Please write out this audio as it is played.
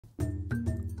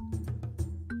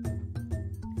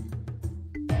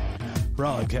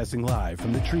Broadcasting live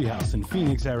from the Treehouse in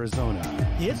Phoenix, Arizona.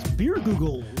 It's Beer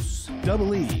Googles.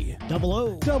 Double E. Double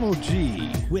O. Double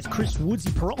G. With Chris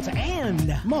Woodsy Peralta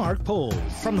and Mark Poles.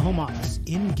 From the home office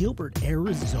in Gilbert,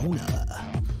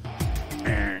 Arizona.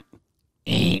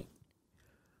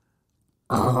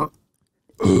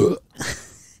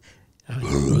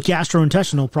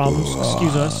 Gastrointestinal problems.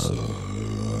 Excuse us.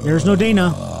 There's no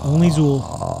Dana. Only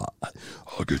Zool.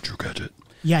 I'll get you, Gadget.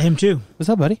 Yeah, him too. What's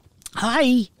up, buddy?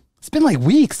 Hi. It's been like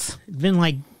weeks. It's been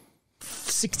like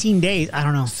 16 days. I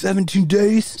don't know. 17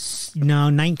 days?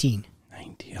 No, 19.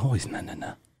 19. Always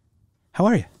no. How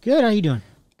are you? Good. How you doing?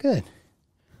 Good.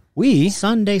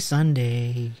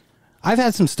 Sunday. I've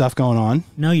had some stuff going on.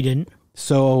 No, you didn't.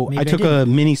 So Maybe I took a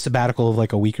mini sabbatical of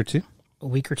like a week or two. A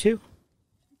week or two?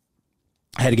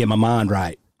 I had to get my mind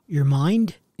right. Your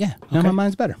mind? Yeah. Now Okay. my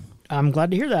mind's better. I'm glad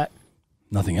to hear that.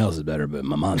 Nothing else is better, but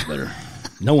my mind's better.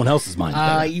 No one else's mind's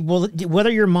better. Well,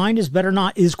 whether your mind is better or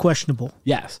not is questionable.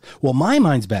 Yes. Well, my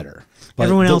mind's better. But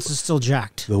Everyone else is still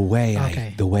jacked. The way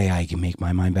Okay. I can make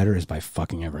my mind better is by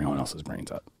fucking everyone else's brains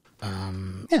up.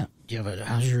 Yeah.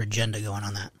 How's your agenda going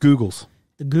on that? Googles.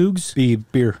 The Googs?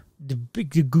 Beer. The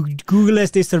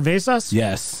Googles de cervezas?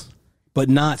 Yes. But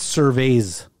not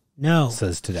surveys, No.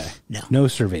 says today. No. No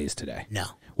surveys today. No.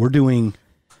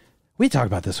 We talked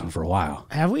about this one for a while.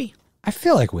 Have we? I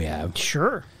feel like we have.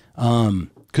 Sure.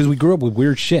 Because we grew up with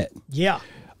weird shit. Yeah.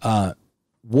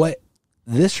 What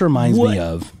this reminds me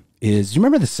of is, you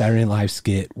remember the Saturday Night Live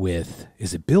skit with,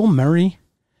 is it Bill Murray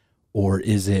or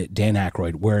is it Dan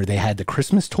Aykroyd, where they had the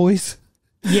Christmas toys?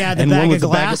 Yeah, the And one bag was of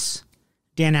the bag glass.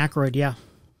 Dan Aykroyd, yeah.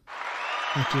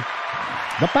 Thank you.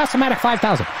 The Bassomatic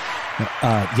 5000.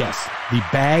 Yes, the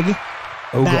bag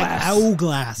o' glass. O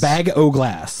glass. Bag o'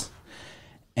 glass.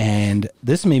 And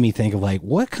this made me think of like,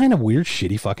 what kind of weird,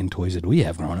 shitty fucking toys did we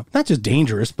have growing up? Not just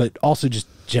dangerous, but also just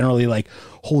generally like,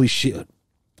 holy shit.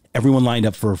 Everyone lined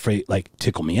up for like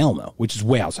Tickle Me Elmo, which is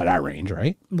way outside our range,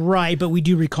 right? Right, but we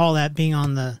do recall that being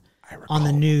on the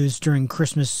news during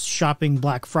Christmas shopping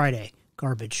Black Friday.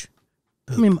 Garbage.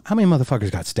 How many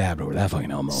motherfuckers got stabbed over that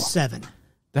fucking Elmo? 7.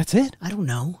 That's it? I don't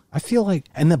know. I feel like,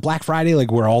 and the Black Friday,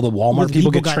 like where all the Walmart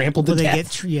people get trampled to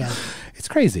death. It's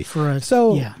crazy.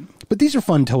 But these are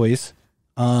fun toys.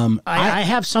 I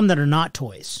have some that are not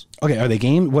toys. Okay, are they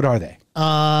game? What are they?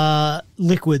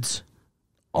 Liquids.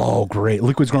 Oh, great.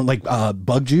 Liquids grown like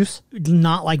bug juice?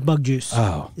 Not like bug juice.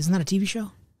 Oh. Isn't that a TV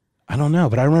show? I don't know,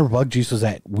 but I remember bug juice was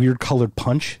that weird colored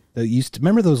punch that used to,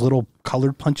 remember those little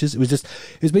colored punches? It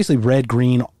was basically red,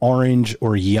 green, orange,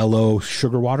 or yellow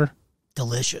sugar water.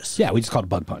 Delicious. Yeah, we just called it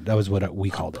bug punch. That was what we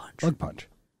called it. Bug punch.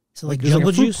 So like it was jungle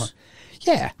a fruit juice? punch.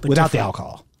 Yeah, But without the different.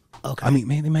 alcohol. Okay. I mean,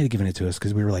 they might have given it to us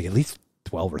because we were like at least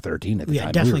 12 or 13 at the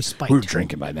time. Definitely spiked. We were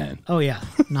drinking by then. Oh, yeah.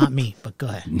 Not me, but go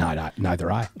ahead.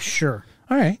 Neither I. Sure.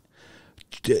 All right.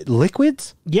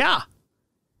 Liquids? Yeah.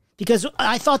 Because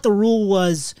I thought the rule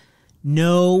was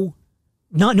no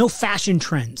fashion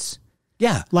trends.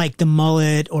 Yeah. Like the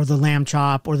mullet or the lamb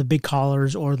chop or the big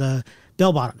collars or the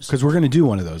bell bottoms. Because we're going to do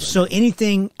one of those. So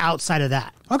anything outside of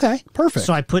that. Okay, perfect.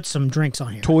 So I put some drinks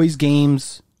on here. Toys,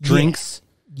 games, drinks.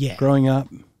 Yeah. Growing up.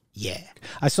 Yeah.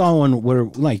 I saw one where,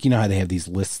 like, you know how they have these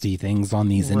listy things on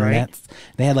these internets?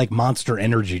 They had, like, Monster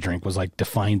Energy drink was, like,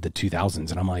 defined the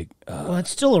 2000s. And I'm like, well, it's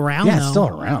still around, yeah, though. it's still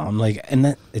around. I'm like, and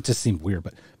that, it just seemed weird,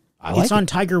 but I like it's on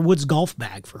Tiger Woods' golf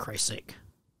bag, for Christ's sake.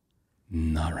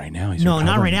 Not right now. No,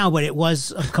 not right now, but it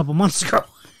was a couple months ago.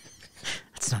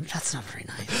 That's not very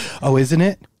nice. Oh, isn't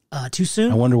it? Too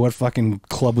soon? I wonder what fucking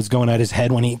club was going at his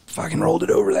head when he fucking rolled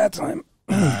it over that time.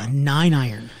 9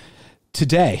 iron.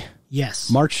 Today. Yes.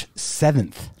 March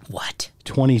 7th. What?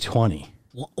 2020.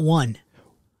 1.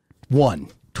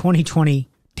 2020.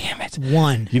 Damn it.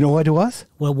 1. You know what it was?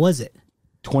 What was it?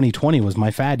 2020 was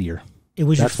my fad year. It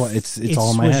was. That's why it's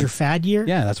all in my head. Was your fad year?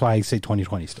 Yeah, that's why I say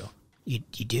 2020 still. You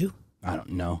do? I don't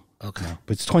know. Okay. No.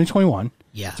 But it's 2021.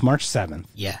 Yeah. It's March 7th.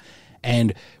 Yeah.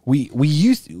 And we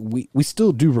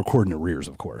still do record in arrears,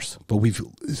 of course, but we've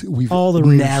all the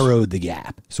narrowed the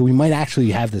gap. So we might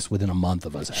actually have this within a month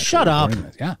of us. Shut up.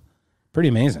 This. Yeah. Pretty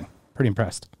amazing. Pretty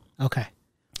impressed. Okay.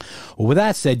 Well, with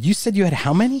that said, you said you had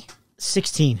how many?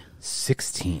 16.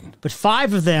 16. But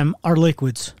 5 of them are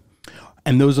liquids.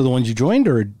 And those are the ones you joined,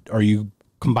 or are you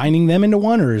combining them into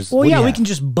one? Or is, well, yeah, we can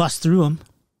just bust through them.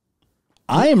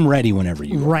 I am ready whenever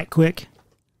you are. Right quick.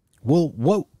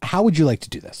 Well, how would you like to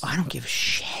do this? I don't give a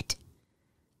shit.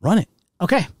 Run it.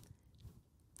 Okay.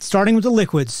 Starting with the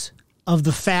liquids of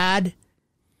the fad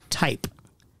type.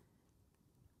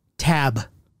 Tab.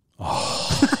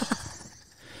 Oh.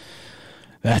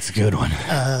 That's a good one.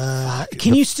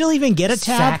 Can you still even get a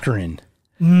tab? Saccharin.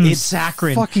 It's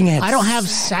saccharin. fucking had I don't have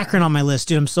saccharin on my list,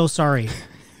 dude. I'm so sorry.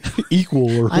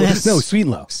 equal or no, sweet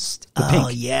and low. The pink.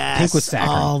 Yes. Pink with saccharin.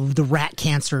 Oh, the rat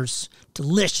cancers.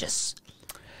 Delicious.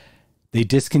 They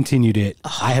discontinued it.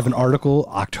 I have an article,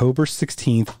 October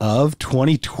 16th of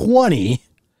 2020.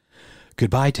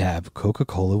 Goodbye, Tab.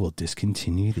 Coca-Cola will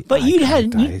discontinue the. But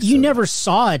iconic you never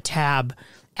saw a Tab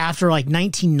after like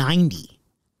 1990.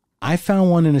 I found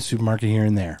one in a supermarket here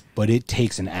and there, but it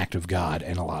takes an act of God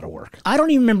and a lot of work. I don't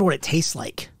even remember what it tastes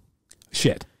like.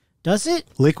 Shit. Does it?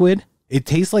 Liquid. It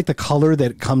tastes like the color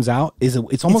that comes out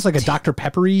it's almost like a Dr.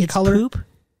 Pepper-y color, poop?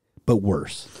 but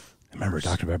worse. Remember,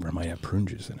 Dr. Pepper might have prune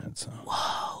juice in it. So.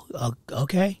 Whoa.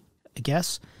 Okay, I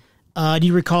guess. Do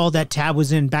you recall that Tab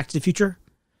was in Back to the Future?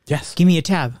 Yes. Give me a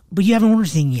Tab, but you haven't ordered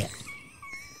anything yet.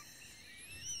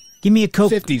 Give me a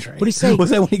Coke. 50s, right? What do you say?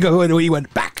 Was that when he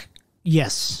went back?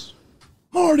 Yes.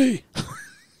 Marty.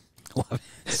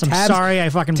 I'm sorry I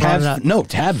fucking brought it up. No,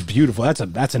 Tab's beautiful.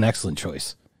 That's an excellent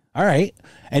choice. All right.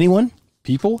 Anyone?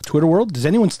 People? Twitter world? Does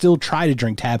anyone still try to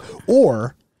drink Tab?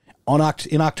 Or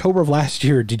in October of last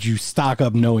year, did you stock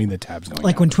up knowing that Tab's going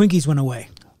Like out? when Twinkies went away.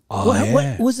 Oh, yeah.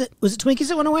 What was it? Was it Twinkies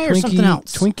that went away or something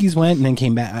else? Twinkies went and then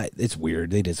came back. It's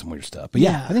weird. They did some weird stuff. But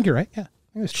yeah, I think you're right. Yeah.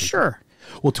 It was Twinkie. Sure.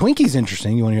 Well, Twinkie's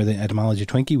interesting. You want to hear the etymology of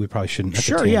Twinkie? We probably shouldn't. That's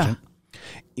Sure, a tangent.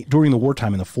 During the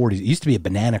wartime in the 40s, it used to be a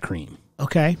banana cream.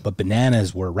 Okay. But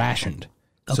bananas were rationed.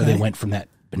 So Okay. they went from that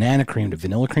banana cream to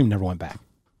vanilla cream, never went back.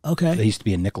 Okay. They used to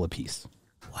be a nickel a piece.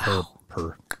 Wow.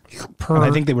 Per. And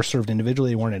I think they were served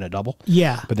individually. They weren't in a double.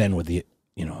 Yeah. But then with the,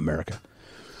 America.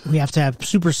 We have to have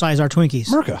supersize our Twinkies.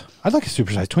 America, I'd like a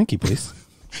supersized Twinkie, please.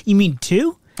 You mean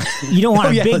 2? You don't want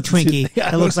a big let's do Twinkie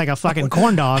that. that looks like a fucking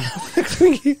corn dog.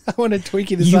 Twinkie. I want a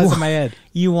Twinkie the size of my head.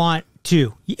 You want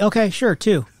 2. Okay, sure,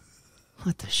 2.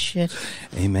 What the shit?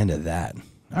 Amen to that.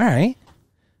 All right.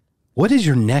 What is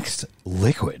your next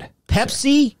liquid?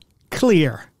 Pepsi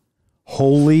Clear.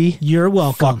 Holy You're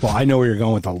welcome. fuckball. I know where you're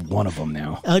going with one of them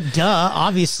now. Duh,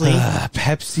 obviously.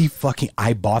 Pepsi fucking,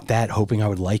 I bought that hoping I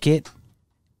would like it.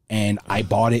 And I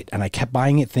bought it and I kept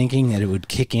buying it thinking that it would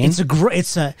kick in. It's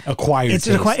acquired taste.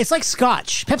 It's like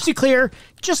Scotch. Pepsi Clear,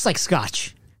 just like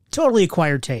Scotch. Totally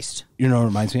acquired taste. You know what it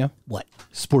reminds me of? What?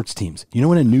 Sports teams. You know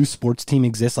when a new sports team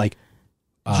exists, like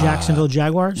Jacksonville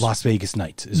Jaguars? Las Vegas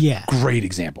Knights is Yeah. a great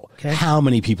example. Okay. How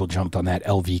many people jumped on that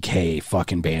LVK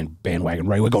fucking bandwagon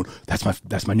right away going,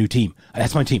 that's my new team.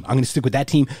 That's my team. I'm going to stick with that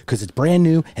team because it's brand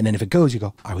new. And then if it goes, you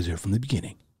go, I was there from the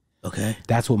beginning. Okay.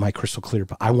 That's what my Crystal Clear,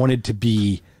 I wanted to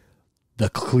be the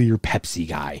clear Pepsi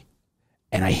guy.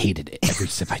 And I hated it every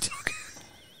sip I took.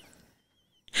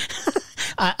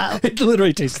 It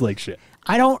literally tastes like shit.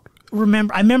 I don't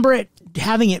remember. I remember it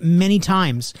having it many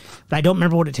times, but I don't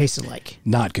remember what it tasted like.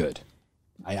 Not good.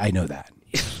 I know that.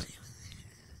 It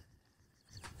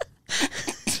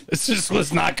just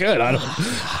was not good.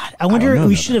 I wonder if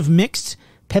we should have mixed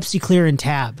Pepsi Clear and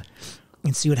Tab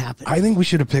and see what happened. I think we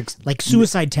should have picked Like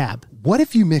Suicide Tab. What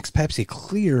if you mix Pepsi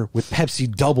Clear with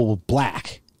Pepsi Double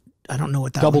Black? I don't know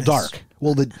what that Double one is. Dark.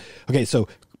 Well, okay, so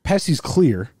Pepsi's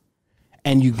clear,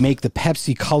 and you make the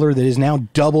Pepsi color that is now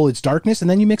double its darkness, and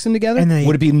then you mix them together? And then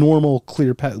would it be normal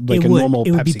clear, normal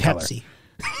it would be Pepsi color? Pepsi.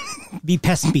 Be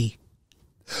Pepsi.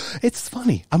 It's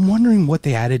funny. I'm wondering what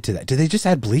they added to that. Did they just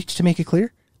add bleach to make it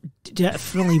clear?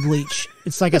 Definitely bleach.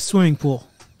 It's like a swimming pool.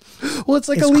 Well, it's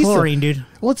like It's Elisa. chlorine, dude.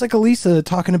 Well, it's like Elisa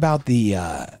talking about the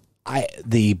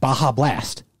Baja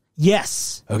Blast.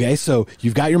 Yes. Okay, so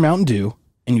you've got your Mountain Dew,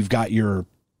 and you've got your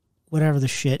Whatever the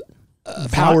shit.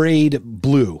 Powerade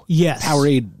Blue. Yes.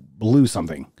 Powerade Blue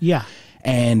something. Yeah.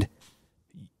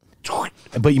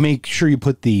 But you make sure you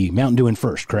put the Mountain Dew in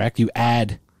first, correct? You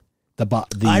add the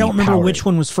I don't remember Powerade. which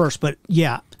one was first, but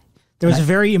yeah. There was a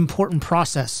very important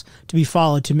process to be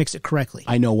followed to mix it correctly.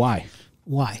 I know why.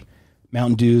 Why?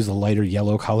 Mountain Dew is a lighter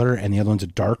yellow color, and the other one's a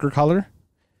darker color.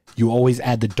 You always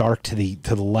add the dark to the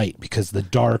light because the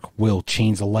dark will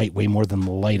change the light way more than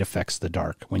the light affects the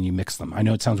dark when you mix them. I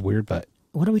know it sounds weird, but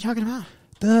What are we talking about?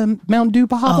 the Mountain Dew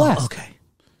Baja Blast. Okay.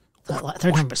 I thought you were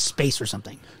talking about space or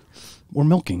something. We're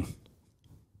milking.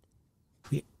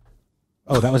 We-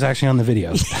 Oh, that was actually on the video.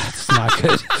 That's not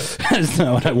good. That's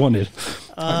not what I wanted.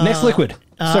 Next liquid,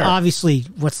 sir. Obviously,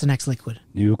 what's the next liquid?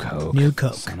 New Coke. New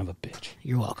Coke. Son of a bitch.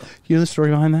 You're welcome. You know the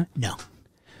story behind that? No.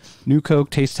 New Coke,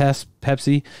 taste test,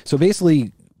 Pepsi. So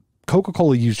basically,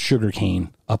 Coca-Cola used sugar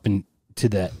cane up to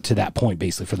that point,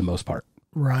 basically, for the most part.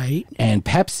 Right. And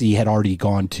Pepsi had already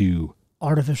gone to,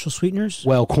 Artificial sweeteners?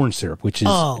 well, corn syrup, which is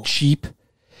cheap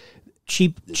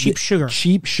Cheap sugar.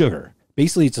 Cheap sugar.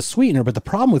 Basically, it's a sweetener, but the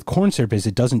problem with corn syrup is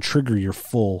it doesn't trigger your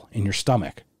full in your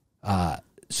stomach.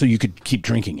 So you could keep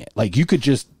drinking it. Like, you could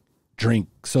just drink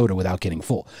soda without getting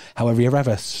full. However, you ever have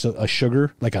a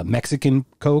sugar, like a Mexican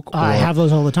Coke? I have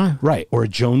those all the time. Right. Or a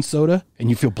Jones soda, and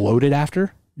you feel bloated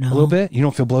after? No. A little bit? You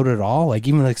don't feel bloated at all? Like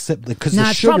even like sip, because Nah, the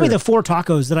it's sugar. probably the 4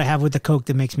 tacos that I have with the Coke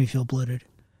that makes me feel bloated.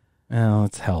 Oh,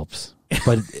 it helps.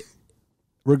 But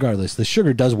regardless, the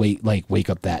sugar does wake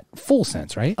up that full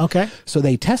sense, right? Okay. So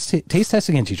they taste test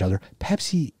against each other.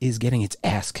 Pepsi is getting its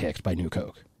ass kicked by New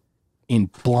Coke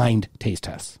in blind taste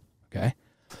tests. Okay.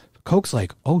 Coke's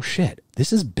like, oh shit,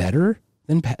 this is better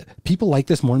than people like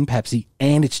this more than Pepsi,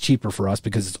 and it's cheaper for us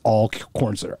because it's all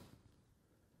corn syrup.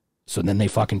 So then they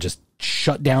fucking just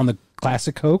shut down the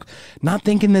classic Coke, not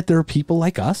thinking that there are people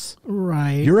like us.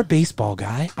 Right. You're a baseball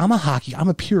guy. I'm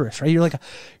a purist, right? You're like,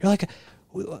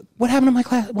 what happened to my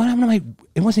class? What happened to my?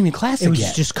 It wasn't even classic. It was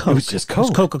yet. just Coke. It was just Coke. It was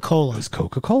Coca-Cola. It was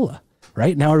Coca-Cola,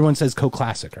 right? Now everyone says Coke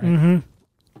Classic, right? Mm-hmm.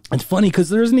 It's funny because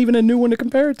there isn't even a new one to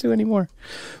compare it to anymore.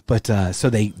 But so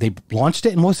they launched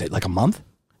it, and what was it, like a month?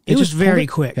 It was very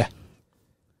quick. Yeah.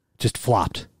 Just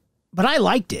flopped. But I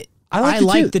liked it. I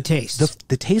liked the taste.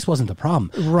 The taste wasn't the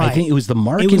problem. Right. I think it was the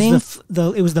marketing. It was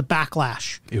the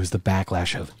backlash. It was the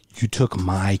backlash of, you took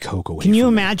my Coke away. Can you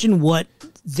from imagine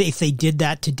if they did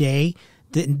that today?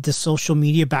 The social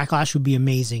media backlash would be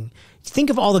amazing. Think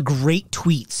of all the great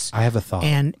tweets. I have a thought.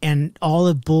 And all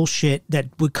the bullshit that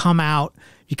would come out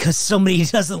because somebody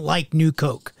doesn't like New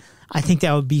Coke. I think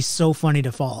that would be so funny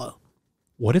to follow.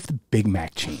 What if the Big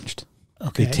Mac changed?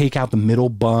 Okay. They take out the middle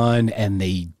bun and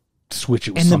they switch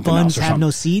it with something else. And the buns or have something.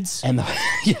 no seeds? And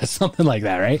yeah, something like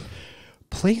that, right?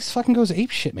 Place fucking goes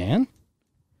ape shit, man.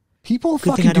 People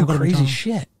Good fucking thing I don't do go to crazy McDonald's.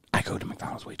 shit. I go to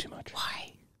McDonald's way too much.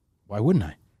 Why? Why wouldn't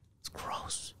I? It's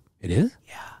gross. It is?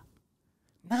 Yeah.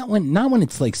 Not when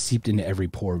it's like seeped into every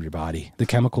pore of your body. The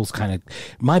chemicals kind of,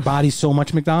 my body's so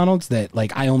much McDonald's that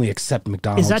like I only accept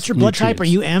McDonald's. Is that your blood type? Are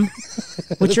nutrients.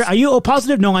 you M? Are you O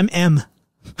positive? No, I'm M.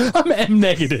 I'm M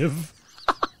negative.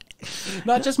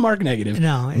 Not just Mark negative.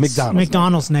 No, it's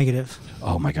McDonald's negative.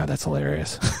 Oh my God, that's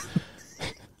hilarious.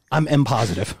 I'm M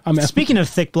positive. Speaking of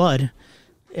thick blood,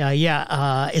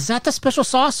 is that the special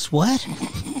sauce? What?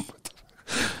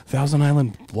 Thousand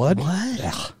Island blood? What?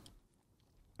 Ugh.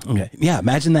 Okay. Yeah,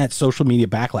 imagine that social media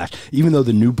backlash, even though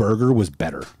the new burger was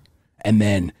better. And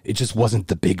then it just wasn't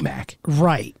the Big Mac.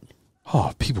 Right.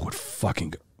 Oh, people would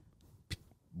fucking go.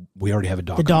 We already have a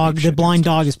dog. The blind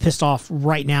dog is pissed off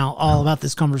right now all about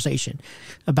this conversation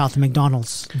about the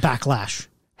McDonald's backlash.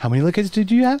 How many liquids did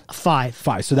you have? 5.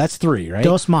 5. So that's 3, right?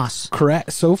 Dos más.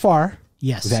 Correct. So far.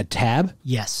 Yes. We've had Tab.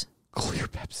 Yes. Clear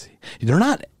Pepsi. They're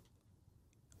not.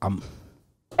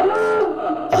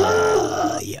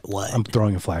 Yeah, what? I'm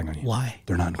throwing a flag on you. Why?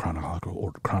 They're not in chronological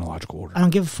order. I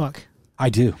don't give a fuck. I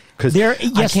do. Because Yes,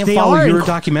 I can't they follow are your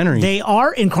documentary. They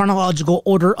are in chronological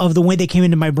order of the way they came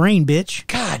into my brain, bitch.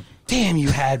 God damn, you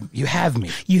have me.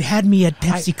 You had me at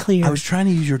Pepsi Clear. I was trying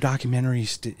to use your documentary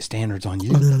standards on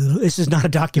you. This is not a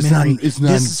documentary. It's not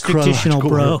this is fictional,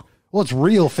 bro. Order. Well, it's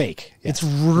real fake. Yeah, It's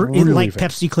really like fake.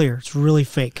 Pepsi Clear. It's really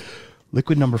fake.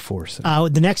 Liquid number 4. So.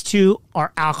 The next 2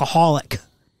 are alcoholic.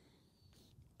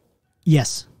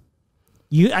 Yes.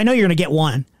 I know you're going to get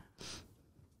one.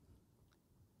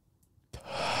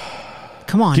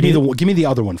 Come on, Give me the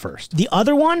other one first. The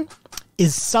other one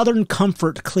is Southern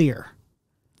Comfort Clear,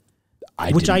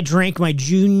 which I drank my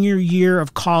junior year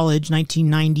of college,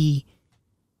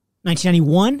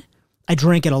 1991. I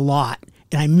drank it a lot,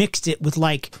 and I mixed it with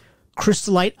like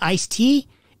Crystal Light iced tea,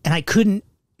 and I couldn't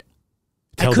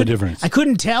tell the difference. I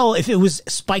couldn't tell if it was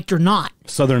spiked or not.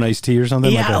 Southern iced tea or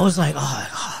something. Yeah, like that. I was like, oh,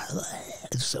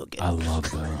 it's so good. I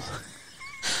love those.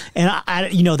 And I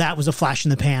that was a flash in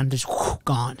the pan, just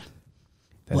gone.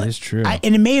 That is true.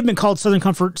 And it may have been called Southern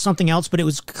Comfort something else, but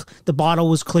the bottle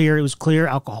was clear. It was clear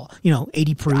alcohol,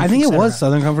 80 proof. I think it was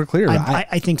Southern Comfort Clear.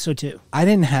 I think so too. I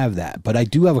didn't have that, but I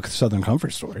do have a Southern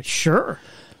Comfort story. Sure.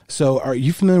 So are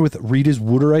you familiar with Rita's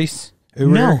Water Ice?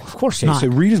 No, of course not. So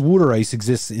Rita's Water Ice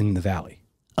exists in the Valley.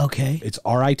 Okay. It's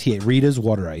RITA, Rita's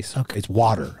Water Ice. Okay. It's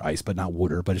water ice, but not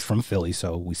water, but it's from Philly,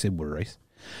 so we say water ice.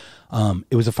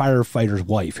 It was a firefighter's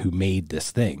wife who made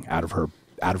this thing out of her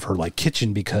like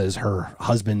kitchen because her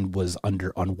husband was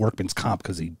on workman's comp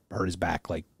because he hurt his back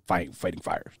like fighting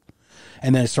fires.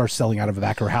 And then it starts selling out of the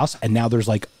back of her house, and now there's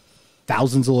like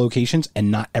thousands of locations,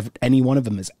 and not any one of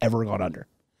them has ever gone under.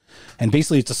 And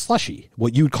basically, it's a slushy,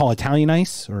 what you would call Italian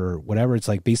ice or whatever. It's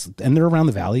like basically, and they're around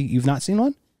the Valley. You've not seen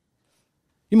one?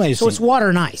 You might have So seen it's water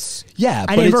and ice. Yeah,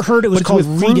 I but never heard it was but it's called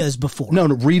with fruit. Rita's before. No,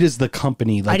 Rita's the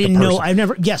company. Like I didn't the know. person. I've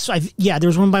never. Yes, there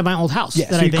was one by my old house Yeah,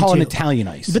 that so I've you been call to. it Italian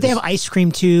ice. But they have ice cream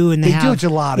too, and they do have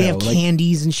gelato, They have like-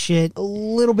 candies and shit. a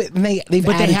little bit. And they've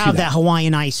But added they to have that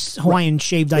Hawaiian ice, Hawaiian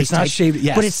shaved ice. It's not type, shaved,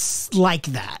 yes. but it's like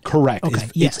that. Correct. Okay.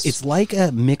 It's like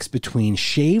a mix between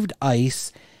shaved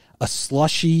ice, a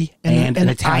slushy, and an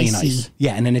Italian icy. ice.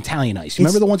 Yeah, and an Italian ice. You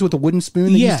remember the ones with the wooden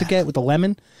spoon that you used to Yeah. get with the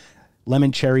lemon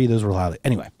cherry? Those were loud.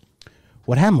 Anyway,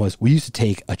 what happened was we used to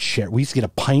take we used to get a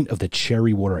pint of the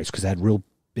cherry water ice because it had real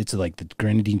bits of like the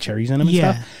grenadine cherries in them and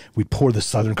Yeah. stuff. We'd pour the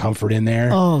Southern Comfort in there.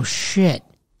 Oh shit!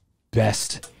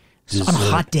 Best On a dessert.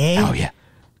 hot day? Oh yeah.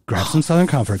 Grab some Southern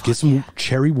Comfort. Get some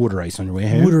cherry water ice on your way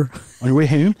home. Water. On your way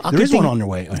home. There Good is thing- one on your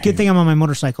way. Good thing I'm on my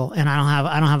motorcycle and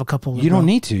I don't have a couple. You don't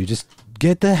need to. Just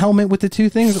get the helmet with the two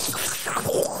things.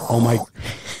 Oh my.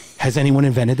 Has anyone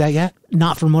invented that yet?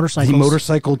 Not for motorcycles. The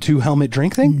motorcycle two helmet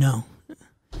drink thing? No,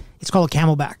 it's called a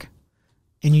Camelback,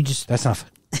 and you just That's not.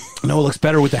 No, it looks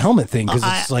better with the helmet thing because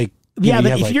it's like. you know, you but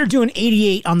have, if like- you're doing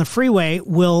 88 on the freeway,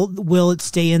 will it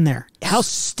stay in there? How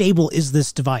stable is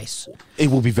this device? It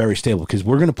will be very stable because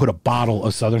we're going to put a bottle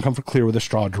of Southern Comfort Clear with a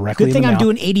straw directly Good in thing the I'm mouth.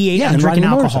 doing 88. Yeah, I'm and drinking riding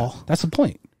a alcohol. motorcycle. That's the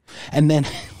point. And then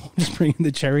we'll just bring in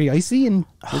the cherry icy and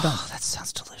we're done. Oh, that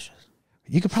sounds delicious.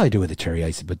 You could probably do it with the cherry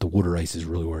icy, but the water ice is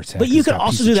really where it's at. But 'cause you it's could got a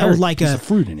also piece do of that cherry- with like piece a of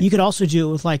fruit in it. You could also do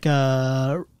it with like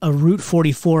a Route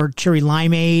 44 cherry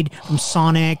limeade from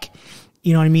Sonic.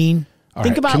 You know what I mean? All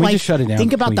think right, about can we like just shut it down? think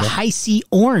Can about we the go? high C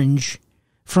orange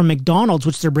from McDonald's,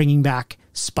 which they're bringing back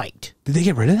spiked. Did they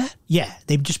get rid of that? Yeah,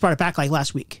 they just brought it back like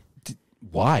last week.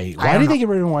 Why? I Why don't did know. they get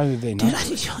rid of it? Why did they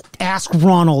not? Ask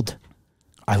Ronald.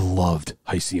 I loved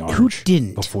high C orange. Who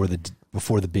didn't? before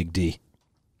the big D?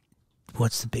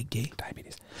 What's the big D?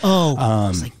 Diabetes. Oh, I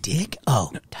was like, dick?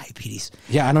 Oh, diabetes.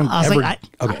 Yeah, I don't I was ever. like,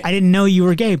 okay, I didn't know you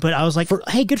were gay, but I was like,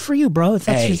 hey, good for you, bro, if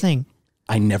that's Hey. your thing.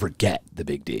 I never get the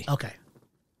big D. Okay.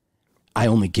 I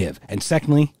only give. And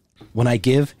secondly, when I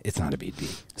give, it's not a big D.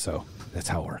 So that's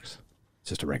how it works. It's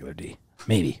just a regular D.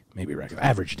 Maybe regular.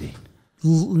 Average D.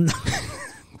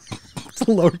 It's a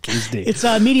lowercase D. It's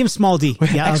a medium small D.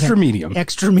 Yeah, Extra okay. medium.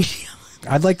 Extra medium.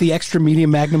 I'd like the extra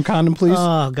medium Magnum condom, please.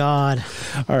 Oh, God.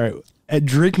 All right. At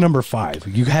drink number 5,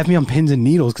 you have me on pins and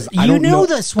needles because I You don't know know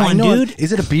this I one, know dude.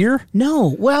 Is it a beer?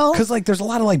 No, well, Because like there's a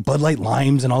lot of like Bud Light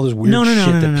Limes and all this weird No, no, no,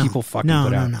 shit no, that no, no. people fucking No,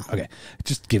 put no, out. no. Okay,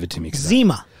 just give it to me. 'Cause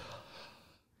Zima.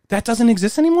 that doesn't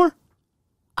exist anymore.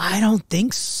 I don't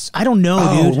think so. I don't know,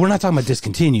 Oh, dude. we're not talking about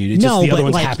discontinued. It's No, just the other but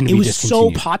ones like, happen to it be was so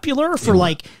discontinued. popular for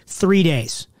like 3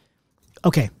 days.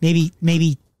 Okay, maybe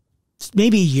a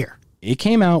year. It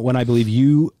came out when I believe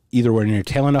you either were in your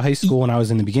tail end of high school and I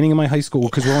was in the beginning of my high school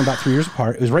because we're only about 3 years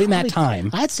apart. It was right in that time.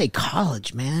 I'd say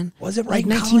college, man. Was it like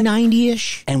right in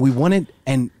 1990-ish? And we wanted,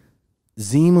 and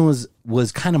Zima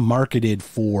was kind of marketed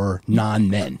for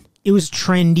non-men. It was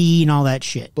trendy and all that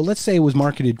shit. But let's say it was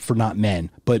marketed for not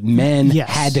men, but men Yes.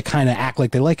 had to kind of act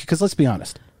like they like it. Because let's be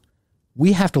honest,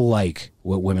 we have to like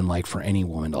what women like for any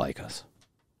woman to like us.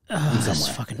 That's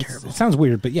fucking terrible. It sounds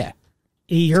weird, but yeah.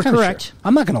 You're Kinda correct. sure.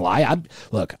 I'm not going to lie.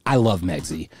 I love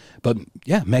Megsy, but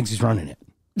yeah, Megsy's running it.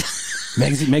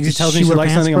 Megsy tells me she she wear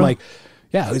likes pants, something. I'm bro? like,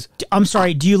 yeah, I'm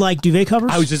sorry. Do you like duvet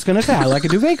covers? I was just going to say, I like a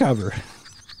duvet cover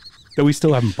that we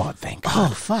still haven't bought. Thank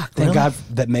God. Oh, fuck. Thank really? God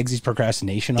that Megsy's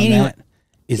procrastination on Anyway,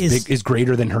 that is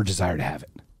greater than her desire to have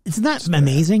it. Isn't that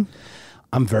amazing?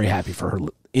 I'm very happy for her.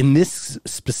 In this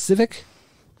specific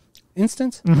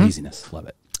instance, Mm-hmm. laziness. Love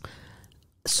it.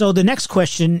 So the next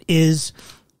question is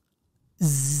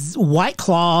White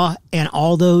Claw and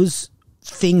all those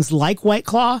things like White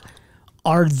Claw,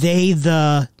 are they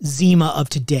the Zima of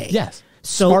today? Yes.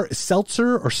 So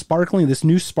seltzer or sparkling, this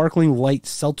new sparkling light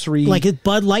seltzery. like a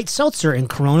Bud Light seltzer and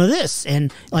Corona this,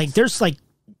 and like there's like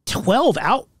 12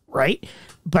 out, right?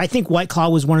 But I think White Claw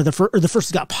was one of the first, or the first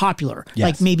that got popular. Yes.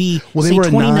 Like maybe Well, they say were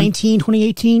a 2019,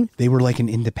 2018. they were like an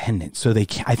independent. So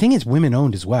I think it's women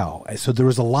owned as well. So there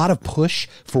was a lot of push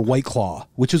for White Claw,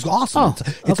 which is awesome. Oh,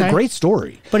 It's a okay. great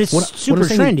story. But it's I'm super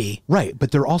saying- trendy. Right. But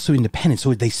they're also independent.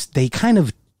 So they kind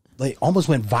of like almost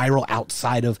went viral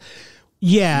outside of,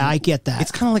 Yeah, I get that.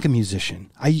 it's kind of like a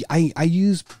musician. I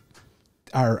use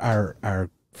our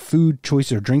food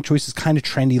choice or drink choices kind of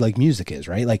trendy like music is,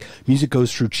 right? Like music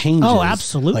goes through changes. Oh,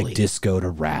 absolutely. Like disco to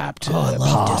rap to I love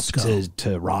pop disco.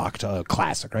 to rock to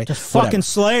classic, right? Fucking Whatever.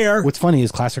 Slayer. What's funny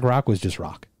is classic rock was just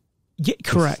rock. Yeah,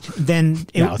 correct. Then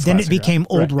Now it's it classic became rock.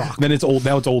 old Right. rock. Then it's old.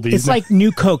 Now it's oldies. It's like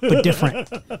new Coke, but different.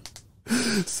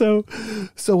 so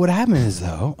what happened is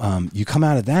though, you come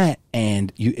out of that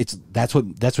and that's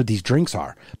what these drinks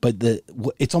are. But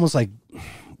it's almost like,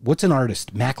 what's an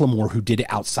artist, Macklemore, who did it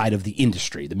outside of the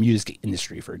industry, the music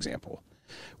industry, for example.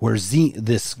 Whereas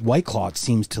this White Claw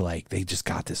seems to like they just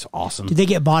got this awesome. Did they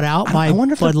get bought out by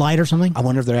Bud Light or something? I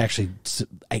wonder if they're actually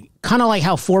kind of like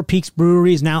how Four Peaks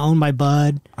Brewery is now owned by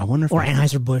Bud. I wonder if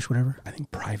Anheuser-Busch, whatever. I think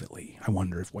privately. I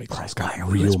wonder if White Claw's got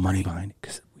real money behind it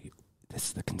because this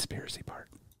is the conspiracy part.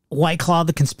 White Claw,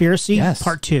 the conspiracy, yes.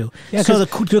 part 2. Yeah, so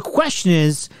the question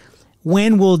is,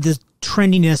 when will the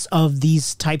trendiness of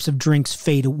these types of drinks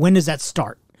fade? When does that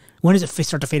start? When does it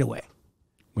start to fade away?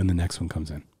 When the next one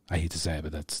comes in. I hate to say it,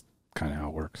 but that's kind of how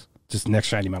it works. Just next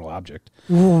shiny metal object.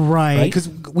 Right. Because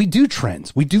we do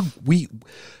trends.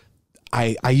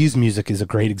 I use music as a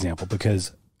great example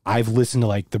because I've listened to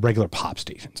like the regular pop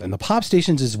stations, and the pop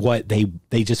stations is what they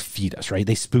just feed us, right?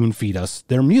 They spoon feed us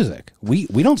their music. We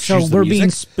don't choose the we're music.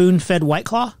 being spoon fed White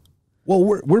Claw? Well,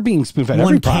 we're being spoon fed one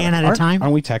every can product. at a time.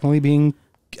 Aren't we technically being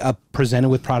presented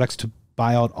with products to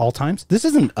buy at all times? This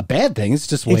isn't a bad thing. It's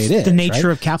just the way it is. The nature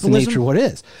right? of capitalism. It's the nature of what it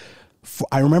is.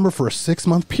 I remember for a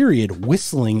 6-month period,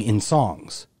 whistling in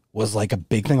songs was like a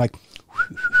big thing,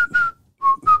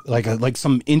 like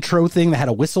some intro thing that had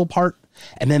a whistle part,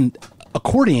 and then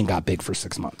accordion got big for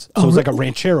 6 months. So it was like a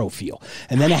ranchero feel.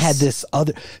 And then it had this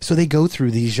other, so they go through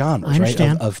these genres, right?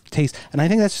 Of taste. And I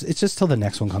think it's just till the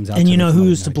next one comes out. And you know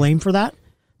who's to blame for that?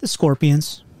 The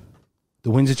Scorpions.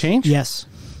 The winds of change? Yes.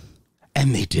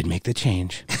 And they did make the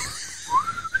change.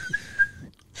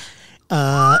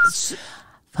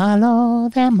 Follow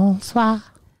them on soir.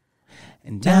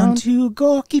 And down to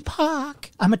Gorky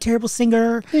Park. I'm a terrible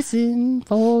singer. Listen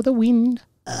for the wind.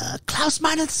 Klaus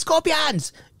Meine the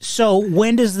Scorpions. So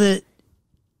when does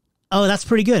Oh, that's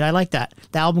pretty good. I like that.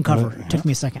 The album cover. It took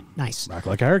me a second. Nice. Rock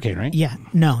Like a Hurricane, right? Yeah.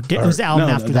 No, it was the album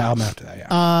after that. The album after that, yeah.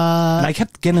 And I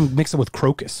kept getting mixed up with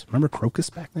Crocus. Remember Crocus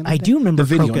back then? I do remember the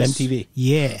video Crocus. on MTV.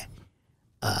 Yeah.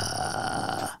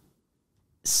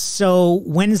 So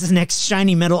when is the next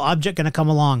shiny metal object going to come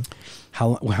along?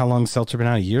 How long Seltzer been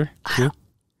out? A year? 2?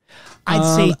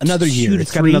 I'd say another year. 2 to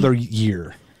It's 3. got another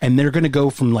year. And they're going to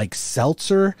go from like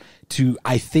seltzer to,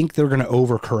 I think they're going to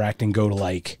overcorrect and go to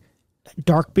like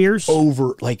dark beers,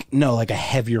 like a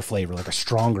heavier flavor, like a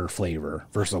stronger flavor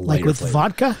versus a lighter like with flavor.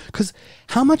 vodka. Because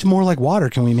how much more like water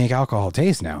can we make alcohol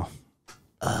taste now?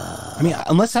 I mean,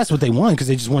 unless that's what they want, because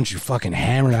they just want you fucking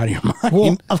hammered out of your mind.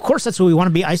 Well, of course that's what we want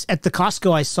to be. At the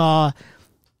Costco, I saw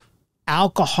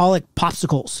alcoholic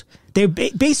popsicles. They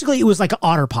basically, it was like an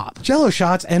Otter Pop. Jello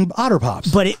shots and Otter Pops.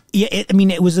 But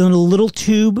it was in a little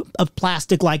tube of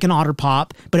plastic like an Otter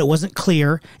Pop, but it wasn't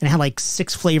clear, and it had like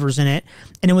 6 flavors in it.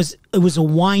 And it was a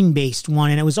wine-based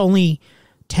one, and it was only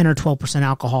 10 or 12%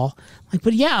 alcohol. Like,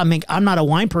 but yeah, I mean, I'm not a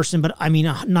wine person, but I mean,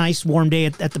 a nice warm day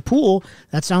at the pool,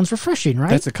 that sounds refreshing, right?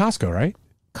 That's at Costco, right?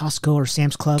 Costco or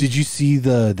Sam's Club. Did you see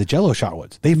the Jello shot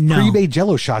ones? They've pre-made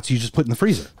Jello shots you just put in the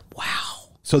freezer. Wow.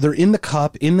 So they're in the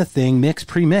cup, in the thing, mixed,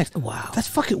 pre-mixed. Wow. That's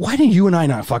fucking, why didn't you and I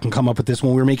not fucking come up with this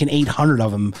when we were making 800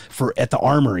 of them at the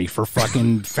Armory for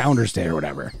fucking Founders Day or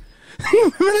whatever?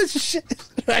 You remember that shit?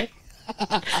 Right?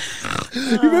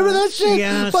 You remember that shit?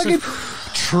 Yeah. Fucking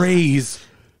trays.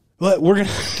 But we're gonna.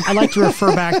 I like to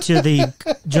refer back to the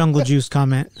Jungle Juice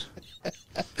comment.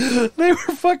 They were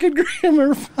fucking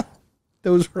grammar.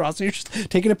 Those were awesome. You're just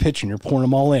taking a picture and you're pouring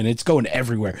them all in. It's going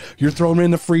everywhere. You're throwing them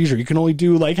in the freezer. You can only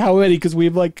do like how many? Because we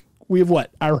have what?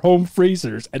 Our home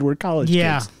freezers, and we're college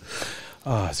kids.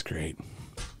 Oh, it's great.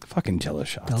 Fucking Jello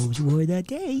shots. Those were the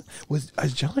day. Was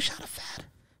Jello shot a fad?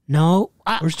 No,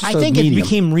 I think it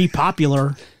became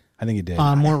repopular. I think it did.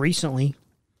 More recently.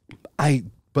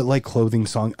 But like clothing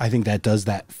song, I think that does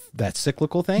that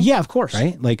cyclical thing. Yeah, of course.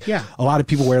 Right? Like, yeah. A lot of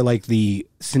people wear like the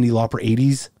Cyndi Lauper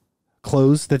 80s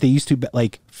clothes that they used to,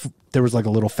 like there was like a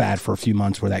little fad for a few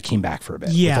months where that came back for a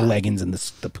bit. Yeah. With the leggings and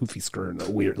the poofy skirt and the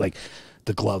weird, like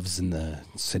the gloves and the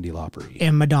Cyndi Lauper.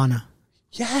 And Madonna.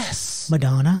 Yes.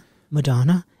 Madonna.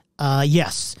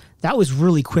 Yes. That was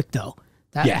really quick though.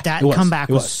 That comeback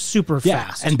was super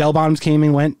fast. And bell bottoms came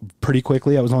and went pretty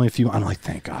quickly. That was only a few. I'm like,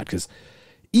 thank God. Because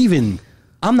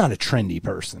I'm not a trendy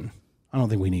person. I don't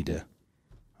think we need to.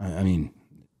 I mean,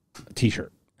 a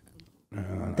t-shirt.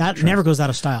 That never goes out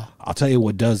of style. I'll tell you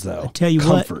what does though.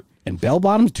 Comfort. And bell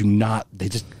bottoms do not. They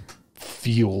just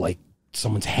feel like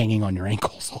someone's hanging on your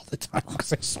ankles all the time because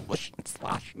they're swishing and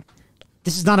sloshing.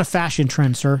 This is not a fashion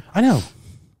trend, sir. I know.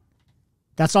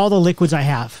 That's all the liquids I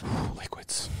have. Ooh,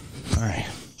 liquids. All right.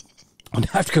 I'm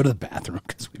gonna have to go to the bathroom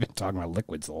because we've been talking about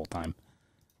liquids the whole time.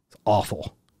 It's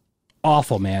awful.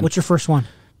 Awful, man. What's your first one?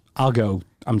 I'll go.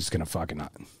 I'm just gonna fucking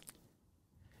not.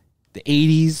 The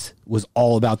 80s was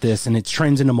all about this, and it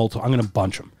trends into multiple. I'm going to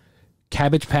bunch them.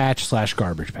 Cabbage Patch /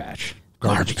 Garbage Patch.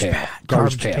 Garbage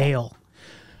Pail.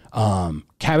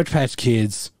 Cabbage Patch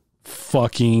Kids,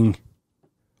 fucking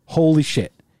holy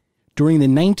shit. during the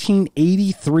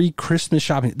 1983 Christmas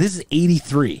shopping. This is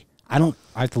 83. I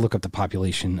have to look up the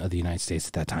population of the United States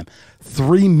at that time.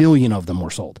 3 million of them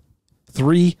were sold.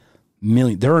 3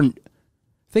 million.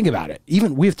 Think about it.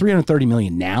 Even we have 330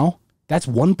 million now. That's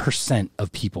 1%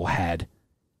 of people had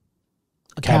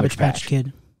a Cabbage Patch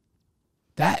Kid.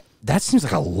 That seems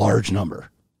like a large number.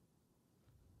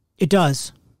 It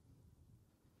does.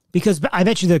 Because I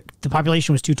bet you the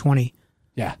population was 220.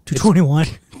 Yeah. 221.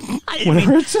 I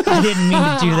didn't mean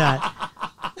to do that.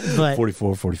 But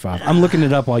 44, 45. I'm looking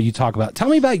it up while you talk about. Tell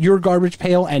me about your garbage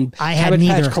pail and Cabbage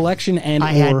Patch collection, and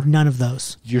I had none of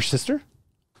those. Your sister?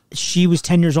 She was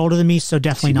 10 years older than me, so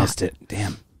definitely not. Missed it.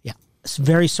 Damn. Yeah.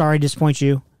 Very sorry to disappoint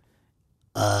you.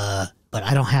 But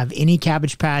I don't have any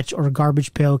Cabbage Patch or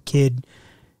Garbage Pail Kid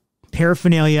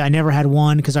paraphernalia. I never had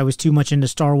one because I was too much into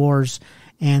Star Wars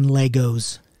and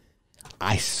Legos.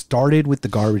 I started with the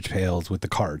garbage pails with the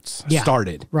carts. Yeah,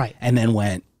 started. Right. And then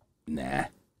went, nah.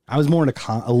 I was more into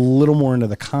a little more into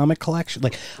the comic collection.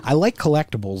 Like, I like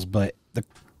collectibles, but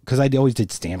because I always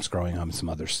did stamps growing up and some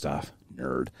other stuff.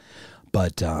 Nerd.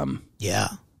 But yeah,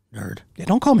 nerd. Yeah,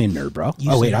 don't call me a nerd, bro.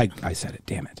 I said it.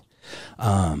 Damn it.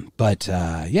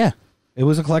 Yeah, it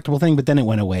was a collectible thing, but then it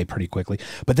went away pretty quickly.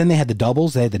 But then they had the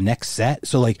doubles. They had the next set.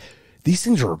 So like these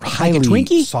things are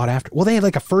highly sought after. Well, they had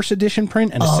like a first edition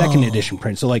print and a second edition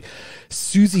print. So like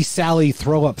Susie Sally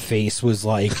throw up face was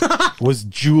like was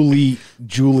Julie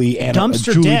and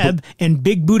Dumpster Deb and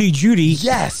Big Booty Judy.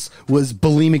 Yes, was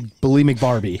bulimic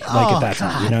Barbie. Like at that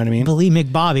time, you know what I mean?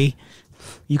 Bulimic Bobby.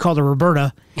 You called her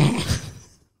Roberta.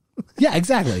 Yeah,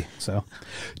 exactly. So,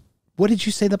 what did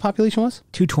you say the population was?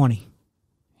 220.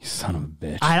 You son of a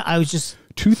bitch. I was just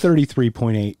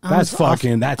 233.8. That's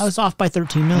fucking. I was off by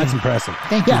 13 million. That's impressive.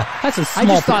 Thank you. Yeah, that's a small. I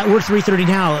just thought we're 330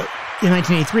 now. In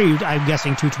 1983, I'm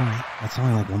guessing 220. That's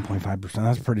only like 1.5%.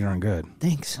 That's pretty darn good.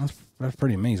 Thanks. That's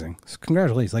pretty amazing. So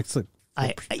congratulations.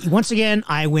 Once again,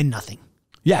 I win nothing.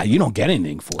 Yeah, you don't get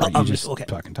anything for it. You just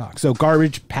fucking talk. So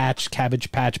Garbage Patch,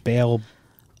 Cabbage Patch, Bale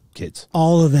kids.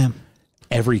 All of them.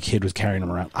 Every kid was carrying them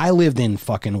around. I lived in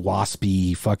fucking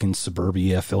waspy, fucking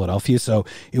suburbia, Philadelphia. So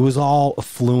it was all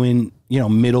affluent,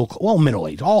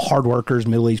 middle-aged, all hard workers,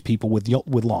 middle-aged people with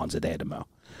lawns that they had to mow.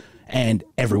 And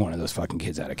every one of those fucking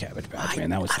kids had a Cabbage Patch,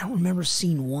 man. I don't remember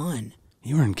seeing one.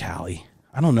 You were in Cali.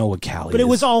 I don't know what Cali is. But it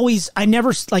was always,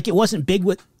 it wasn't big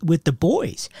with the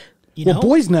boys. Well,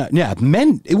 boys, not, yeah.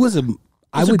 Men, it was a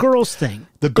girls thing.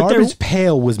 The garbage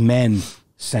pail was men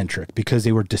centric because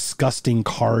they were disgusting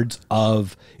cards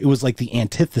of, it was like the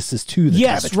antithesis to the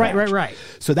Cabbage Patch. Right.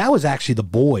 So that was actually the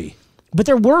boy. But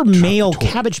there were male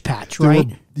Cabbage Patch, right?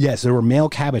 Yes, there were male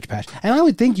Cabbage Patch. And I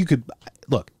would think you could,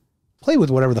 look, play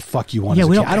with whatever the fuck you want. Yeah,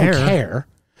 I don't care.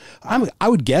 I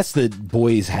would guess that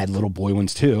boys had little boy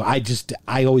ones too.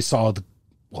 I always saw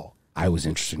I was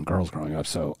interested in girls growing up,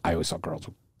 so I always saw girls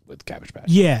with Cabbage Patch.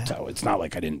 Yeah. So it's not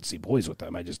like I didn't see boys with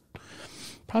them. I just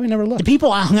probably never looked. The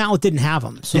people I hung out with didn't have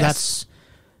them. So that's,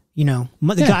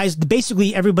 guys,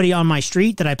 basically everybody on my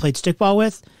street that I played stickball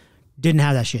with didn't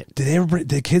have that shit. Did they ever bring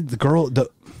I'm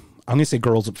going to say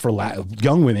girls for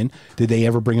young women, did they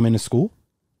ever bring them into school?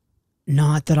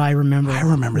 Not that I remember. I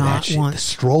remember that shit. Once. The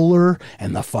stroller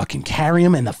and the fucking carry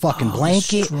 'em and the fucking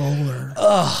blanket. The stroller.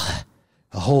 Ugh.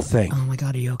 The whole thing. Oh my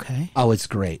God, are you okay? Oh, it's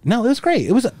great. No, it was great.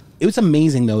 It was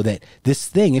amazing though that this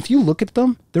thing, if you look at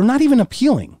them, they're not even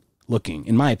appealing looking,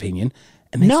 in my opinion.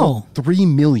 And they sold 3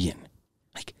 million.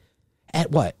 Like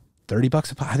at what?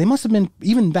 $30 a pop? They must have been,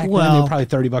 even back then, they were probably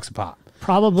 $30 a pop.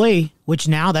 Probably, which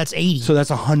now that's 80. So that's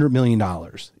 $100 million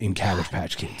in Cabbage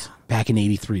Patch Kids. Back in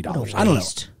 $83. I don't know.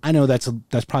 I know that's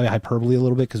probably hyperbole a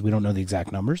little bit because we don't know the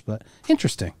exact numbers, but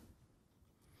interesting.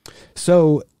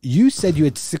 So you said you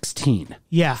had 16.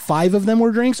 Yeah. 5 of them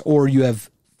were drinks, or you have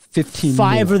 15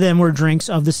 5 more? of them were drinks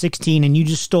of the 16, and you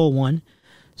just stole one.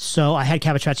 So I had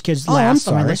Cabbage Patch Kids last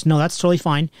on my list. No, that's totally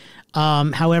fine.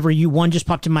 However, one just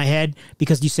popped in my head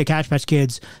because you said Cabbage Patch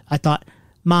Kids. I thought,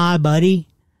 my buddy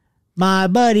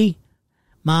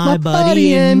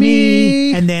and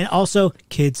me. And then also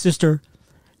Kid Sister.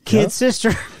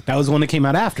 That was the one that came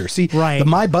out after. See, right. The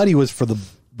My Buddy was for the,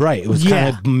 right. It was kind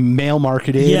of male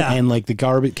marketed, and like the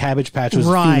Cabbage Patch was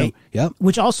right. Yep.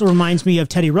 Which also reminds me of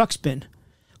Teddy Ruxpin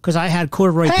because I had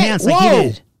corduroy pants like he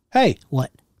did. Hey.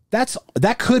 What?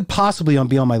 That could possibly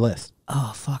be on my list.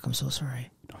 Oh, fuck. I'm so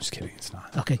sorry. No, I'm just kidding. It's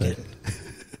not. Okay, good.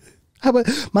 How about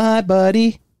my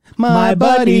buddy? My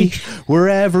buddy,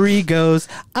 wherever he goes,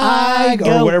 I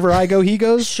go. Or wherever I go, he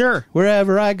goes. Sure.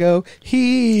 Wherever I go,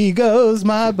 he goes.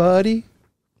 My buddy.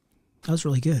 That was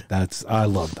really good. I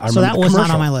loved. So that was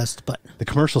not on my list, but the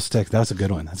commercial stick. That's a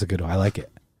good one. I like it.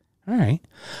 All right.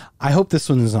 I hope this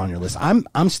one is on your list.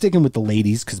 I'm sticking with the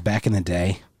ladies because back in the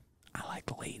day, I liked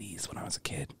the ladies when I was a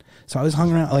kid. So I was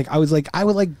hung around. I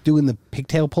would like doing the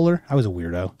pigtail puller. I was a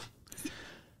weirdo.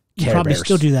 You Care probably Bears.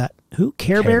 still do that. Who?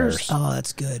 Care Bears? Bears. Oh,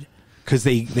 that's good. Because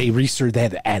they researched, they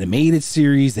had the animated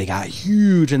series, they got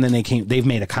huge, and then they've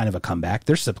made a kind of a comeback.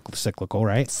 They're cyclical,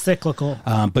 right? Cyclical.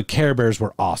 But Care Bears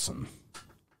were awesome.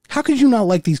 How could you not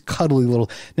like these cuddly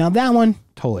little? Now that one,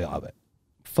 totally love it.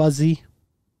 Fuzzy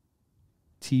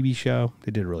TV show,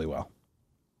 they did really well.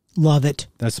 Love it.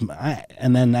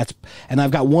 And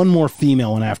I've got one more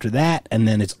female one after that, and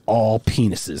then it's all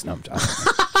penises. No, I'm joking.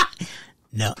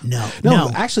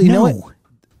 No. Actually, you know what?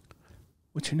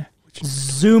 What's your name?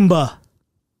 Zumba.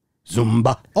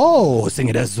 Zumba. Oh, sing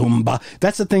it as Zumba.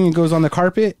 That's the thing that goes on the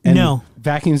carpet and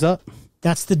vacuums up.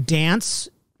 That's the dance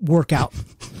workout.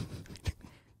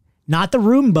 Not the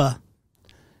Roomba,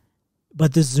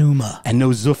 but the Zumba. And no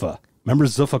Zuffa. Remember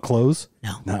Zuffa clothes?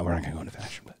 No. No, we're not going to go into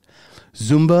fashion, but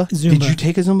Zumba. Did you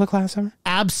take a Zumba class ever?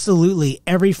 Absolutely.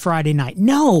 Every Friday night.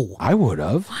 No. I would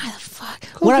have. Why the fuck?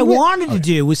 What I wanted to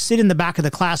do was sit in the back of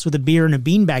the class with a beer and a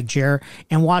beanbag chair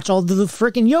and watch all the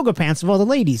freaking yoga pants of all the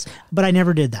ladies. But I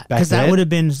never did that because that would have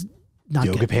been not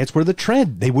yoga good. Pants were the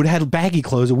trend. They would have had baggy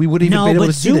clothes and we wouldn't even been able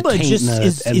to see Zumba the taint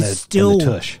is still and the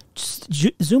tush.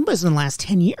 Zumba's in the last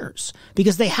 10 years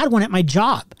because they had one at my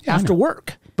job after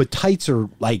work. But tights are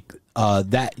like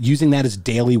that. Using that as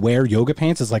daily wear, yoga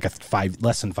pants is like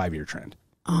less than 5 year trend.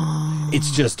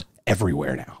 It's just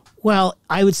everywhere now. Well,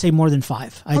 I would say more than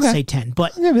 5. I'd say 10.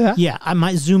 But yeah,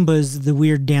 my Zumba is the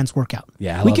weird dance workout.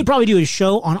 Yeah, we could probably do a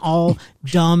show on all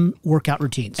dumb workout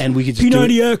routines. And we could just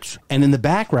P90X. And in the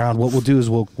background, what we'll do is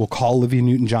we'll call Olivia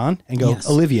Newton-John and go,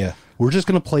 Olivia, we're just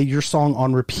going to play your song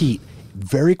on repeat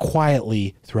very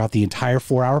quietly throughout the entire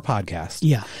 4-hour podcast.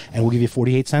 Yeah. And we'll give you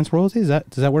 48 cents royalties. Does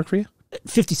that work for you?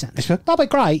 50 cents. That'll be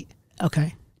great.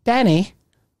 Okay. Danny.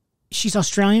 She's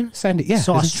Australian? Sandy, yeah.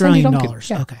 So Australian dollars.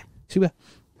 Yeah. Okay.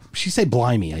 She'd say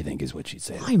blimey, I think is what she'd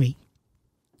say. Blimey.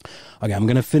 Okay, I'm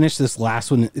going to finish this last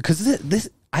one because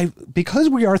because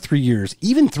we are 3 years,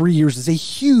 even 3 years is a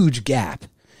huge gap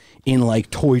in like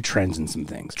toy trends and some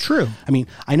things. True. I mean,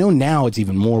 I know now it's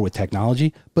even more with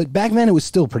technology, but back then it was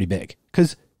still pretty big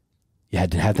because you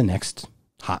had to have the next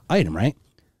hot item, right?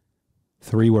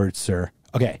 3 words, sir.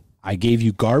 Okay, I gave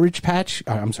you Cabbage Patch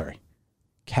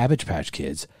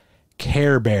Kids,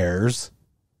 Care Bears.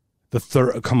 The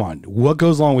third, come on, what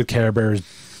goes along with Care Bears?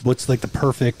 What's like the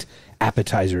perfect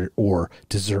appetizer or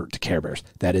dessert to Care Bears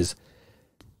that has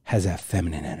that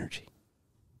feminine energy?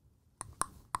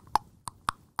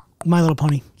 My Little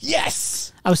Pony.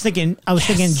 Yes. I was thinking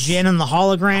Jen and the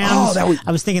Holograms. Oh,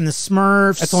 I was thinking the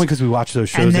Smurfs. That's only because we watched those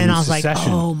shows. And then in I was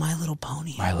succession. like, oh, My Little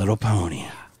Pony. My Little Pony.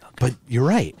 Okay. But you're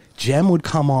right. Jem would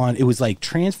come on. It was like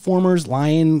Transformers,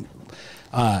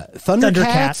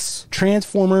 Thundercats,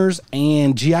 Transformers,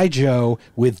 and G.I. Joe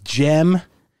with Jem.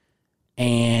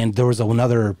 And there was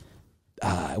another,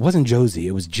 it wasn't Josie.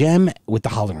 It was Jem with the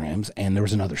holograms. And there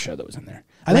was another show that was in there.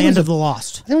 Land of the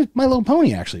Lost. I think it was My Little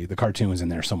Pony, actually. The cartoon was in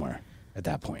there somewhere at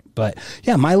that point. But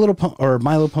yeah, My Little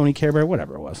Pony, Care Bear,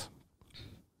 whatever it was.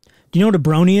 Do you know what a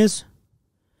brony is?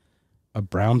 A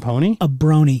brown pony? A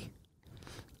brony.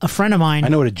 A friend of mine. I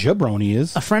know what a jabroni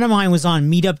is. A friend of mine was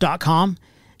on meetup.com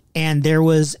and there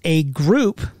was a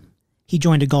group. He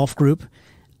joined a golf group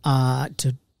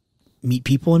to meet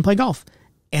people and play golf.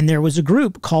 And there was a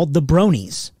group called the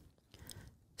Bronies.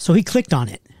 So he clicked on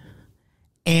it.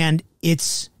 And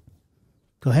it's...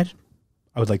 Go ahead.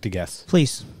 I would like to guess.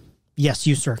 Please. Yes,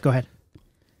 you, sir. Go ahead.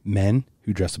 Men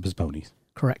who dress up as ponies.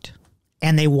 Correct.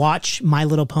 And they watch My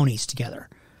Little Ponies together.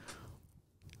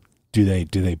 Do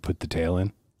they put the tail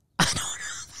in?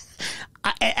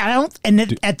 I don't,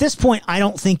 and at this point, I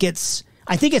don't think it's.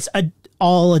 I think it's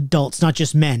all adults, not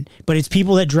just men, but it's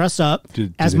people that dress up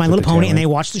as My Little Pony and they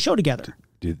watch the show together.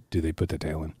 Do they put the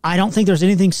tail in? I don't think there's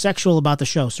anything sexual about the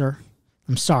show, sir.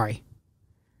 I'm sorry.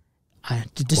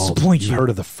 To disappoint you. Heard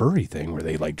of the furry thing where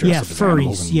they like dress up as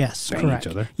animals and bang correct.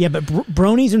 each other? Yeah, but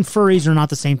bronies and furries are not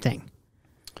the same thing.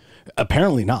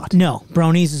 Apparently not. No,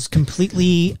 bronies is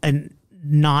completely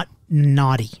not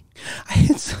naughty.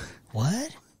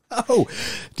 What? Oh,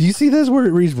 do you see this where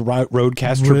it reads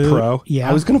Roadcaster Pro? Yeah.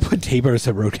 I was going to put tape or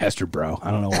said Roadcaster Bro.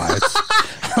 I don't know why.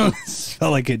 I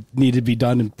felt like it needed to be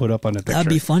done and put up on a picture. That'd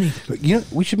be funny. But,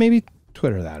 we should maybe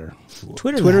Twitter that or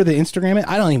Twitter the Instagram it.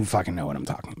 I don't even fucking know what I'm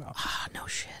talking about. Ah, no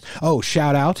shit. Oh,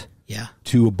 shout out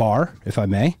to a bar, if I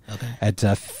may. Okay. At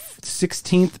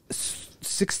 16th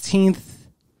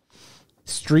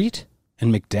Street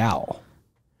and McDowell.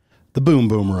 The Boom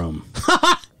Boom Room.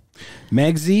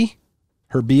 Megsy,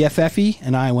 her BFFE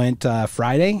and I went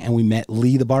Friday, and we met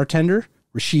Lee, the bartender.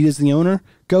 Rashida's the owner.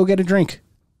 Go get a drink.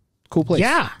 Cool place.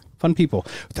 Yeah. Fun people.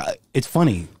 It's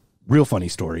funny. Real funny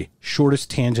story. Shortest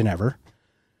tangent ever.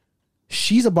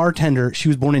 She's a bartender. She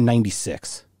was born in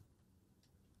 96.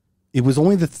 It was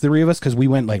only the three of us because we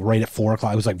went like right at 4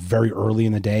 o'clock. It was like very early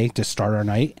in the day to start our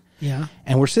night. Yeah.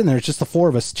 And we're sitting there. It's just the four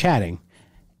of us chatting.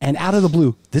 And out of the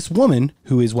blue, this woman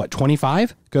who is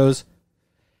 25 goes,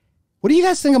 "What do you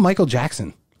guys think of Michael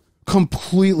Jackson?"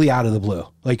 Completely out of the blue.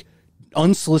 Like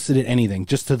unsolicited anything,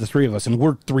 just to the three of us. And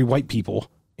we're three white people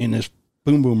in this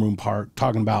boom boom room part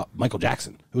talking about Michael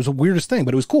Jackson. It was the weirdest thing,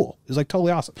 but it was cool. It was like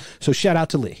totally awesome. So shout out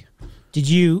to Lee. Did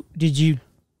you,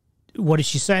 what did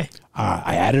she say?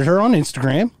 I added her on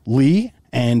Instagram, Lee,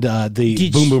 and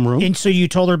the boom boom room. And so you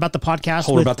told her about the podcast?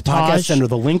 Told her about the podcast, send her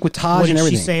the link with Taj and everything. What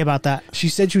did she say about that? She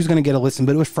said she was going to get a listen,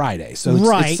 but it was Friday. So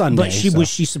it's Sunday. But was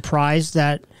she surprised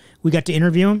that we got to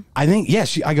interview him? I think, yeah.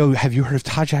 I go, "Have you heard of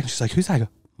Taj Jackson?" She's like, "Who's that?" I go,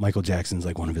 "Michael Jackson's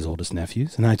like one of his oldest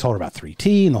nephews." And then I told her about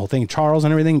 3T and the whole thing, Charles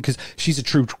and everything, because she's a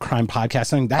true crime podcast.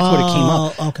 Thing. That's what it came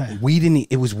up. Okay.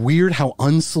 It was weird how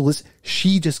unsolicited.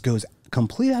 She just goes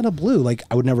complete out of blue. Like,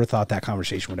 I would never have thought that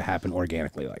conversation would have happened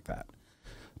organically like that.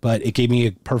 But it gave me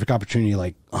a perfect opportunity to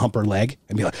like hump her leg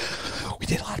and be like, "We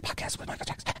did a lot of podcasts with Michael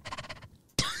Jackson."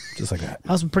 Just like that.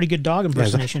 That was some pretty good dog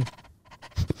impersonation.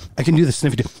 I can do the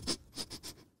sniffy.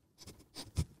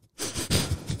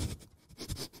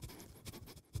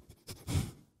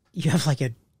 You have like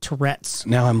a Tourette's.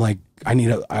 Now I'm like, I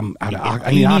need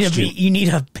oxygen. You need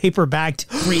a paper bag to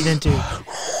breathe into.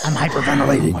 I'm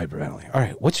hyperventilating. All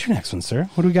right, what's your next one, sir?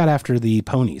 What do we got after the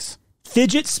ponies?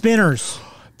 Fidget spinners.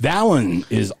 That one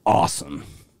is awesome.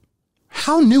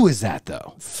 How new is that,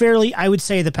 though? Fairly, I would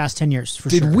say the past 10 years, for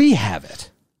sure. Did we have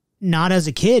it? Not as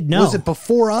a kid, no. Was it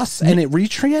before us and it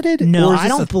retreaded? No, I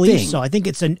don't believe so. I think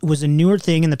it was a newer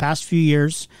thing in the past few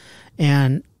years.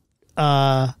 And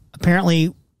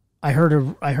apparently, I heard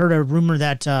a rumor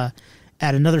that at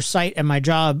another site at my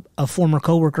job, a former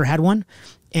coworker had one,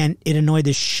 and it annoyed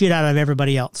the shit out of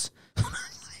everybody else.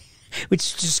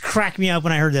 Which just cracked me up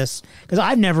when I heard this, because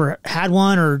I've never had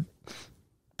one or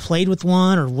played with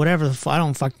one or whatever. I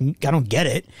don't get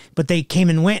it. But they came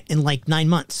and went in like 9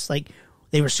 months. Like,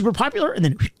 they were super popular and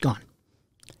then gone.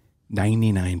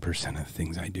 99% of the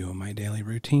things I do in my daily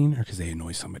routine are because they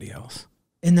annoy somebody else.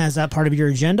 And is that part of your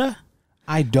agenda?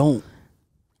 I don't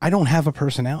have a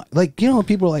personality. Like,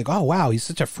 people are like, "Oh, wow, he's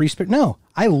such a free spirit." No,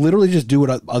 I literally just do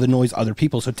what annoys other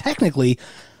people. So technically,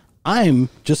 I'm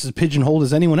just as pigeonholed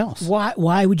as anyone else.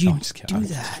 Why would you do I'm that?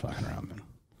 Just fucking around, man.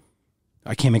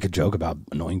 I can't make a joke about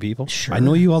annoying people. Sure. I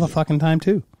annoy you all the fucking time,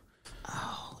 too.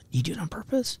 Oh, you do it on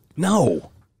purpose?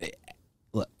 No.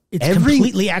 It's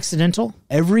completely accidental?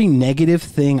 Every negative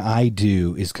thing I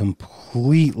do is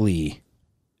completely...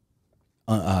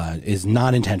 is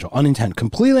not intentional. Unintentional.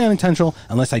 Completely unintentional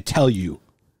unless I tell you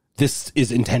this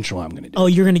is intentional. I'm going to do it. Oh,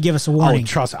 you're going to give us a warning. Oh,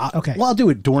 trust. Okay. Well, I'll do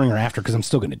it during or after because I'm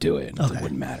still going to do it. Okay. It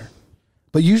wouldn't matter.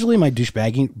 But usually my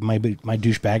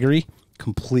douchebaggery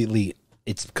completely,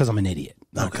 it's because I'm an idiot.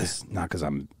 Not because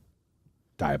I'm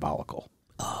diabolical.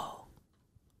 Oh.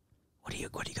 What do you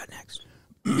got next?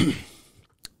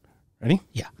 Ready?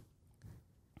 Yeah.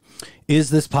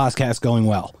 Is this podcast going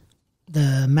well?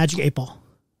 The Magic 8 Ball.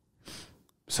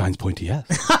 Signs point to yes.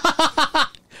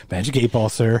 Magic 8 Ball,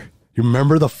 sir. You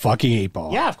remember the fucking 8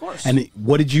 Ball? Yeah, of course. And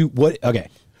okay.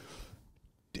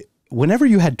 Whenever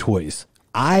you had toys,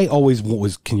 I always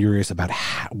was curious about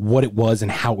what it was and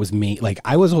how it was made. Like,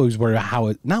 I was always worried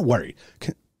about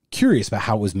curious about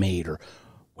how it was made, or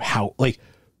how, like,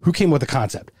 who came with the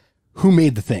concept? Who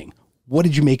made the thing? What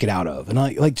did you make it out of? And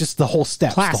like just the whole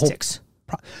steps. Plastics.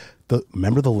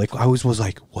 Remember the liquid? I always was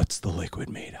like, what's the liquid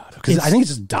made out of? Because I think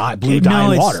it's just blue dye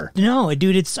and water. No,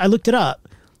 dude, I looked it up.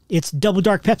 It's double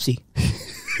dark Pepsi.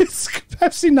 It's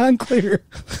Pepsi non-clear.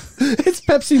 It's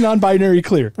Pepsi non-binary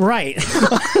clear. Right.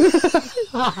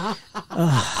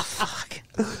 Oh, fuck.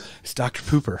 It's Dr.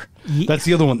 Pooper. That's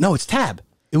the other one. No, it's Tab.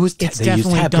 It's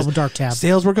definitely double dark Tab.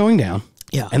 Sales were going down.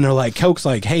 Yeah. And they're like, Coke's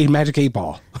like, "Hey, Magic 8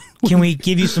 Ball. Can we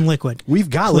give you some liquid?" We've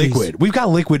got liquid. We've got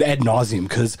liquid ad nauseum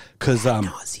because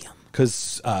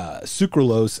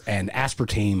sucralose and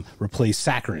aspartame replace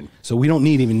saccharin. So we don't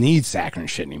even need saccharin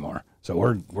shit anymore. So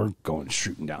we're going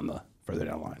shooting further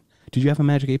down the line. Did you have a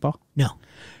Magic 8 Ball? No.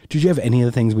 Did you have any of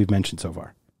the things we've mentioned so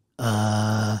far?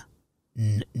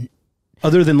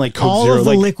 Other than like Coke all Zero, of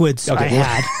the liquids I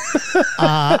had.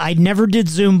 I never did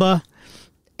Zumba,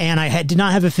 and I did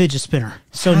not have a fidget spinner.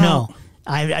 So no,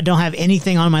 I don't have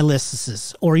anything on my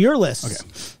lists or your lists. Okay.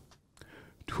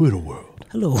 Twitter world.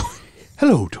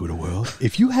 Hello, Twitter world.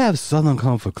 If you have Southern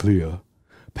Comfort Clear,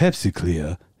 Pepsi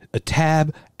Clear, a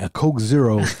Tab, a Coke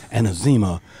Zero, and a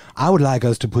Zima. I would like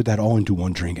us to put that all into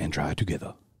one drink and try it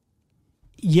together.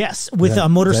 Yes, with a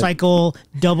motorcycle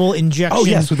double injection. Oh,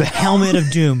 yes, with the helmet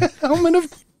of doom.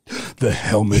 The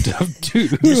helmet of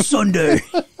doom. This Sunday.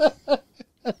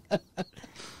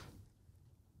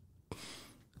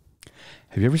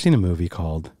 Have you ever seen a movie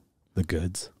called The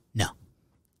Goods? No.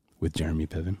 With Jeremy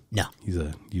Piven? No. He's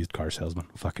a used car salesman.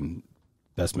 Fucking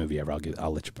best movie ever.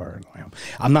 I'll let you borrow it.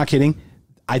 I'm not kidding.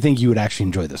 I think you would actually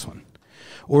enjoy this one.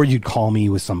 Or you'd call me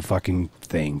with some fucking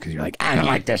thing because you're like, I don't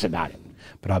like this about it.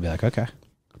 But I'll be like, okay.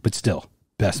 But still,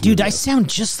 best Dude, movie I sound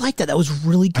just like that. That was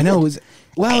really good. I know.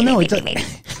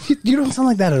 You don't sound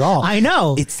like that at all. I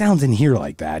know. It sounds in here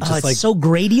like that. Just it's like so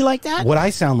grady like that. what I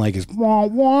sound like is wah,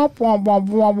 wah, wah, wah,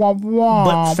 wah, wah, wah,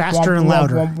 But faster and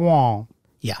louder. Wah, wah, wah.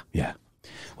 Yeah. Yeah.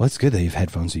 Well, it's good that you have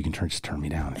headphones so you can just turn me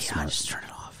down. It's smart. Just turn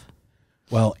it off.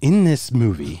 Well, in this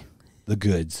movie, The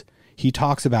Goods, he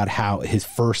talks about how his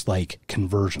first like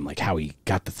conversion, like how he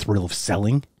got the thrill of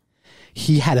selling.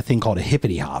 He had a thing called a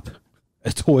hippity hop,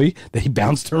 a toy that he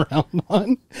bounced around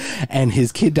on. And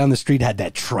his kid down the street had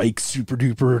that trike super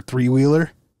duper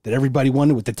 3-wheeler that everybody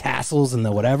wanted with the tassels and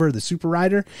the whatever, the super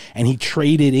rider. And he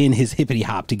traded in his hippity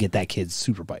hop to get that kid's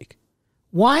super bike.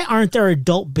 Why aren't there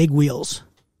adult big wheels?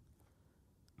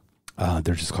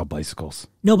 They're just called bicycles.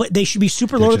 No, but they should be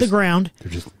super low to the ground.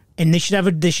 They're just, and they should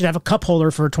have a cup holder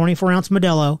for a 24-ounce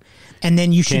Modelo, and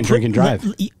then you should can't drink and drive.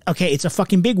 Okay, it's a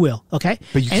fucking big wheel. Okay,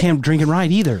 but you can't drink and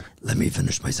ride either. Let me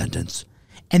finish my sentence.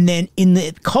 And then in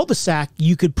the cul-de-sac,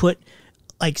 you could put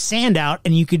like sand out,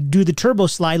 and you could do the turbo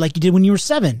slide like you did when you were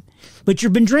 7. But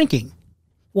you've been drinking.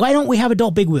 Why don't we have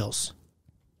adult big wheels?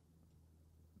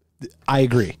 I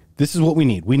agree. This is what we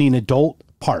need. We need an adult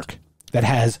park that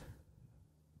has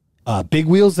big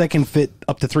wheels that can fit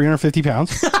up to 350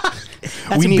 pounds.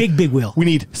 That's a big wheel. We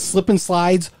need slip and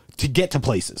slides to get to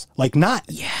places. Like not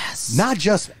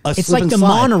just a It's slip like and the slide.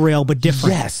 monorail, but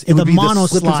different. Yes, it would be the mono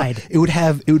slip and slide. It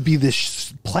would be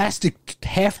this plastic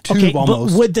half tube Okay,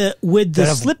 almost. but would the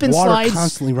slip and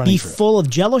slides be full of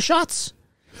Jello shots?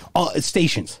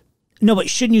 Stations. No, but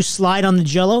shouldn't you slide on the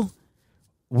Jello?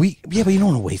 But you don't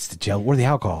want to waste the Jello or the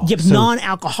alcohol. Yeah, but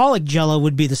non-alcoholic Jello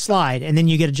would be the slide, and then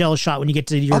you get a Jello shot when you get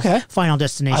to your final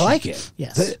destination. I like it.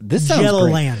 Yes, this sounds Jello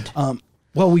great. land.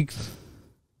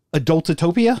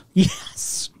 Adultotopia?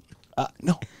 Yes.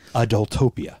 No,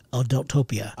 Adultopia.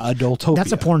 Adultopia.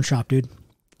 That's a porn shop, dude.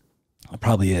 It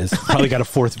probably is. Probably got a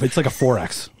fourth. It's like a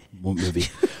 4X movie.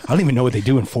 I don't even know what they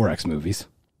do in 4X movies.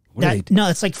 No,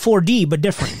 it's like 4D, but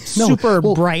different. Super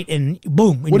bright and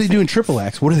boom. What do they do in triple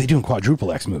X? What do they do in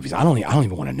quadruple X movies? I don't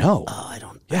even want to know. I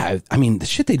don't. Yeah, I mean the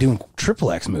shit they do in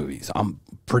triple X movies, I'm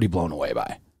pretty blown away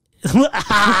by.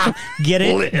 Get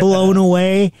it? Blown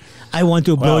away. I want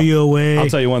to blow you away. I'll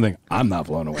tell you one thing. I'm not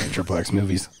blown away in triple X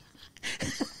movies.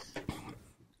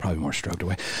 Probably more stroked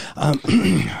away.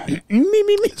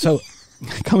 So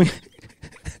coming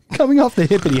off the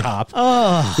hippity hop,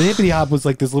 the hippity hop was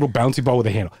like this little bouncy ball with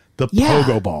a handle. The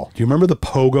pogo ball. Do you remember the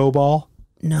pogo ball?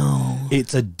 No.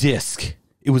 It's a disc.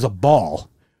 It was a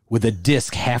ball with a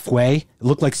disc halfway. It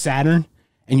looked like Saturn.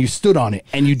 And you stood on it,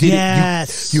 and you did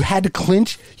it. You had to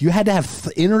clinch. You had to have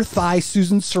inner thigh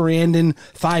Susan Sarandon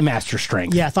thigh master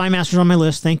strength. Yeah, thigh master's on my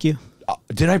list. Thank you.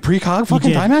 Did I precog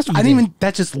fucking thigh master? I didn't even.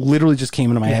 That just literally just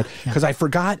came into my head because I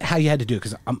forgot how you had to do it.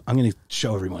 Because I'm going to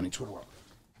show everyone in Twitter world.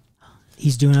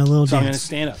 He's doing a little so dance. I'm going to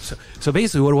stand up. So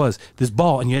basically, what it was, this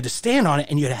ball, and you had to stand on it,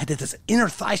 and you had this inner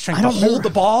thigh strength to hold the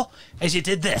ball as you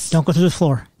did this. Don't go through the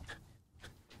floor.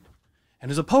 And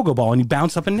there's a pogo ball, and you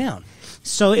bounce up and down.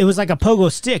 So it was like a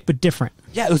pogo stick, but different.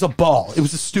 Yeah, it was a ball. It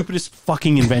was the stupidest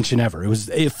fucking invention ever.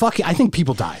 I think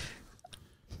people died.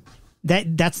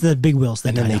 That's the big wheels.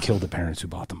 And then they killed the parents who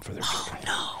bought them for their children.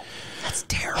 Oh, no. That's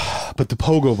terrible. But the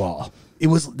pogo ball,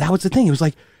 that was the thing. It was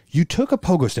like, you took a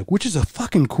pogo stick, which is a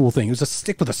fucking cool thing. It was a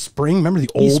stick with a spring. Remember the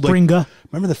old, remember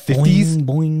the 50s? Boing,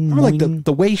 boing, remember like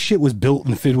the way shit was built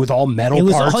and fit with all metal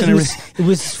parts and everything? It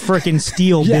was freaking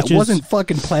steel, yeah, bitches. It wasn't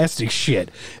fucking plastic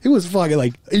shit. It was fucking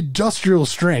like industrial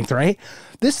strength, right?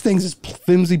 This thing's this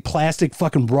flimsy plastic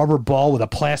fucking rubber ball with a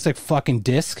plastic fucking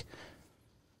disc.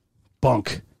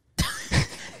 Bunk.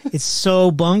 It's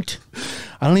so bunked.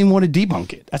 I don't even want to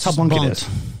debunk it. That's how bunk it is.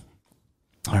 Bunked.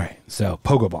 All right, so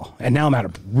pogo ball, and now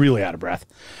I'm really out of breath.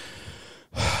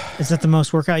 Is that the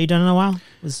most workout you've done in a while?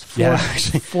 It was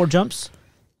four jumps.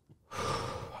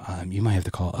 You might have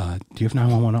to call. Do you have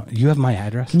 911? You have my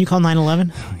address? Can you call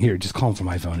 911? Here, just call them from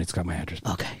my phone. It's got my address.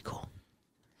 Okay, cool.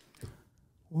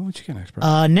 What you get next,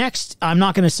 bro? Next, I'm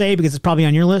not going to say because it's probably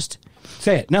on your list.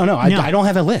 Say it. No. I don't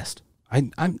have a list.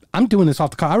 I'm doing this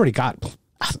off the call. I already got.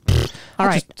 All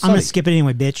right, I'm going to skip it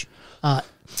anyway, bitch.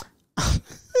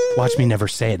 Watch me never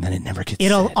say it, and then it never gets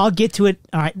said. I'll get to it.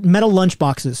 All right, metal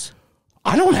lunchboxes.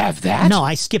 I don't have that. No,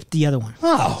 I skipped the other one.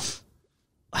 Oh.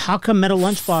 How come metal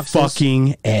lunchboxes?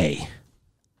 Fucking A.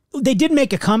 They did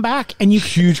make a comeback, and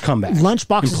Huge comeback.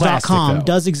 Lunchboxes.com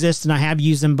does exist, and I have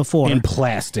used them before. In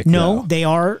plastic, No, though. they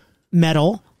are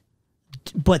metal,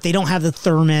 but they don't have the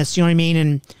thermos, you know what I mean?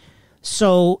 And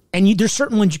so, there's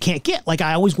certain ones you can't get. Like,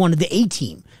 I always wanted the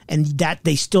A-Team, and that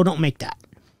they still don't make that.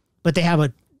 But they have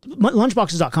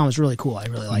lunchboxes.com is really cool. I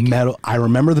really like metal. I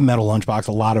remember the metal lunchbox.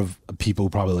 A lot of people who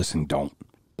probably listening don't.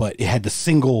 But it had the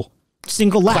single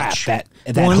latch. That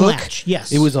one hook. Latch,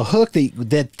 yes. It was a hook,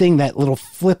 that little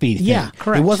flippy thing. Yeah,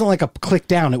 correct. It wasn't like a click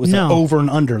down. It was an over and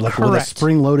under, like with a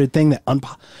spring-loaded thing that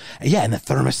yeah, and the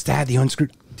thermostat, the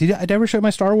unscrewed. Did I ever show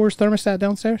my Star Wars thermostat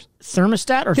downstairs?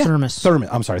 Thermostat or thermos?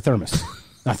 I'm sorry, thermos.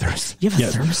 Not thermos. You have a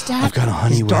thermostat? I've got a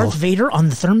Honeywell. Is Darth Vader on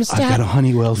the thermostat? I've got a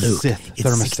Honeywell Luke, Sith it's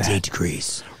thermostat. 68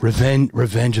 degrees.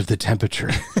 Revenge of the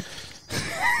temperature.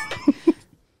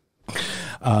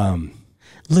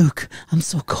 Luke, I'm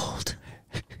so cold.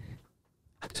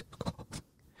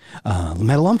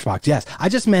 Metal lunchbox, yes. I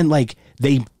just meant like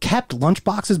they kept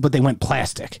lunchboxes, but they went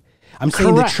plastic. I'm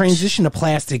saying the transition to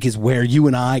plastic is where you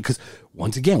and I, because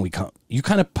once again, you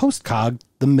kind of post-cogged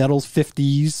the metal's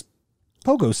 50s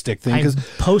pogo stick thing. I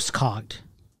post-cogged.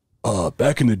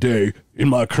 Back in the day, in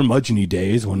my curmudgeon-y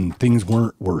days, when things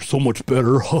were so much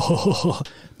better,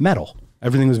 metal.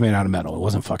 Everything was made out of metal. It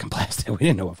wasn't fucking plastic. We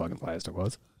didn't know what fucking plastic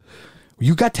was.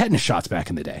 You got tetanus shots back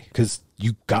in the day because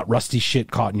you got rusty shit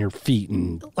caught in your feet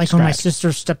and like when my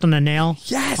sister stepped on a nail.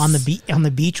 Yes. on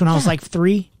the beach when I was like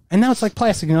 3. And now it's like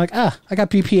plastic, and you're like, I got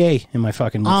BPA in my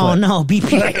fucking foot. No,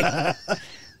 BPA.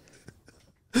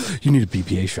 You need a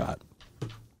BPA shot.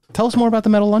 Tell us more about the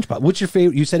metal lunchbox. What's your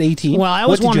favorite? You said 18. Well, I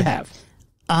always what did you have?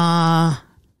 I'm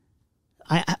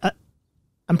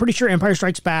pretty sure Empire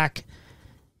Strikes Back,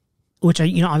 which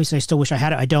obviously I still wish I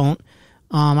had it. I don't.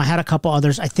 I had a couple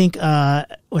others. I think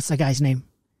what's that guy's name?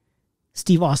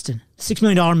 Steve Austin, $6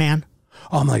 Million Man.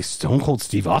 Oh, I'm like Stone Cold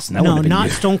Steve Austin. That no, been not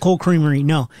you. Stone Cold Creamery.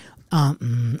 No,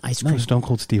 ice cream. No, Stone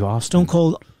Cold Steve Austin. Stone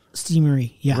Cold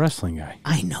Steamery. Yeah, wrestling guy.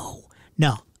 I know.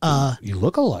 No. You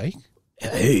look alike.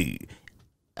 Hey.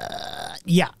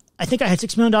 Yeah, I think I had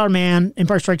 $6 Million Man,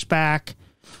 Empire Strikes Back.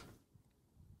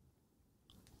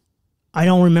 I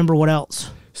don't remember what else.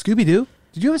 Scooby-Doo?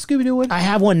 Did you have a Scooby-Doo one? I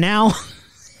have one now.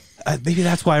 Maybe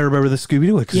that's why I remember the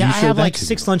Scooby-Doo one. Yeah, I have like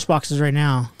 6 lunchboxes right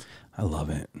now. I love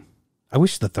it. I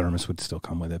wish the thermos would still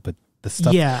come with it, but the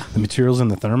stuff, the materials in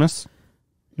the thermos,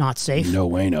 not safe. No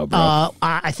way, no, bro.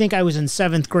 I think I was in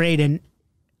 7th grade, and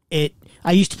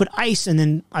I used to put ice, and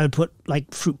then I would put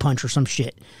like fruit punch or some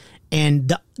shit,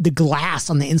 and the glass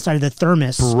on the inside of the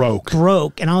thermos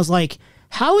broke, and I was like,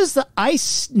 "How is the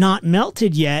ice not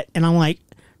melted yet?" And I'm like,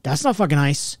 "That's not fucking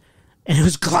ice." And it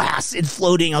was glass and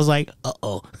floating. I was like,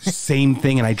 "Uh-oh." Same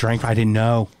thing, and I didn't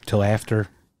know till after.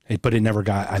 I never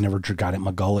got it in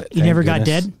my gullet. You never got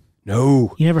dead?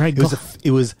 No. You never had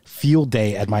it was field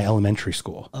day at my elementary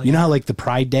school. Oh, you know how like the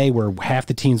Pride Day where half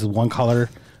the teams is one color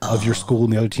of your school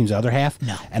and the other team's the other half?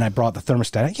 No. And I brought the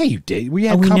thermostat. Yeah, you did. We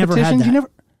had competitions. Never had that. You never.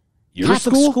 Your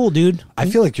Catholic school, dude. I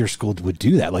feel like your school would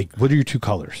do that. Like, what are your 2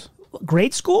 colors?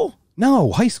 Grade school?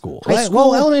 No, high school.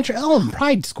 Well, elementary,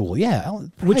 Pride school. Yeah.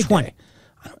 Which one?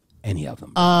 Any of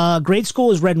them. Grade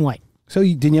school is red and white. So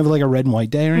didn't you have like a red and white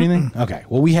day or anything? Okay.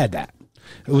 Well, we had that.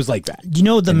 It was like that. Do you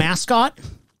know the mascot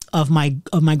of my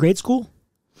grade school?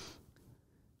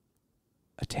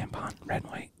 A tampon, red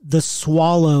and white. The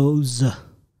Swallows.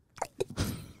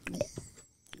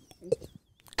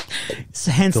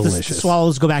 So hence the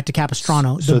Swallows go back to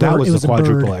Capistrano. So that was the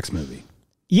Quadruple X movie.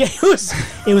 Yeah, it was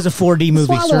a 4D movie,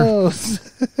 Swallows.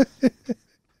 Sir.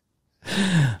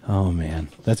 Oh man,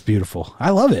 that's beautiful. I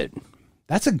love it.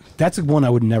 That's a one I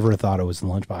would never have thought it was in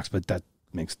the lunchbox, but that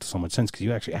makes so much sense because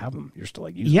you actually have them. You're still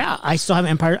like using them. I still have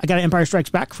Empire. I got an Empire Strikes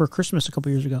Back for Christmas a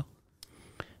couple years ago.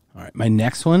 All right, my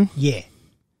next one. Yeah.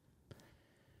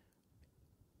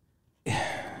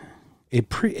 It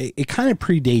kind of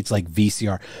predates like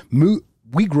VCR.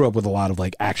 We grew up with a lot of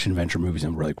like action adventure movies,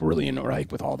 and we're like really into like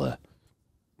with all the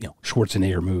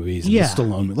Schwarzenegger movies and the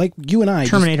Stallone. Like you and I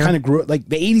Terminator. just kind of grew up. Like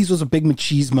the 80s was a big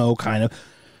machismo kind of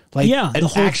like the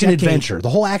whole action adventure. The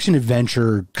whole action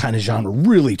adventure kind of genre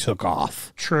really took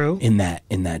off. True. In that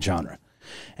genre.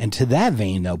 And to that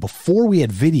vein though, before we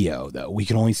had video though, we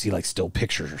could only see like still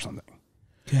pictures or something.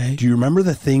 Okay. Do you remember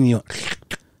the thing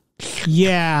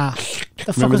Yeah.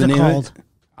 The fuck was it called?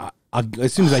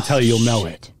 As soon as I tell you, you'll know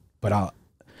it. But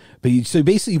But so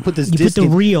basically, you put this You disc put the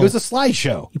in. reel. It was a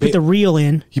slideshow. You put the reel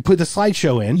in. You put the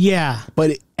slideshow in. Yeah.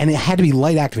 But it had to be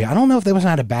light activated. I don't know if they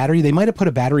wasn't had a battery. They might have put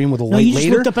a battery in with a light you just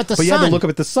later. looked up at the but you had to sun. look up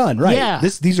at the sun, right? Yeah.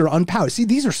 These are unpowered. See,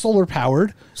 these are solar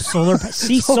powered. Solar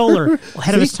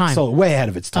ahead of its time. Solar, way ahead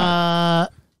of its time.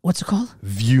 What's it called?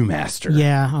 Viewmaster.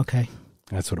 Yeah. Okay.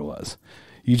 That's what it was.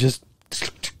 You just,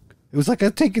 it was like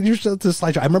taking yourself to the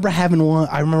slideshow. I remember having one.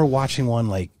 I remember watching one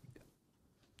like,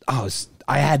 I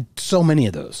had so many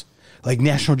of those. Like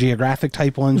National Geographic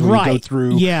type ones where you go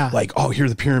through, like, here are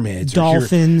the pyramids,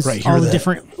 dolphins, here all the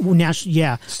different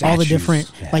national, all the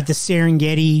different, like the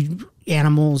Serengeti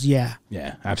animals, yeah,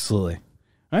 absolutely.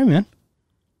 All right, man.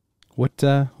 What's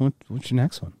your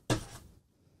next one?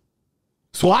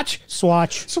 Swatch.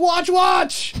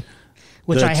 Watch.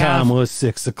 Which the I have. time was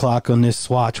 6 o'clock on this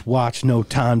Swatch watch. No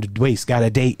time to waste. Got a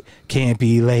date. Can't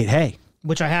be late. Hey.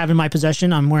 Which I have in my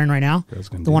possession. I'm wearing right now.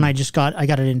 The one I just got. I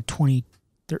got it in 2013.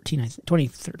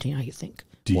 2013, I think.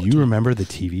 Do 14. You remember the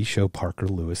TV show Parker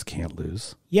Lewis Can't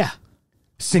Lose? Yeah.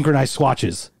 Synchronized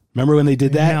swatches. Remember when they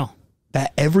did that? No.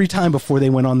 That every time before they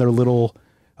went on their little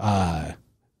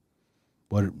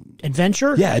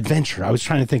adventure? Yeah, adventure. I was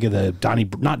trying to think of the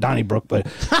not Donnybrook, but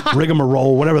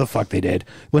rigmarole, whatever the fuck they did.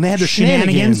 When they had their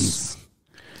shenanigans,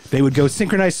 they would go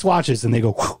synchronized swatches and they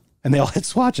go, whoosh, and they all had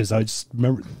swatches. I just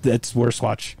remember that's where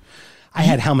Swatch. I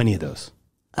had how many of those?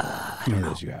 How many of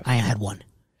those you have? I had one.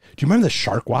 Do you remember the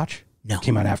Shark watch? No.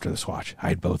 Came out after the Swatch. I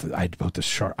had both the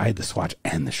Shark. I had the Swatch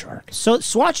and the Shark. So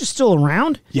Swatch is still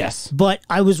around? Yes. But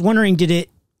I was wondering, did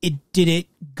it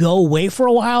go away for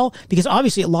a while? Because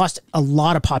obviously it lost a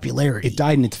lot of popularity. It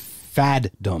died in its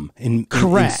faddom in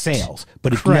sales,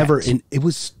 but it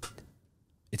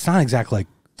it's not exactly like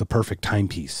the perfect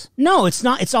timepiece. No, it's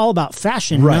not. It's all about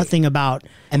fashion, nothing about...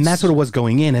 And that's what it was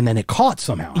going in, and then it caught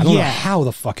somehow. I don't know how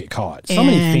the fuck it caught.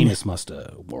 Somebody famous must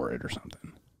have wore it or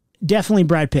something. Definitely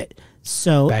Brad Pitt.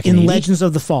 So, Back in 80? Legends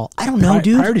of the Fall. I don't know,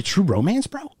 dude. Prior to True Romance,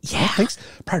 bro? Yeah.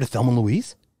 Prior to Thelma and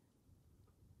Louise?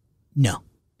 No.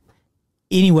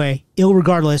 Anyway,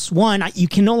 irregardless, one, you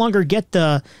can no longer get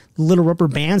the little rubber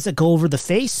bands that go over the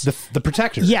face. The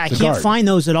protector. Yeah, I can't find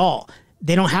those at all.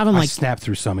 They don't have them I snapped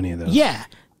through so many of those. Yeah.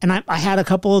 And I had a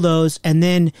couple of those. And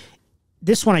then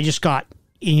this one I just got,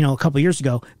 a couple years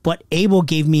ago. But Abel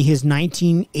gave me his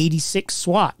 1986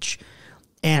 Swatch.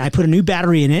 And I put a new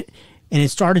battery in it. And it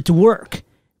started to work.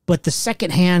 But the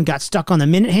second hand got stuck on the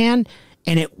minute hand.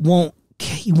 And he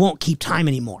won't keep time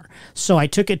anymore. So I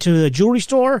took it to a jewelry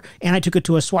store. And I took it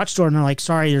to a Swatch store. And they're like,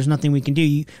 sorry, there's nothing we can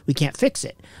do. We can't fix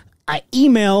it. I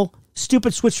email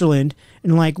stupid Switzerland.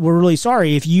 And like, we're really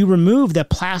sorry. If you remove the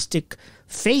plastic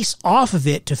face off of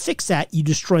it to fix that, you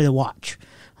destroy the watch.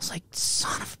 I was like,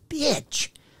 son of a bitch.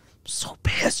 I'm so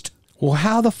pissed. Well,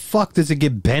 how the fuck does it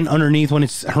get bent underneath when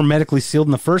it's hermetically sealed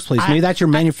in the first place? Maybe that's your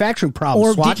manufacturing problem,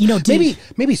 or Swatch.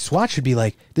 maybe Swatch should be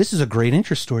like, this is a great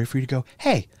interest story for you to go,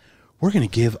 hey, we're going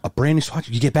to give a brand new Swatch.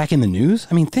 You get back in the news?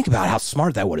 I mean, think about how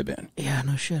smart that would have been. Yeah,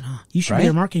 no shit, huh? You should be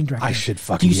a marketing director. I should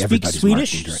fucking be everybody's marketing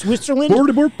director. Do you speak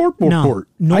Swedish?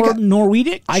 No.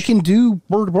 Norwegic? I can do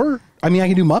word. I mean, I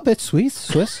can do Muppet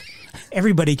Swiss.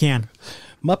 Everybody can.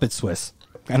 Muppet Swiss.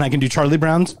 And I can do Charlie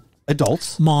Brown's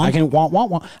adults. Mom. I can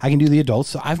want. I can do the adults.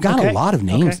 So I've got a lot of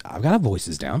names. Okay. I've got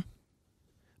voices down.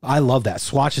 I love that.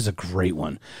 Swatch is a great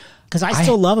one. Because I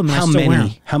still love them and I still wear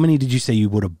them. How many did you say you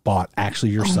would have bought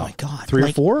actually yourself? Oh my God. 3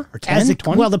 or 4 or 10?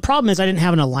 20? Well, the problem is I didn't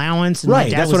have an allowance and my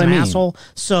dad was an asshole.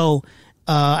 So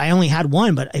I only had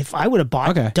one, but if I would have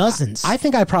bought dozens. I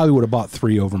think I probably would have bought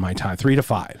 3 over my time, 3 to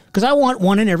 5. Because I want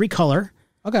one in every color.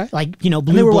 Okay. Like, blue, and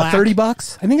they were black. What,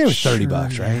 $30? I think they were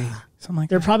 $30, right? Something like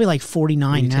They're that. probably like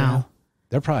 49 now.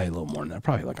 They're probably a little more than that.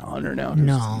 Probably like 100 now.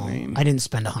 No, I didn't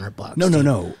spend $100.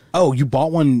 No. Oh, you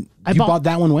bought one. You bought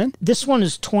that one when? This one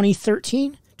is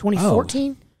 2013,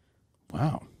 2014. Oh.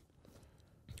 Wow.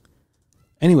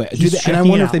 Anyway, and I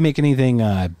wonder if they make anything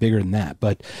bigger than that.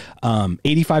 But $85,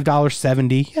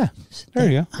 $70. Yeah,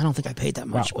 there you go. I don't think I paid that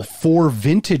much. Wow. But 4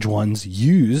 vintage ones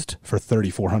used for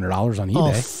 $3,400 on eBay.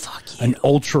 Oh, fuck you. An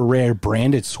ultra rare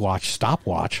branded Swatch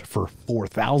stopwatch for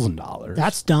 $4,000.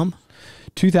 That's dumb.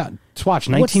 Swatch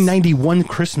 1991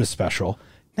 Christmas special.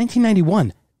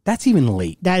 1991. That's even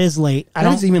late. That is late.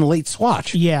 That's even late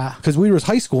Swatch. Yeah. Because we were in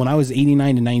high school and I was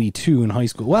 89 to 92 in high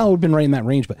school. Well, it would have been right in that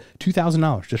range, but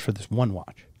 $2,000 just for this one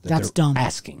watch. That's dumb.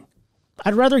 Asking.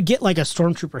 I'd rather get like a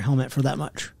Stormtrooper helmet for that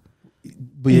much.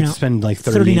 But you'd spend like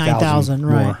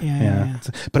 $39,000 right? More. Yeah.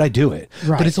 But I do it.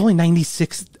 Right. But it's only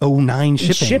 $96.09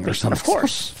 shipping or something. Of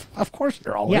course. Of course,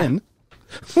 they're all in.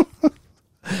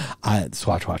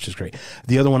 Swatch watch is great.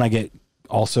 The other one I get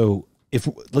also if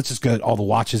let's just get all the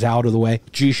watches out of the way.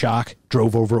 G-Shock,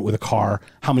 drove over it with a car.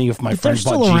 How many of my friends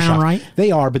bought still G-Shock? around, right?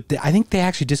 They are, but I think they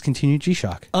actually discontinued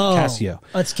G-Shock. Casio.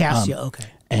 Oh, it's Casio. Okay.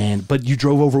 But you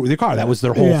drove over it with your car. That was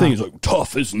their whole thing. It's like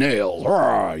tough as nails.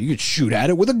 You could shoot at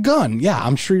it with a gun. Yeah,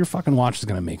 I'm sure your fucking watch is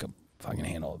gonna make a fucking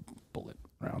handle a bullet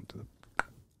around to the.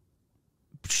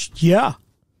 Yeah.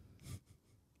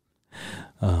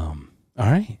 All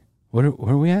right. Where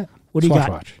are we at? What do you got?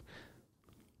 Watch.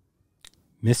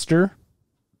 Mr.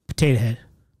 Potato Head.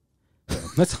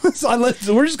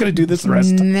 We're just gonna do this the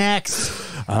rest. Next.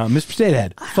 Mr. Potato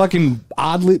Head. Fucking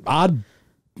odd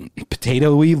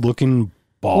potato-y looking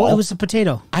ball. Well, it was a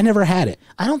potato. I never had it.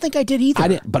 I don't think I did either. I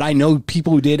didn't, but I know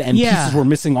people who did, and pieces were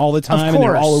missing all the time, and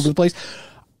they're all over the place.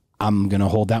 I'm gonna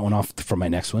hold that one off for my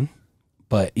next one.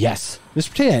 But yes,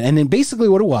 Mr. Potato Head. And then basically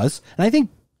what it was, and I think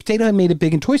Potato Head made it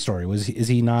big in Toy Story. Is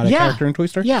he not a character in Toy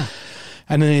Story? Yeah.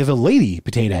 And then they have a lady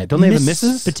Potato Head. Don't they have a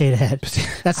Mrs. Potato Head?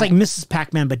 That's like Mrs.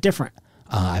 Pac-Man, but different.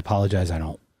 I apologize. I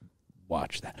don't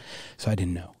watch that. So I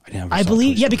didn't know. I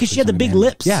believe, because she had the big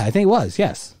lips. Yeah, I think it was.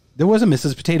 Yes. There was a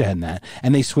Mrs. Potato Head in that.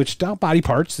 And they switched out body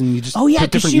parts and you just Oh, yeah,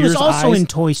 put because different she was ears, also eyes. in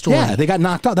Toy Story. Yeah, they got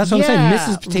knocked out. That's what I'm saying.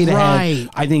 Mrs. Potato Head,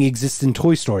 I think, exists in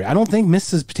Toy Story. I don't think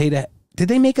Mrs. Potato Head. Did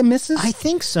they make a Mrs.? I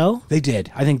think so. They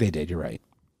did. I think they did. You're right.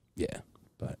 Yeah.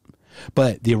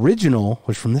 But the original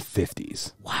was from the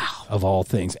 50s. Wow. Of all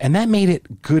things. And that made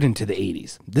it good into the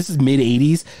 80s. This is mid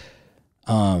 80s.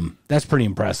 That's pretty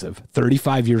impressive.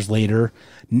 35 years later,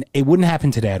 it wouldn't happen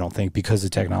today, I don't think, because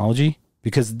of technology.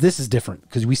 Because this is different.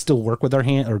 Because we still work with our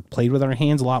hand or played with our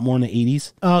hands a lot more in the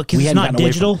 80s. Oh, because it's not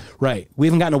digital? Right. We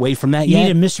haven't gotten away from that You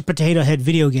yet. need a Mr. Potato Head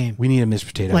video game. We need a Mr.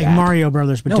 Potato Like Head Mario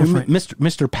Brothers, but different.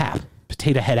 Mr. PAP.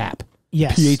 Potato Head app.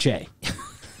 Yes. PHA.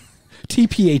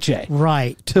 TPHA.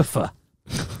 Right. Tufa.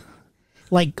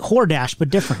 Like Hordash, but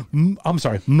different. I'm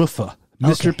sorry. Muffa.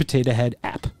 Mr. Okay. Potato Head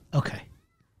app. Okay.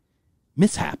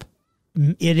 Mishap.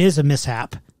 It is a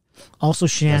mishap. Also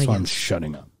shenanigans. That's why I'm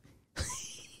shutting up.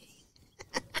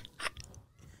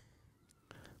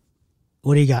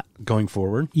 What do you got? Going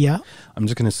forward, Yeah. I'm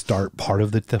just going to start part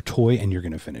of the toy and you're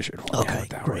going to finish it. Okay, With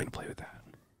that. We're great. going to play with that.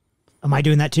 Am I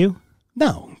doing that too?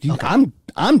 No,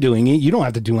 I'm doing it. You don't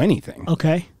have to do anything.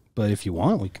 Okay. But if you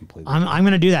want, we can play. I'm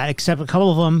going to do that, except a couple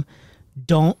of them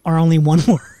are only one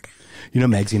word. You know,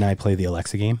 Megsy and I play the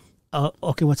Alexa game.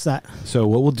 Okay, what's that? So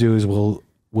what we'll do is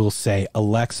we'll say,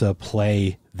 Alexa,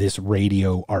 play this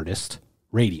radio artist.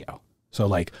 Radio. So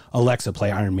like, Alexa,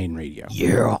 play Iron Maiden radio.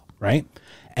 Yeah. Right?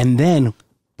 And then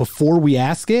before we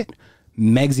ask it,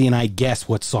 Megsy and I guess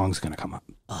what song's going to come up.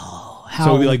 Oh, So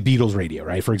it'll be like Beatles radio,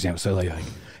 right? For example. So like,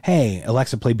 hey,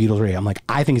 Alexa, play Beatles radio. I'm like,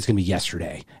 I think it's going to be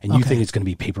Yesterday. And you think it's going to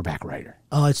be Paperback Writer.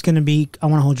 Oh, it's going to be I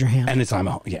Want to Hold Your Hand. And it's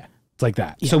it's like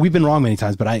that. Yeah. So we've been wrong many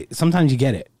times, but sometimes you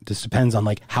get it. It just depends on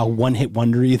like how one hit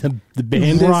wondery the band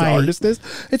is, the artist is.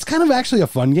 It's kind of actually a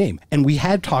fun game. And we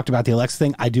had talked about the Alexa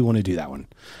thing. I do want to do that one.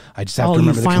 I just have to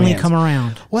remember the commands. you finally come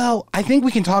around. Well, I think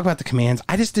we can talk about the commands.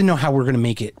 I just didn't know how we're going to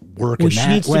make it work in that way. She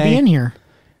needs to be in here.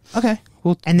 Okay.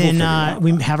 And then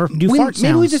we have her do fart sounds.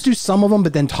 Maybe we just do some of them,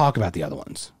 but then talk about the other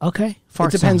ones. Okay.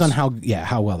 Fart It depends sounds. on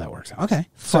how well that works. Okay.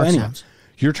 Fart so anyway, sounds.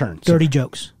 your turn. Dirty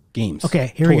jokes. Games.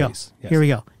 Okay, here we go. Yes. Here we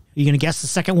go. You're going to guess the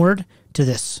second word to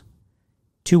this.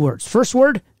 2 words. First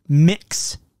word,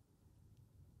 mix.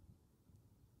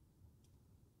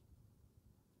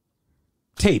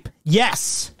 Tape.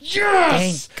 Yes.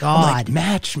 Yes. Thank God. I'm like,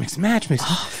 match, mix.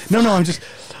 No, I'm just...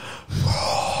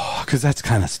 Because that's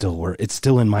kind of still it's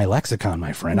still in my lexicon,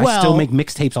 my friend. I still make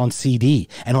mixtapes on CD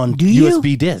and on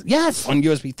USB disc. Yes, on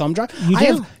USB thumb drive. You do?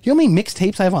 You know how many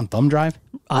mixtapes I have on thumb drive?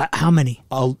 How many?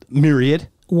 A myriad.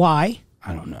 Why?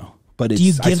 I don't know. But it's, Do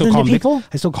you give them to people?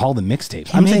 I still call them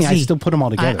mixtapes. I'm saying I still put them all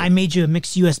together. I made you a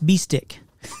mixed USB stick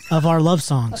of our love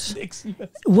songs.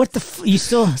 What the you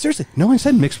still... Seriously, no one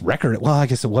said mixed record. Well, I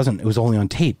guess it wasn't. It was only on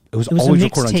tape. It was a always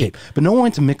mixed recorded on tape. But no one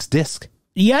went to mixed disc.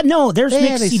 Yeah, no, there's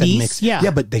mixed they said CDs. mixed. Yeah.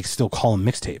 Yeah, but they still call them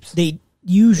mixtapes. They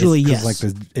usually, It's yes.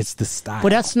 like it's the style. But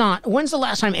that's not... When's the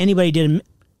last time anybody did...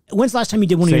 When's the last time you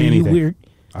did one Say of your anything. weird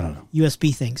I don't know.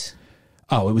 USB things?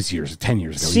 Oh, it was 10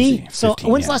 years ago. See? Easy. So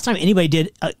 15, when's the last time anybody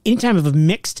did any time of a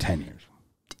mixed 10 years.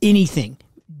 anything?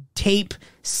 Tape,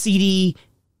 CD,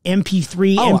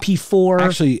 MP3, Oh, MP4,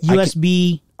 actually,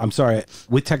 USB. I'm sorry.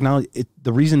 With technology,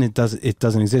 the reason it doesn't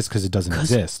exist because it doesn't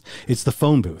exist. It's the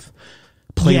phone booth.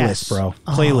 Playlists, Yes. bro.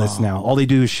 Playlists now. All they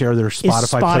do is share their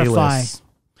Spotify playlists.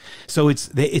 So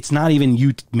it's not even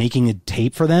you making a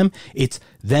tape for them. It's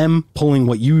them pulling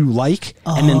what you like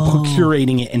and then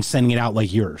curating it and sending it out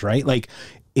like yours, right? Like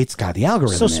it's got the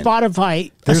algorithm. So in.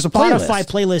 Spotify, There's a Spotify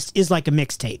playlist is like a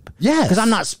mixtape. Yes. Because I'm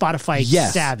not Spotify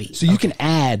savvy. So you can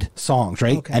add songs,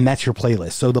 right? Okay. And that's your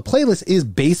playlist. So the playlist is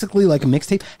basically like a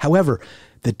mixtape. However,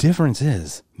 the difference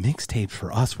is mixtapes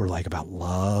for us were like about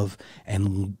love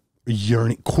and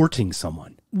yearning, courting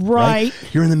someone. Right.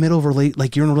 You're in the middle of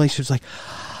you're in a relationship. It's like,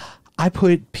 I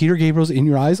put Peter Gabriel's "In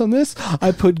Your Eyes" on this.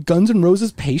 I put Guns N'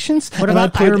 Roses' "Patience." What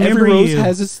about I Remember Every Rose You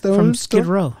Has Its Thorns from Skid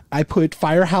Row? I put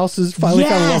Firehouse's "Finally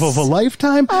Found Love of a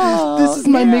Lifetime." Oh, this is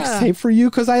my yeah. mixtape for you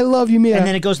because I love you, man. And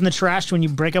then it goes in the trash when you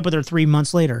break up with her 3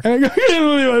 months later. And I go, I can't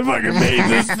believe I fucking made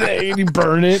this thing. And you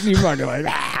burn it, and you fucking like.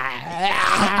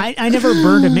 I never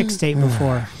burned a mixtape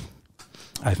before.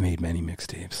 I've made many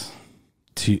mixtapes,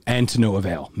 to no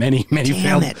avail. Many Damn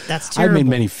failed. it, that's terrible. I've made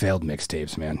many failed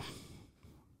mixtapes, man.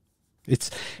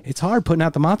 It's hard putting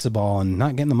out the matzo ball and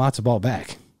not getting the matzo ball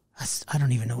back. I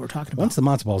don't even know what we're talking about. Once the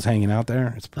matzo ball's hanging out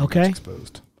there, it's pretty Okay. much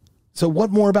exposed. So what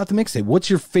more about the mixtape? What's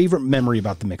your favorite memory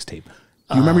about the mixtape?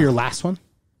 Do you remember your last one?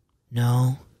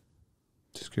 No.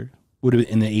 Just curious. Would it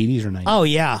be in the 80s or 90s? Oh,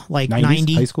 yeah. Like 90s,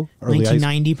 90. high school? Early high school?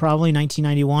 1990, probably.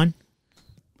 1991.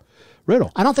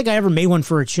 Riddle. I don't think I ever made one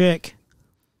for a chick.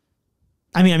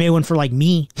 I mean, I made one for like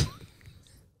me.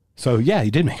 So yeah,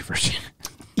 you did make it for shit.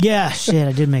 Yeah, shit,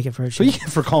 I did make it for a What do you chick. get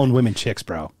for calling women chicks,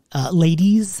 bro?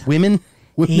 Ladies. Women?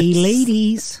 Hey,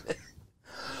 ladies.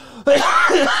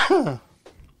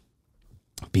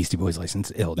 Beastie Boys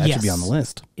license ill. That should be Yes. on the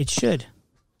list. It should.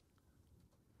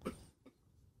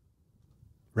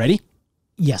 Ready?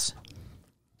 Yes.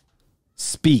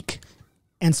 Speak.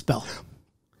 And spell.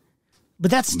 But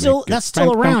that's still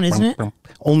around, isn't it?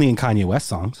 Only in Kanye West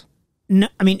songs. No,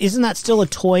 I mean, isn't that still a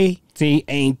toy?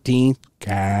 C-18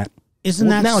 cat. Isn't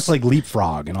that now it's like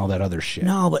Leapfrog and all that other shit.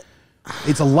 No, but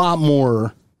It's a lot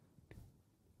more,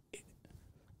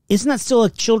 isn't that still a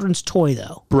children's toy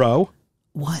though? bro.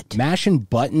 What? Mashing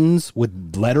buttons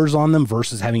with letters on them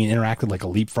versus having it interact with like a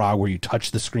Leapfrog where you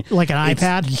touch the screen. Like an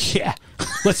iPad? Yeah.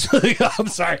 I'm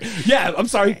sorry. Yeah, I'm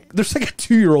sorry. There's like a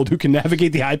 2-year-old who can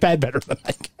navigate the iPad better than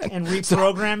I can. And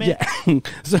reprogram it? Yeah.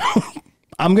 So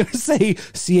I'm going to say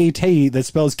C-A-T that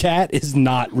spells cat is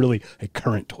not really a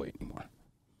current toy anymore.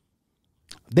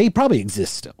 They probably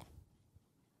exist still.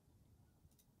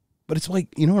 But it's like,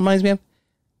 you know what it reminds me of?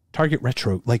 Target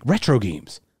retro, like retro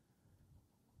games.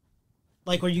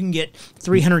 Like where you can get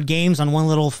 300 games on one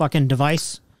little fucking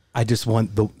device? I just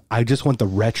want the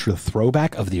retro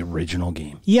throwback of the original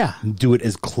game. Yeah. Do it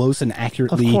as close and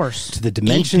accurately Of course. to the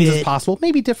dimensions as 8-bit. possible.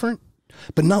 Maybe different,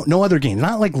 but no other game.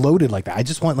 Not like loaded like that. I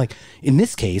just want like, in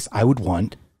this case, I would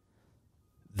want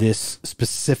this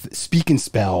specific speak and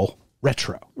spell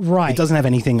retro. Right. It doesn't have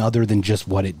anything other than just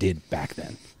what it did back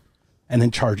then. And then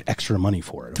charge extra money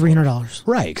for it. $300.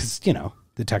 Right, because,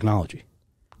 the technology.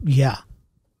 Yeah.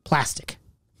 Plastic.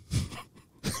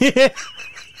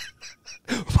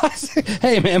 Plastic.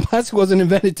 Hey, man, plastic wasn't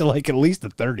invented till like at least the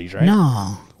 30s, right?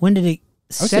 No. When did it?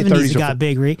 I would say 70s 30s it or got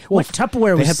big, right? Well, What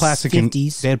Tupperware They was had plastic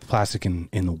 50s. they had plastic in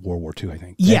the World War II, I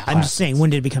think. They Yeah, had I'm just plastics. saying, when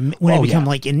did it become yeah.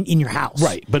 like in your house?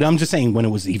 Right, but I'm just saying when it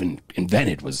was even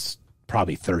invented was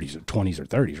probably 30s or 20s or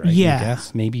 30s, right? Yeah. I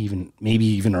guess maybe even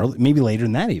early, maybe later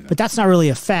than that even. But that's not really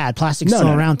a fad. Plastic's still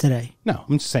No. around today. No,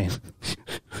 I'm just saying.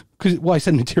 Because I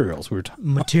said materials. We were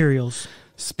talking Materials.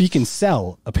 speak and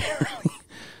sell apparently.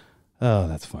 Oh,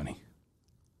 that's funny.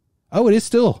 Oh, it is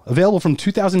still available from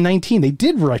 2019. They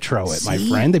did retro it, my See?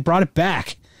 friend. They brought it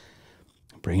back.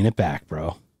 Bringing it back,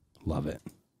 bro. Love it.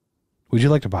 Would you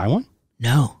like to buy one?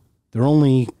 No. They're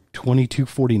only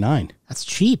 $22.49. That's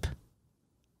cheap.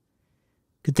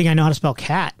 Good thing I know how to spell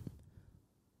cat.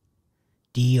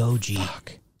 D-O-G.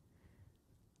 Fuck.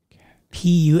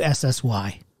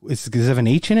 P-U-S-S-Y. Does it have an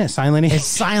H in it? Silent H? It's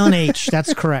silent H.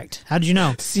 That's correct. How did you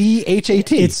know?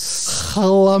 C-H-A-T. It's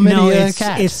chlamydia no, it's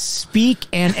cat. speak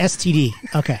and STD.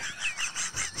 Okay.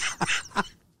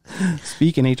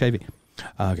 Speak and HIV.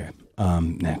 Okay.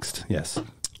 Next. Yes.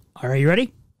 All right, you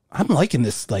ready? I'm liking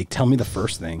this. Like, tell me the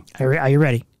first thing. Are you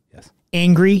ready? Yes.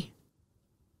 Angry,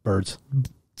 Birds.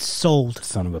 sold.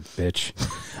 Son of a bitch.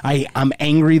 I'm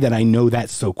angry that I know that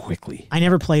so quickly. I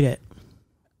never played it.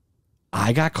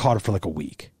 I got caught for like a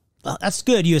week. Well, that's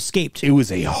good. You escaped. It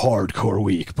was a hardcore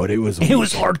week, but it was It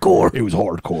was hardcore. It was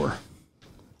hardcore.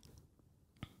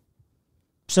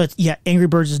 So Angry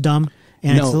Birds is dumb,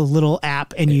 and No. it's a little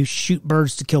app, and you shoot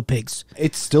birds to kill pigs.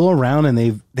 It's still around, and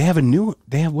they have a new what's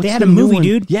They had the a new movie, one?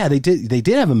 dude. Yeah, they did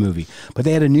have a movie, but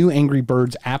they had a new Angry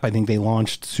Birds app. I think they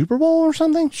launched Super Bowl or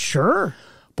something. Sure.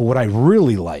 But what I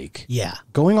really like, Yeah.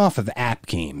 going off of app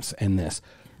games and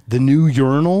the new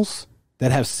urinals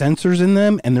that have sensors in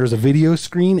them, and there's a video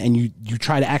screen, and you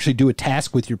try to actually do a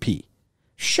task with your pee.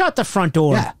 Shut the front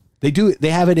door. Yeah. They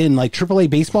have it in like AAA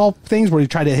baseball things where you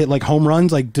try to hit like home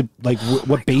runs, like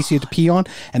what base you have to pee on,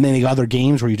 and then they got other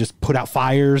games where you just put out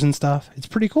fires and stuff. It's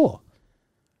pretty cool.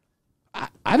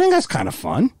 I think that's kind of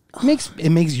fun. It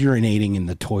makes urinating in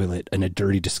the toilet in a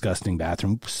dirty, disgusting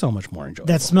bathroom so much more enjoyable.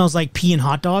 That smells like pee and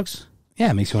hot dogs. Yeah,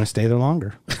 it makes you want to stay there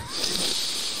longer.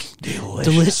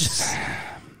 Delicious.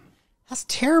 That's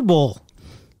terrible.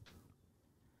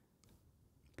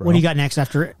 Bro, what do you got next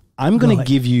after it? I'm going to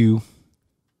give you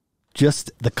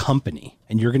just the company,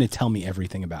 and you're going to tell me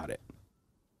everything about it.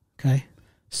 Okay.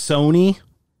 Sony.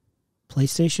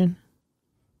 PlayStation.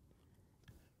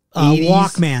 80s.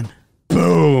 Walkman.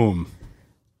 Boom.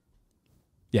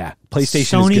 Yeah.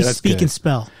 PlayStation Sony is good. That's Speak good. and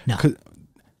Spell. No.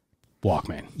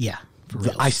 Walkman. Yeah. For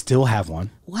real. I still have one.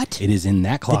 What? It is in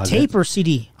that closet. The tape or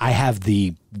CD? I have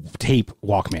the tape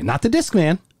Walkman, not the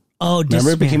Discman. Oh, Discman.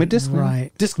 Remember it became a Discman?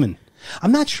 Right. Discman.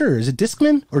 I'm not sure. Is it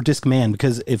Discman or Discman?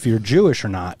 Because if you're Jewish or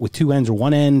not, with two ends or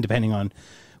one end, depending on,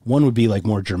 one would be like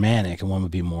more Germanic and one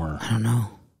would be more, I don't know,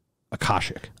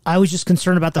 Akashic. I was just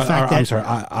concerned about the fact that... I'm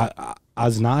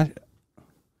sorry,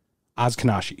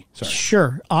 Azkanashi. Sorry.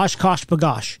 Sure. Oshkosh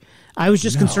Bagosh. I was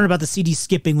just concerned about the CD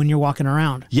skipping when you're walking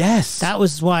around. Yes. That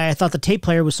was why I thought the tape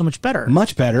player was so much better.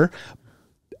 Much better.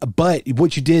 But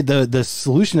what you did, the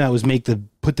solution to that was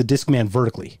put the Discman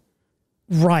vertically.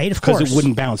 Right, of course. Because it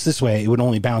wouldn't bounce this way. It would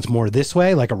only bounce more this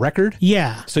way, like a record.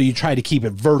 Yeah. So you try to keep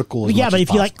it vertical as Yeah, much but as if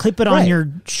you like possible. clip it on your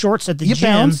shorts at the you gym,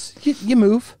 bounce, you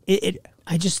move.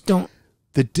 I just don't...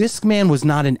 The Discman was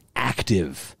not an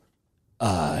active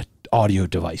audio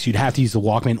device. You'd have to use the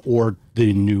Walkman or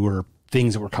the newer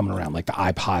things that were coming around, like the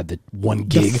iPod, the 1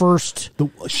 gig. The first... the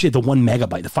 1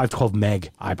 megabyte, the 512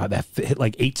 meg iPod that hit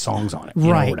like 8 songs on it,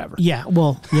 right. Or whatever. Yeah,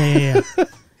 well, yeah.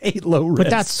 8 low res. But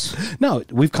that's... No,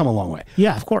 we've come a long way.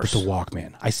 Yeah, of course. But the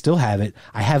Walkman, I still have it.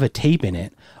 I have a tape in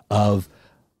it of...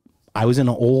 I was in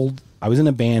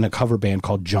a band, a cover band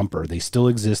called Jumper. They still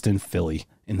exist in Philly,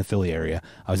 in the Philly area.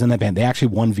 I was in that band. They actually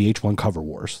won VH1 Cover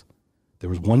Wars. There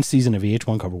was one season of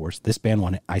VH1 Cover Wars. This band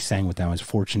won it. I sang with them. I was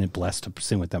fortunate, blessed to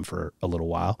sing with them for a little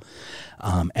while.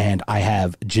 And I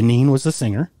have, Janine was the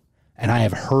singer, and I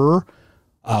have her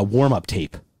warm-up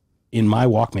tape in my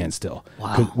Walkman still.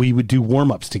 Wow. We would do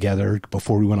warm-ups together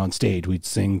before we went on stage. We'd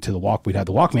sing to the we'd have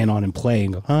the Walkman on and play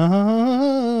and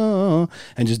go,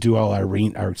 and just do all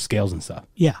our scales and stuff.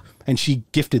 Yeah. And she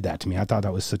gifted that to me. I thought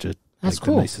that was such a That's the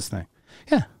cool. nicest thing.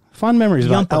 Yeah. Fond memories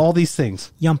about Yumper. all these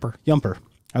things. Yumper.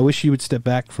 I wish you would step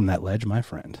back from that ledge, my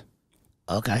friend.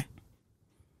 Okay.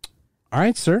 All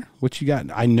right, sir. What you got?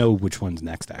 I know which one's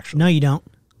next, actually. No, you don't.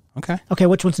 Okay. Okay,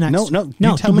 which one's next? No.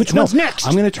 You tell me which one's next?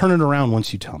 I'm going to turn it around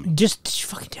once you tell me. Just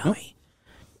fucking tell me.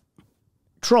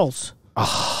 Trolls.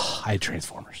 Oh, I had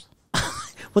Transformers.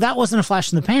 Well, that wasn't a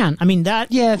flash in the pan. I mean,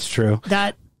 that... Yeah, it's true.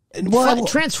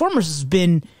 Transformers has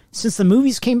been, since the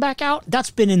movies came back out,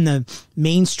 that's been in the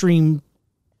mainstream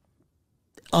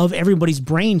of everybody's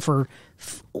brain for,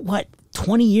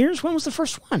 20 years? When was the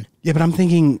first one? Yeah, but I'm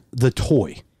thinking the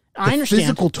toy. I understand. The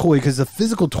physical toy, because the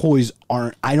physical toys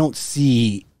I don't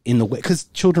see in the way, because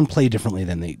children play differently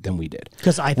than we did.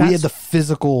 Because iPads? We had the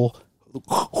physical...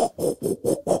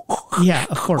 Yeah,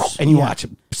 of course. And you watch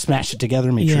it, smash it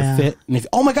together, make sure it fit. And if,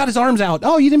 oh my God, his arm's out.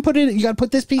 Oh, you didn't put it. You got to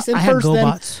put this piece in I first. had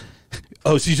GoBots.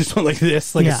 Oh, so you just went like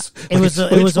this? Like it was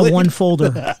a one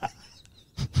folder.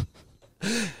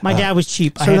 My dad was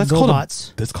cheap. I had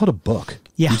GoBots. That's called a book.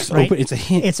 Yeah, right. It's a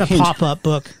hint. It's a pop-up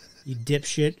book. You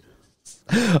dipshit.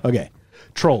 Okay,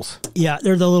 Trolls. Yeah,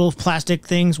 they're the little plastic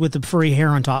things with the furry hair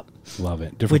on top. Love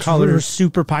it. Different which colors. were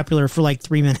super popular for like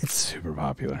 3 minutes. Super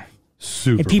popular.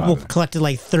 Super. And people popular. collected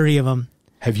like 30 of them.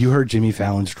 Have you heard Jimmy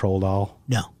Fallon's troll doll?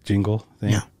 No. Jingle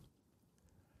thing? No.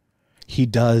 He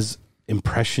does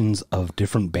impressions of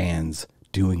different bands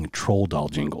doing troll doll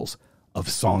jingles of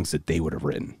songs that they would have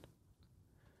written.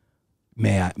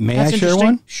 May I share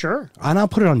one? Sure. And I'll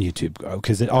put it on YouTube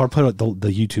because I'll put the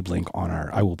YouTube link on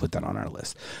I will put that on our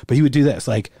list. But he would do this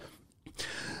like,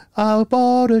 I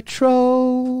bought a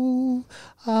troll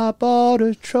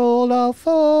doll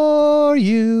for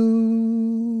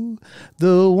you.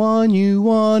 The one you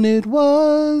wanted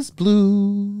was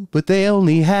blue, but they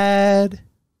only had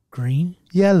green,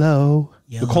 yellow.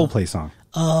 The Coldplay song.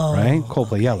 Oh. Right?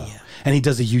 Coldplay Yellow. Yeah. And he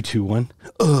does a U2 one.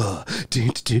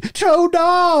 Troll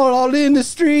doll all in the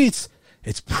streets.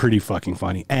 It's pretty fucking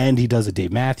funny. And he does a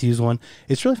Dave Matthews one.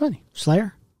 It's really funny.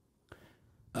 Slayer?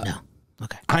 No.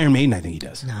 Okay. Iron Maiden, I think he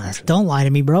does. No, don't lie to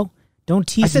me, bro. Don't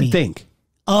tease me. I said think.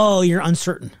 Oh, you're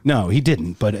uncertain. No, he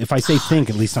didn't. But if I say think,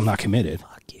 at least I'm not committed.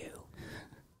 Fuck you.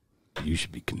 You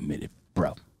should be committed,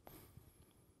 bro.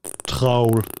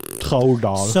 Troll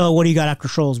doll. So what do you got after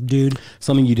Trolls, dude?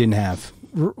 Something you didn't have.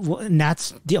 And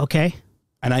that's okay.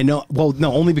 And I know, well,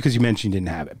 no, only because you mentioned you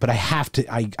didn't have it, but I have to,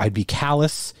 I'd be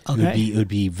callous. Okay. It would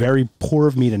be very poor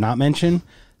of me to not mention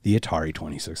the Atari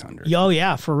 2600. Oh,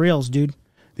 yeah, for reals, dude.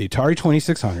 The Atari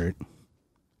 2600,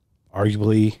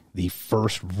 arguably the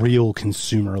first real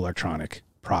consumer electronic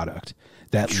product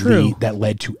that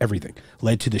led to everything,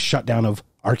 led to the shutdown of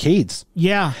arcades.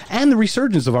 Yeah. And the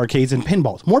resurgence of arcades and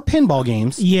pinballs. More pinball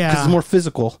games. Yeah. Because it's more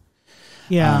physical.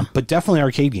 Yeah. But definitely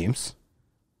arcade games.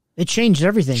 It changed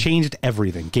everything. Changed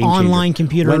everything. Game Online changer.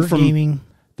 computer Went from gaming.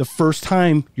 The first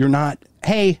time you're not,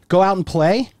 hey, go out and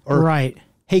play. Or, right.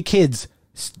 Hey, kids,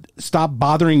 stop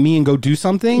bothering me and go do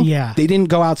something. Yeah. They didn't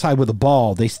go outside with a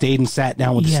ball. They stayed and sat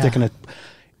down with a stick and a...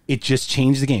 It just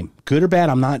changed the game. Good or bad,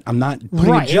 I'm not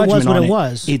putting a judgment on it. It was what it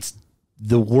was. It's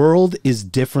the world is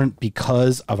different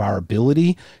because of our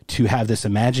ability to have this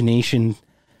imagination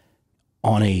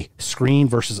on a screen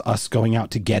versus us going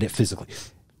out to get it physically.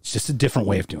 It's just a different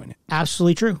way of doing it.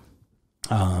 Absolutely true.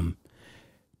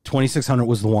 2600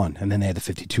 was the one, and then they had the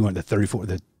 5200, the 34,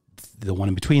 the one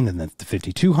in between, then the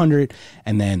 5200,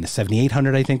 and then the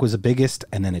 7800 I think was the biggest,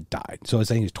 and then it died. So I was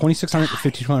saying it was 2600, the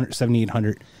 5200,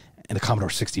 7800, and the Commodore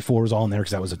 64 was all in there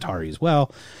because that was Atari as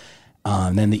well.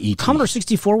 And then the ET. Commodore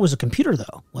 64 was a computer,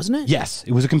 though, wasn't it? Yes,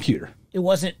 it was a computer. It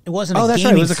wasn't. It wasn't. Oh, a that's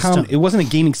gaming right. system. It wasn't a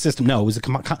gaming system. No, it was a.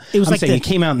 It was it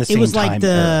came out in the same time. It was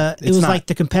like like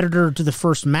the competitor to the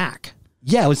first Mac.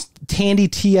 Yeah, it was Tandy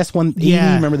TS180.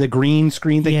 Yeah. Remember the green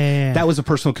screen thing? Yeah. That was a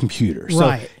personal computer. So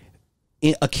right.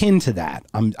 Akin to that,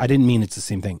 I didn't mean it's the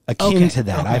same thing. Akin to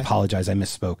that, I apologize, I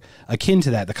misspoke. Akin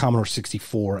to that, the Commodore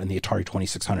 64 and the Atari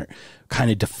 2600 kind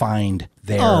of defined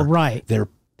their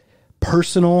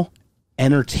personal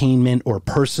entertainment or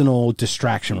personal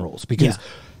distraction rules. Because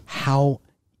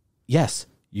yes,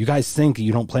 you guys think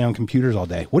you don't play on computers all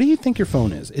day. What do you think your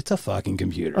phone is? It's a fucking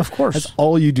computer. Of course. That's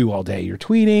all you do all day. You're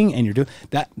tweeting and you're doing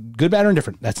that. Good, bad, or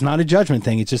indifferent. That's not a judgment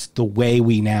thing. It's just the way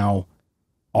we now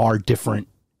are different.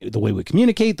 The way we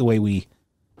communicate, the way we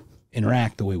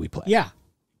interact, the way we play. Yeah.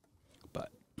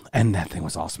 And that thing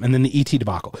was awesome. And then the ET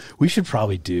debacle. We should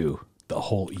probably do the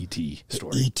whole ET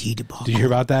story. The ET debacle. Did you hear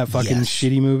about that fucking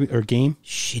shitty movie or game?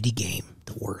 Shitty game.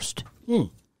 The worst.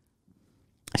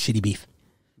 Shitty beef.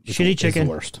 Shitty chicken.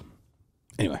 The worst.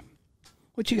 Anyway,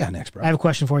 what you got next, bro? I have a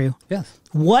question for you. Yes.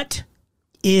 What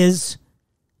is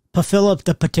Paphilip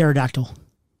the pterodactyl?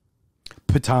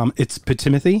 It's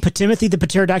Timothy? Timothy the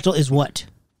pterodactyl is what?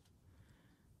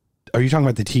 Are you talking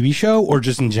about the TV show or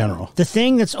just in general? The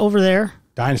thing that's over there.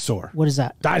 Dinosaur. What is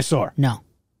that? Dinosaur. No.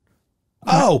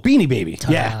 Oh, Beanie Baby.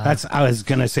 Yeah, I was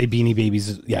going to say Beanie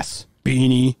Babies. Yes.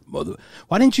 Beanie.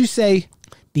 Why didn't you say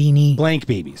Beanie blank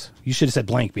babies? You should have said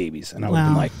blank babies. And I would have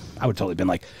been like, I would totally been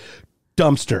like,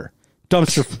 dumpster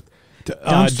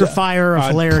fire of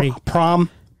hilarity.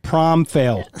 Prom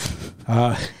fail.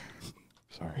 Sorry.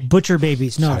 Butcher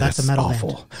Babies. No, that's a metal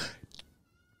awful. band.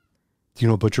 Do you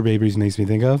know what Butcher Babies makes me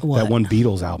think of? What? That one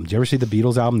Beatles album. Do you ever see the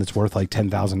Beatles album that's worth like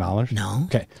 $10,000? No.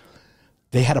 Okay.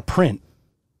 They had a print.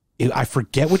 I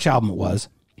forget which album it was.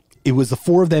 It was the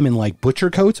four of them in like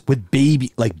butcher coats with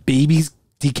babies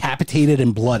decapitated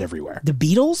and blood everywhere. The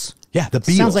Beatles? Yeah, the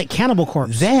Beatles. Sounds like Cannibal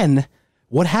Corpse. Then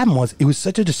what happened was it was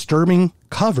such a disturbing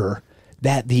cover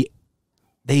that they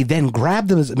then grabbed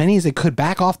them as many as they could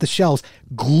back off the shelves,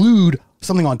 glued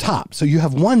something on top. So you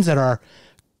have ones that are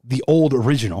the old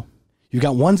original. You've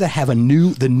got ones that have the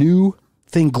new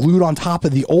thing glued on top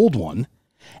of the old one,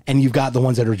 and you've got the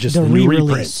ones that are just the new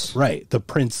reprints. Right, the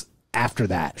prints after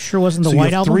that. Sure wasn't the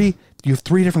white album? You have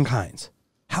three different kinds.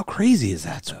 How crazy is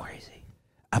that? That's crazy.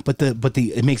 But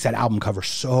it makes that album cover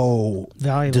so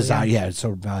valuable. Yeah, it's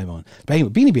so valuable. But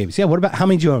anyway, Beanie Babies. Yeah, what about how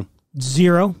many do you own?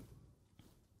 0.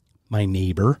 My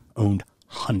neighbor owned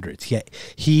hundreds. Yeah,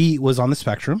 he was on the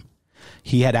spectrum.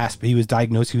 He was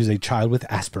diagnosed. He was a child with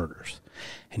Asperger's.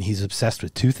 And he's obsessed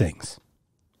with two things.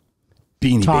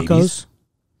 Beanie Tacos. Babies.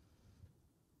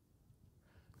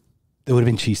 It would have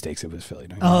been cheesesteaks if it was Philly.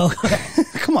 Oh.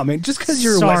 Come on, man. Just because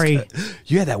you're Sorry. a West Coast.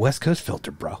 You had that West Coast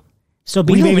filter, bro. So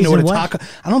Beanie Babies know what and a what? taco.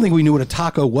 I don't think we knew what a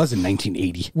taco was in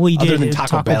 1980. We other did. than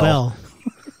Taco Bell.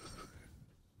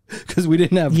 Because we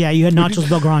didn't have. Yeah, you had Nachos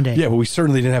Belgrande. Yeah, but we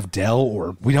certainly didn't have Del,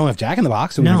 or we don't have Jack in the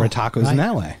Box, so we never had tacos in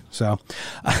that way. So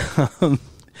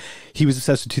he was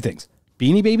obsessed with two things.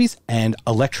 Beanie Babies and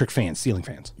electric fans, ceiling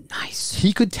fans. Nice.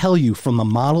 He could tell you from the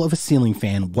model of a ceiling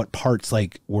fan what parts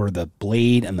like were the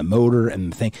blade and the motor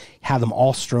and the thing. Have them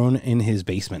all strewn in his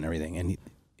basement and everything. And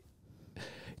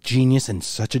genius in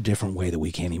such a different way that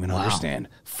we can't even understand.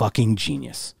 Fucking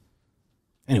genius.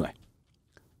 Anyway,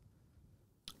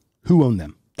 who owned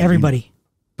them? Everybody.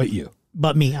 But you.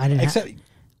 But me. I didn't. Except.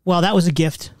 Well, that was a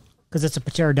gift because it's a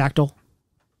pterodactyl.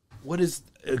 What is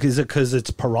it? Because it's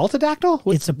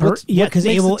Peraltadactyl? It's a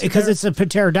because it's a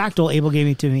pterodactyl. Abel gave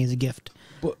it to me as a gift.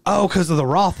 Oh, because of the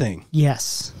raw thing.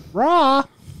 Yes, Raw.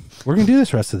 We're gonna do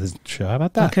this rest of the show. How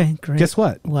about that? Okay, great. Guess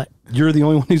what? What? You're the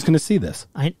only one who's gonna see this.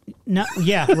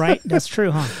 Yeah, right. That's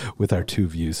true, huh? With our 2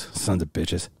 views, sons of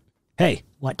bitches. Hey,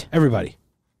 What? everybody,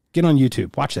 get on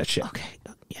YouTube. Watch that shit. Okay.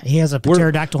 Yeah, he has a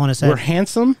pterodactyl on his head. We're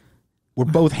handsome. We're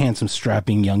both handsome,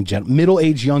 strapping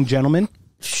middle-aged young gentlemen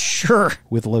Sure.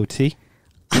 with low T.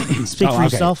 Speak for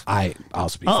yourself. I'll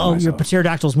speak for Oh, your myself.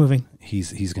 pterodactyl's moving.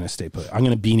 He's gonna stay put. I'm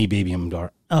gonna beanie baby him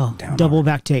down. Double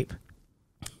back tape.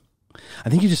 I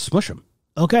think you just smush them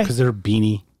Okay. because they're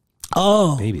beanie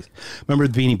babies. Remember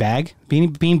the beanie bag,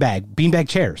 beanbag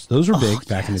chairs? Those were big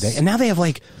back in the day, and now they have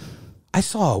I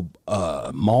saw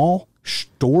a mall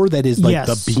store that is like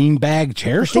the beanbag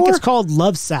chair store. I think it's called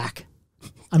Love Sack.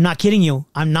 I'm not kidding you.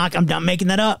 I'm not making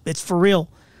that up. It's for real.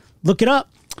 Look it up.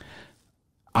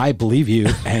 I believe you,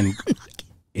 and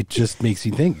it just makes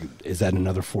you think: is that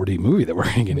another 4D movie that we're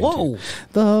going to get into?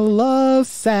 The love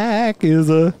sack is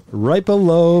right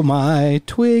below my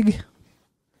twig.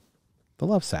 The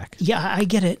love sack. Yeah, I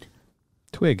get it.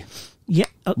 Twig. Yeah.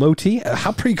 Low T.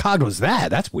 How precog was that?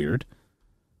 That's weird.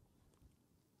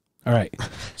 All right,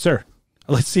 sir.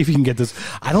 Let's see if you can get this.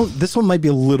 This one might be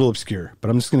a little obscure, but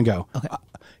I'm just going to go. Okay.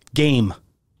 Game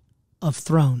of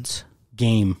Thrones.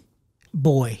 Game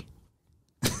Boy.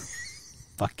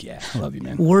 Fuck yeah. I love you,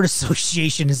 man. Word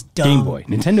association is dumb. Game Boy.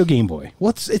 Nintendo Game Boy.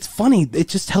 Well, it's funny. It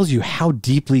just tells you how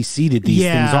deeply seated these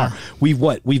things are.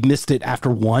 We've missed it after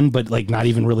one, but not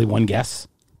even really one guess.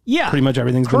 Yeah. Pretty much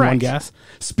everything's been one guess.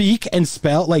 Speak and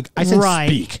spell. I said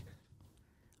speak.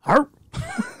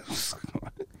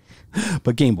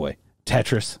 But Game Boy.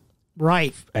 Tetris.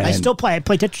 Right. I still play. I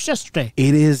played Tetris yesterday.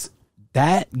 It is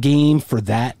that game for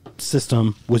that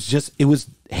system it was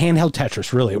handheld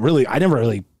Tetris, really. Really, I never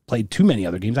really played too many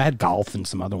other games. I had golf and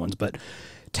some other ones, but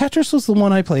Tetris was the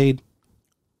one I played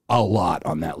a lot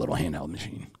on that little handheld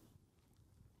machine.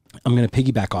 I'm going to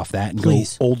piggyback off that and go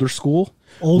older school,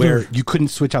 where you couldn't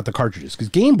switch out the cartridges. Because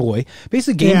Game Boy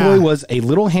Boy was a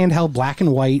little handheld black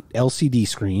and white LCD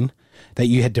screen that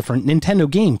you had different Nintendo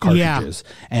game cartridges,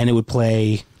 and it would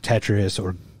play Tetris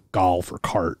or golf or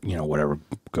kart, whatever,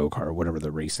 go-kart, whatever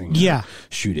the racing,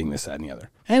 shooting, this, that, and the other.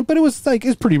 But it was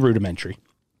it's pretty rudimentary.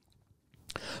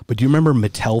 But do you remember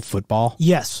Mattel football?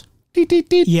 Yes.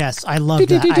 Yes, I love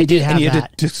that. I did have that. And you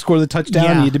had to score the touchdown,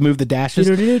 and you had to move the dashes.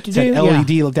 It had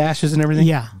LED dashes and everything.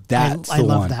 Yeah. That's I the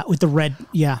love one. that. With the red,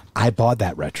 I bought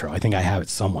that retro. I think I have it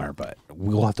somewhere, but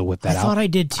we'll have to whip that out. I thought I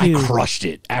did too. I crushed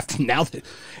it.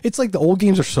 It's like the old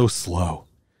games are so slow.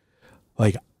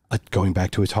 Going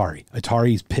back to Atari.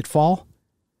 Atari's Pitfall.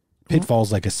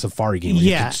 Pitfall's like a safari game. Where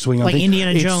you could swing on things.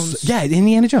 Indiana Jones. Yeah,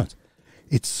 Indiana Jones.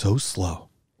 It's so slow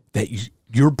that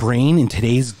your brain in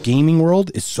today's gaming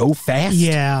world is so fast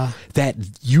that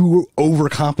you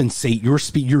overcompensate your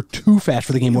speed. You're too fast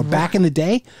for the game. Where back in the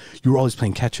day, you were always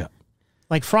playing catch up.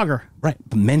 Like Frogger. Right.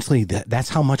 But mentally, that's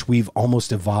how much we've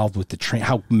almost evolved with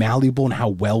how malleable and how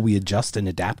well we adjust and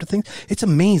adapt to things. It's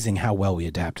amazing how well we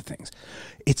adapt to things.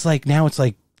 It's like now it's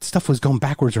like stuff was going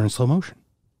backwards or in slow motion.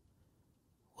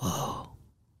 Whoa.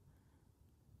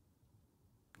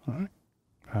 All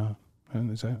right.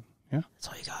 Is that, yeah? That's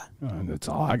all you got. That's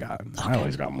all I got. Okay. I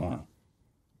always got more.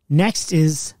 Next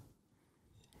is,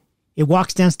 it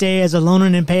walks downstairs alone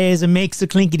and pays and makes a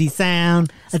clinkety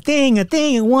sound. A thing,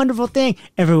 a wonderful thing.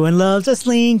 Everyone loves a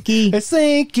slinky. A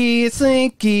slinky, a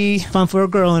slinky. Fun for a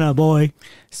girl and a boy.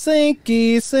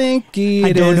 Slinky, slinky.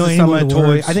 I don't know any more toy.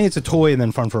 words. I think it's a toy and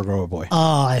then fun for a girl or a boy.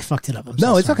 Oh, I fucked it up.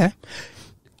 No, it's okay.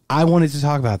 I wanted to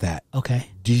talk about that. Okay.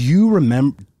 Do you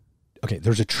remember? Okay,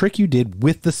 there's a trick you did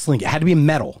with the slinky. It had to be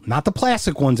metal, not the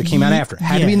plastic ones that came out after. It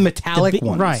had to be the metallic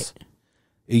ones. Right.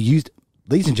 It used,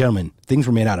 ladies and gentlemen, things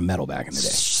were made out of metal back in the day.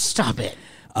 Stop it.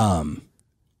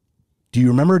 Do you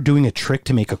remember doing a trick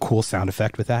to make a cool sound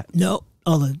effect with that? No.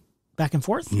 Oh, the back and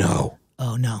forth? No.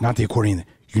 Oh, no. Not the accordion.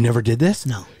 You never did this?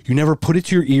 No. You never put it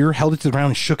to your ear, held it to the ground,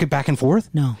 and shook it back and forth?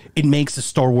 No. It makes a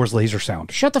Star Wars laser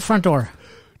sound. Shut the front door.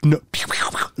 No.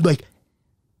 Like,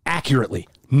 accurately.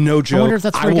 No joke. I wonder if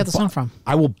that's where you got the sound from.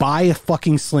 I will buy a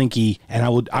fucking slinky,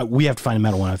 and we have to find a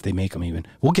metal one if they make them even.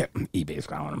 We'll get eBay's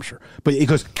got one, I'm sure. But it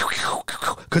goes,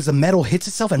 because the metal hits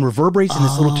itself and reverberates in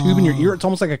this little tube in your ear. It's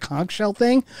almost like a conch shell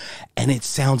thing. And it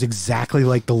sounds exactly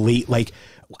like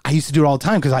I used to do it all the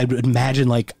time because I would imagine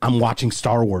I'm watching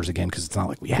Star Wars again because it's not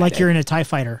like we had Like you're in a TIE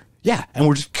fighter. Yeah. And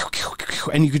we're just,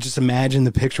 and you could just imagine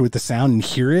the picture with the sound and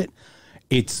hear it.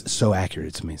 It's so accurate.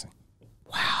 It's amazing.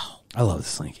 Wow. I love the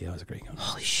slinky. That was a great one.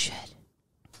 Holy shit.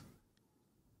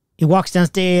 He walks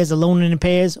downstairs alone in the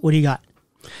pairs. What do you got?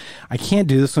 I can't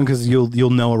do this one because you'll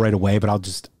know it right away, but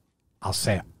I'll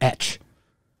say etch.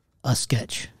 A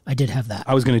sketch. I did have that.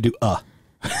 I was going to do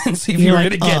and see if you were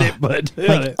going to get it, but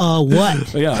like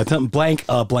what? Yeah, it's blank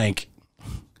blank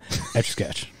etch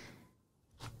sketch.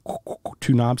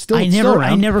 2 knobs. Still, I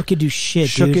never could do shit.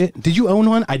 Shook dude. it. Did you own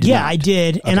one? I did. Yeah, not. I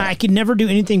did, and I could never do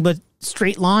anything but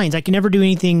straight lines. I could never do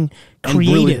anything And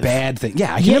creative. really bad thing.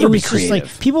 Yeah, I can Yeah, never it be was just creative.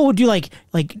 like people would do like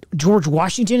George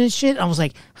Washington and shit. I was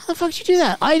like, how the fuck did you do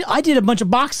that? I did a bunch of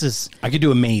boxes. I could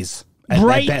do a maze.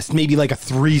 At best, maybe like a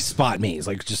 3-spot maze,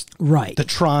 like just the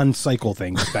Tron cycle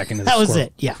thing back into the That was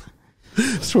it. Yeah,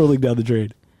 swirling down the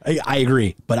drain. I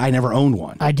agree, but I never owned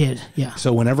one. I did. Yeah.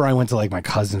 So whenever I went to like my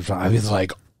cousin's, I was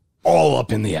like all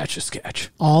up in the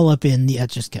Etch-a-Sketch. All up in the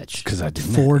Etch-a-Sketch. Because I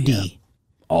didn't 4D. Yeah,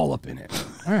 all up in it.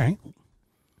 All right.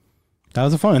 That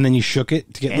was fun. And then you shook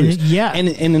it to get loose. Yeah. And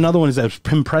another one is those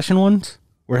impression ones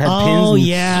where it had pins. Oh, And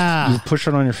yeah. You push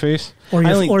it on your face. Or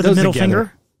the middle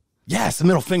finger. Yes, the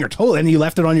middle finger. Totally. And you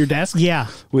left it on your desk. Yeah.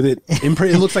 With it.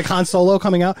 It looks like Han Solo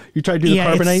coming out. You tried to do the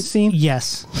carbonite scene?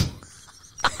 Yes.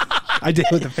 I did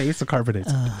with the face of carbonate.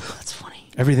 That's funny.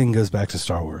 Everything goes back to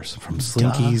Star Wars, from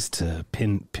slinkies to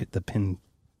the pin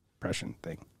impression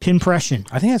thing. Pinpression.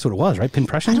 I think that's what it was, right?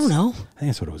 Pinpressions? I don't know. I think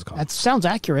that's what it was called. That sounds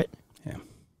accurate.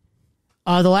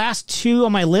 Yeah. The last 2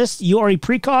 on my list, you already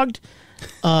precogged.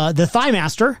 The Thigh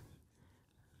Master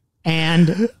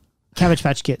and Cabbage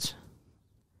Patch Kids.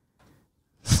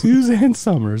 Suzanne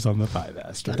Summers on the Thigh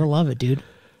Master. Gotta love it, dude.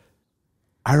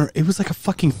 It was like a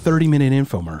fucking 30-minute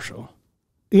infomercial.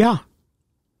 Yeah.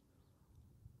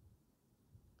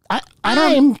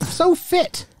 I am so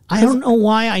fit. I don't know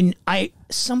why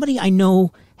somebody I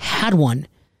know had one,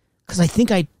 because I think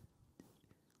I've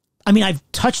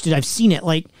touched it. I've seen it.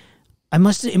 Like it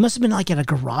must have been like at a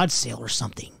garage sale or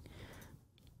something.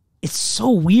 It's so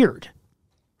weird.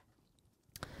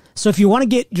 So if you want to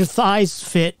get your thighs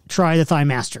fit, try the Thigh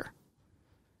Master.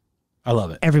 I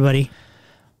love it. Everybody.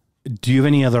 Do you have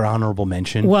any other honorable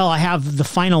mention? Well, I have the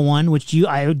final one, which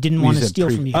I didn't want to steal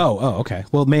from you. Oh, okay.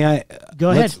 Well, may I? Go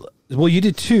ahead. Well, you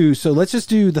did 2, so let's just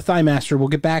do the Thigh Master. We'll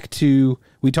get back to,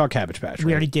 we talked Cabbage Patch, right?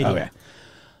 We already did. Okay.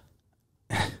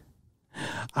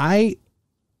 Yeah.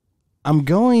 I'm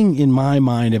going in my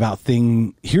mind about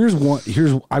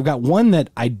I've got one that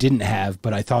I didn't have,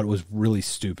 but I thought it was really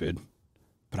stupid,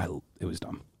 but it was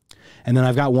dumb. And then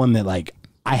I've got one that like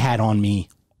I had on me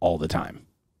all the time.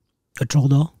 A troll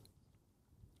doll?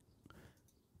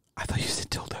 I thought you said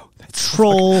dildo. That's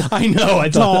troll. I know. I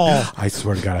doll. I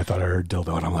swear to God, I thought I heard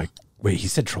dildo, and I'm like, wait, he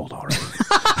said troll doll, right?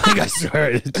 I think I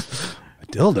swear. A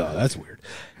dildo. That's weird.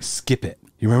 Skip It.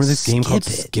 You remember this game called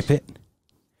Skip It?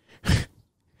 It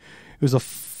was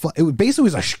it basically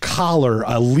was a collar,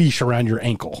 a leash around your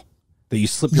ankle that you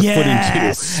slip your foot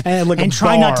into, and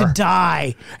try not to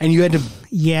die. And you had to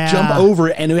jump over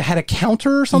it, and it had a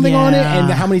counter or something on it,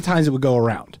 and how many times it would go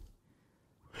around.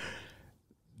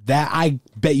 That I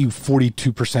bet you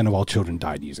 42% of all children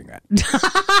died using that.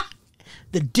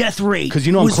 The death rate, because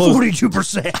you know was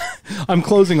 42%. I'm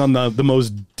closing on the most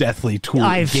deathly tool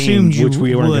game, which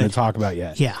we weren't going to talk about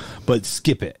yet. Yeah, but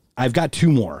Skip It. I've got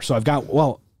 2 more, so I've got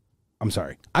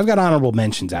honorable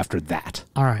mentions after that.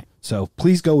 All right, so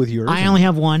please go with yours. I only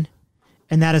have one,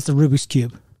 and that is the Rubik's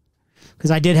Cube,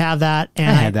 because I did have that,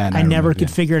 and I never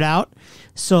could figure it out.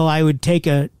 So I would take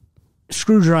a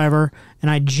screwdriver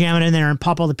and I'd jam it in there and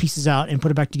pop all the pieces out and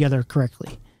put it back together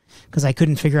correctly, because I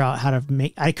couldn't figure out how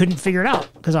to I couldn't figure it out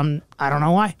because I don't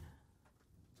know why.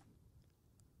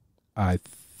 I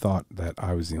thought that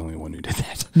I was the only one who did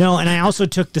that. No, and I also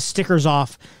took the stickers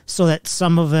off so that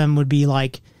some of them would be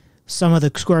like, some of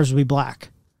the squares would be black.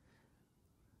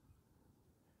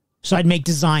 So I'd make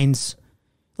designs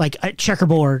like a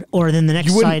checkerboard, or then the next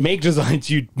you wouldn't side. Make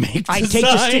designs, you'd make I'd designs. take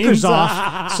the stickers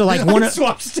off. So like one of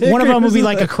them would be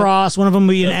like a cross, one of them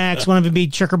would be an X, one of them would be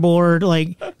checkerboard,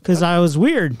 like, because I was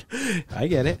weird. I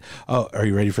get it. Oh, are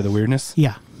you ready for the weirdness?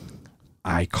 Yeah.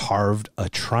 I carved a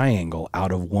triangle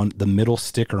out of the middle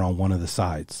sticker on one of the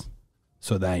sides,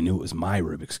 so that I knew it was my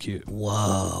Rubik's Cube.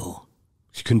 Whoa.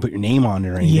 You couldn't put your name on it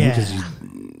or anything because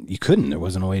you couldn't. There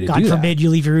wasn't a way to do that. God forbid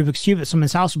you leave your Rubik's Cube at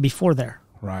someone's house before there.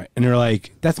 Right. And they're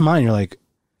like, that's mine. You're like,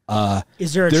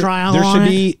 is there a triangle on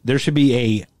it? There should be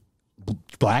a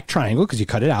black triangle because you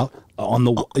cut it out.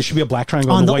 There should be a black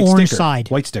triangle on the white orange sticker.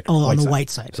 Side. White sticker. Oh, on the white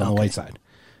side. It's on the white side.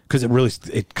 Because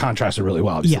it contrasted really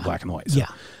well. It's the black and the white. So, yeah.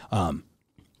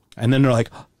 And then they're like,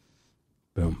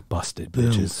 boom, busted,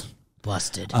 bitches.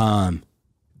 Busted.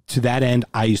 To that end,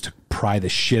 I used to pry the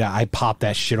shit out. I popped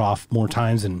that shit off more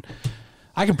times, and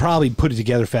I could probably put it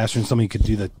together faster than somebody could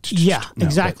do the. Yeah,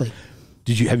 exactly.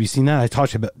 Have you seen that? I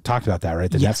talked about that, right?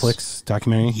 The Netflix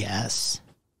documentary. Yes.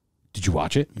 Did you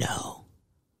watch it? No.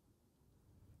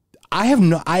 I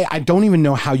don't even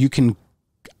know how you can.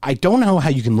 I don't know how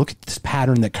you can look at this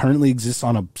pattern that currently exists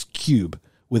on a cube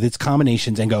with its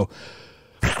combinations and go,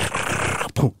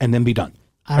 and then be done.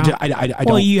 I don't.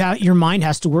 Well, your mind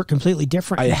has to work completely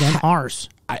different than ours.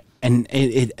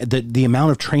 The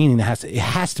amount of training that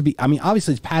has to be. I mean,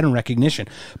 obviously it's pattern recognition,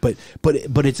 but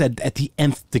it's at the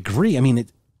nth degree. I mean,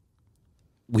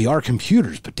 we are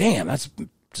computers, but damn, that's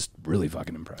just really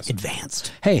fucking impressive.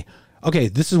 Advanced. Hey, okay,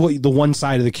 this is what the one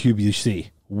side of the cube you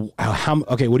see.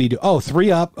 Okay, what do you do? Oh, 3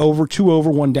 up, over, 2 over,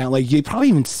 1 down. Like you probably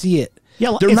even see it.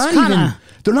 Yeah, they're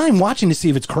not even watching to see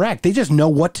if it's correct. They just know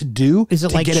what to do. Is it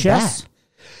to like get chess?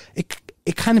 It back.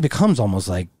 It kind of becomes almost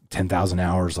like 10,000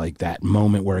 hours, like that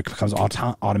moment where it becomes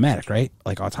automatic, right?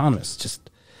 Like autonomous. Just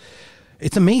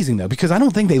it's amazing though, because I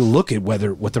don't think they look at what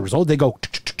the result. They go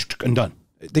and done.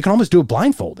 They can almost do it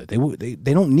blindfolded.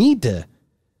 They don't need to.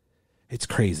 It's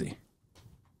crazy.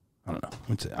 I don't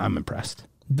know. I'm impressed.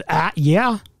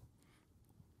 Yeah.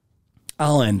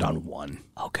 I'll end on one.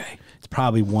 Okay. It's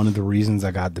probably one of the reasons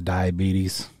I got the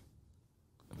diabetes.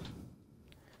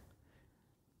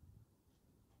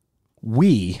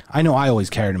 I know I always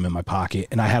carried them in my pocket,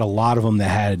 and I had a lot of them that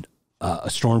had a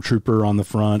stormtrooper on the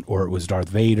front, or it was Darth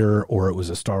Vader, or it was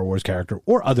a Star Wars character,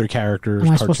 or other characters.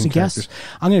 Am I supposed to guess?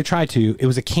 I'm going to try to. It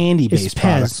was a candy-based Pez.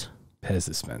 product. Pez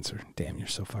dispenser. Damn, you're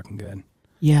so fucking good.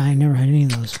 Yeah, I never had any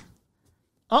of those.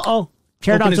 Uh-oh.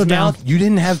 Pterodactyl down. You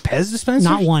didn't have Pez dispensers?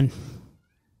 Not one.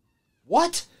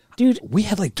 What? Dude. We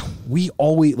had we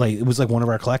always, it was like one of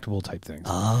our collectible type things.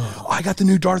 Oh. I got the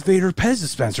new Darth Vader Pez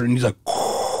dispenser. And he's like,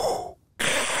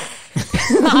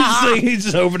 he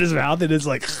just opened his mouth and it's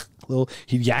like,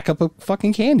 he'd yak up a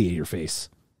fucking candy at your face.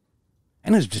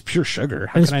 And it's just pure sugar.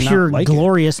 How it's could I pure not like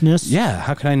gloriousness. it? Yeah.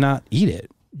 How could I not eat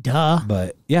it? Duh.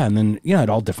 But yeah. And then, I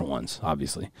had all different ones,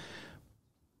 obviously.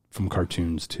 From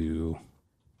cartoons to...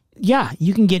 Yeah,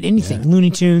 you can get anything. Yeah.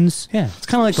 Looney Tunes. Yeah, it's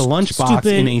kind of like a lunchbox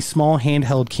in a small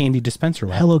handheld candy dispenser.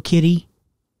 Hello Kitty.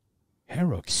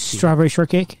 Hello Kitty. Strawberry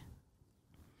shortcake.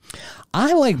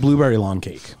 I like blueberry long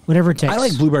cake. Whatever it takes. I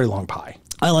like blueberry long pie.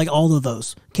 I like all of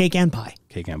those. Cake and pie.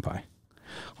 Cake and pie.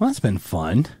 Well, that's been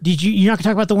fun. You're not going to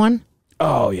talk about the one?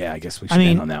 Oh, yeah, I guess we should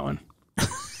end on that one.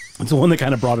 It's the one that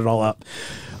kind of brought it all up.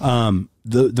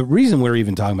 The reason we're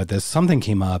even talking about this, something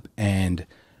came up and...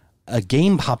 a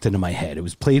game popped into my head. It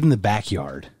was played in the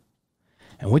backyard.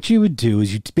 And what you would do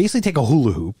is you basically take a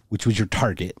hula hoop, which was your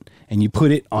target, and you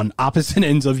put it on opposite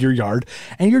ends of your yard.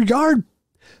 And your yard,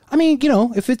 I mean,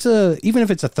 if it's even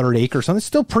if it's a third acre or something, it's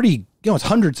still pretty, it's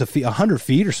hundreds of feet, 100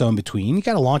 feet or so in between. You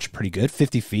got to launch pretty good,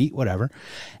 50 feet, whatever.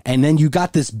 And then you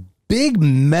got this big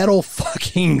metal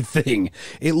fucking thing.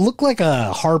 It looked like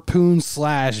a harpoon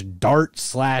 / dart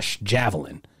 /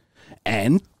 javelin.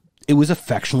 And it was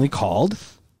affectionately called...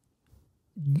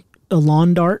 a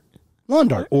lawn dart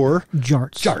or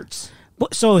jarts.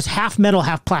 So it was half metal,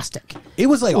 half plastic. It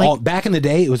was like all back in the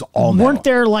day. It was all metal. Weren't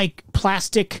there like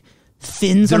plastic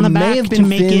fins on the back? There may have been to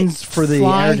make fins it for the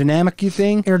fly? aerodynamic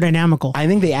thing. Aerodynamical. I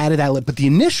think they added that, but the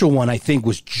initial one I think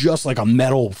was just like a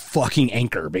metal fucking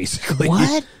anchor, basically.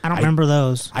 What? I don't remember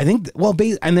those. I think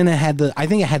and then I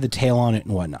think it had the tail on it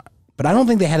and whatnot. But I don't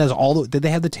think they had did they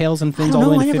have the tails and fins all the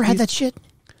way in the 50s? I never had that shit.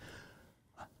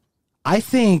 I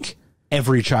think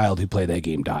every child who played that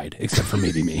game died, except for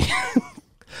maybe me.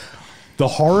 The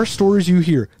horror stories you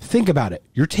hear, think about it.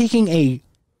 You're taking a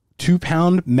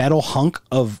 2-pound metal hunk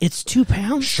of... It's 2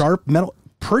 pounds? Sharp metal.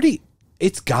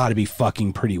 It's got to be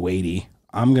fucking pretty weighty.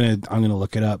 I'm gonna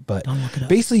look it up, but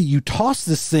basically you toss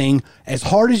this thing as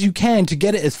hard as you can to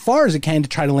get it as far as it can to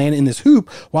try to land in this hoop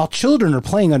while children are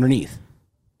playing underneath.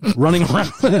 running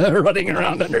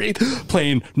around underneath,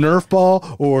 playing Nerf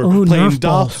ball or playing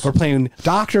doll or playing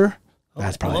doctor.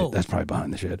 That's probably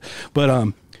behind the shit.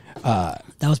 But that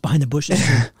was behind the bushes,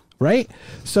 right?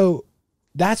 So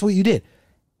that's what you did.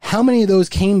 How many of those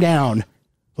came down,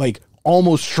 like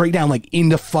almost straight down, like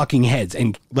into fucking heads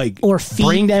and like or feet,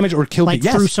 brain damage or killed like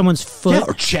through someone's foot,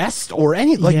 or chest or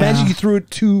any imagine you threw it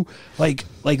to like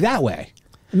that way.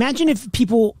 Imagine if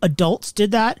adults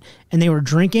did that and they were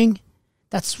drinking.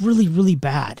 That's really, really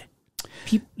bad.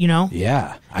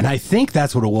 Yeah, and I think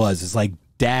that's what it was. It's like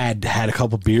Dad had a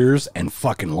couple beers and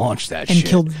fucking launched that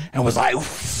shit and was like,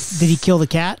 did he kill the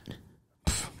cat?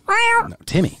 No,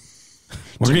 Timmy.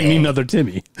 We're going to need another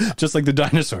Timmy, just like the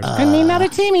dinosaurs. I need another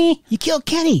Timmy. You killed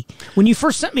Kenny. When you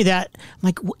first sent me that, I'm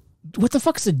like, what the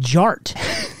fuck is a jart?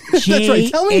 That's right.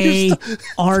 Tell me your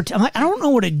J-A-R-T. I'm like, I don't know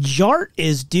what a jart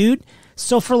is, dude.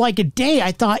 So for like a day,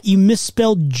 I thought you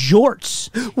misspelled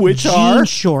jorts, which jean are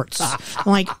shorts. I'm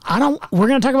like, we're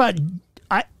going to talk about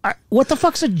what the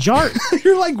fuck's a jart?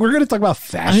 You're like, we're going to talk about I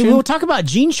fashion? mean, we'll talk about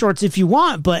jean shorts if you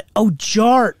want, but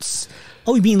jarts.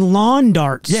 Oh, you mean lawn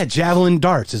darts? Yeah, javelin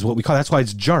darts is what we call it. That's why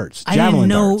it's jarts. I Javelin didn't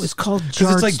know darts. it's called 'Cause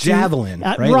jarts. it's like dude. javelin,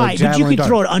 right? Right, Like but you javelin could dart.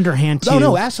 throw it underhand too.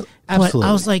 No, absolutely. But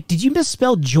I was like, did you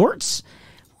misspell jorts?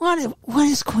 What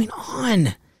is going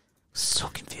on? So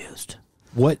confused.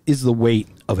 What is the weight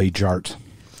of a jart?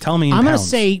 Tell me in I'm going to pounds.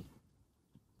 say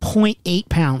 0.8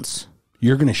 pounds.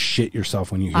 You're going to shit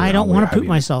yourself when you hear I don't want to poop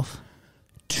myself.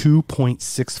 myself.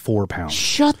 2.64 pounds.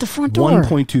 Shut the front door.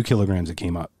 1.2 kilograms it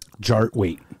came up. Jart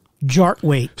weight. Jart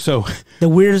weight. So The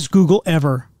weirdest Google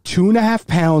ever. 2.5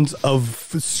 pounds of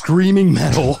screaming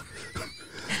metal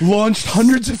launched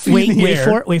hundreds of feet in the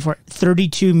air. Wait for it.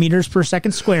 32 meters per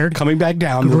second squared. Coming back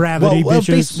down. Gravity,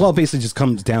 bitches. Well, it basically just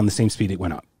comes down the same speed it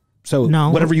went up. So No.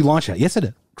 whatever you launch it at. Yes, it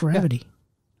is. Gravity.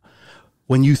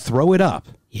 When you throw it up,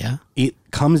 Yeah. it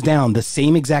comes down the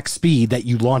same exact speed that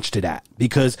you launched it at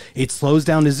because it slows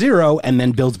down to 0 and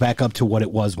then builds back up to what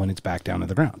it was when it's back down to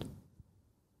the ground.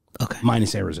 Okay.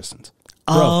 Minus air resistance.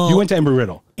 Bro, you went to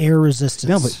Embry-Riddle. Air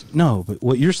resistance. No, but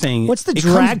what you're saying... What's the it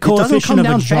drag comes, it doesn't coefficient come of a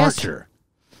down jart? faster.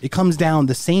 It comes down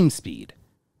the same speed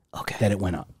Okay. that it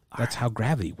went up. That's how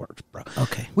gravity works, bro.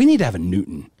 Okay. We need to have a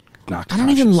Newton knocked I don't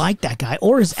even like that guy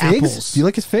or his figs. apples. Do you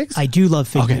like his figs? I do love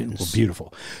fig Okay, Newtons. well,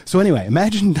 beautiful. So anyway,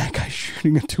 imagine that guy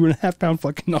shooting a 2.5 pound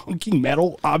fucking honking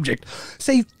metal object,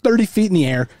 say 30 feet in the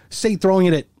air, say throwing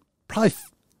it at probably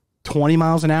 20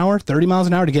 miles an hour, 30 miles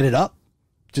an hour to get it up,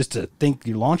 just to think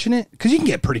you're launching it, because you can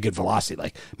get pretty good velocity,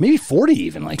 like maybe 40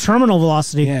 even. Like Terminal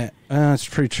velocity. yeah, that's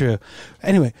pretty true.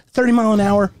 Anyway, 30 mile an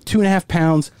hour, 2.5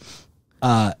 pounds,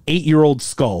 8-year-old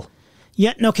skull.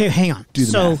 Yeah. No, okay, hang on. Do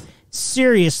the So math.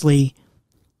 seriously,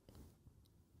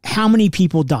 how many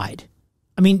people died?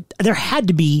 I mean, there had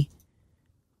to be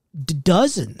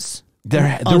dozens.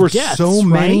 There of were deaths, so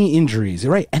many right? injuries,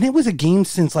 right? And it was a game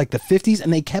since like the 50s,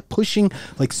 and they kept pushing,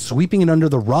 like sweeping it under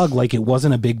the rug like it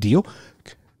wasn't a big deal.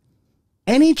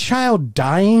 Any child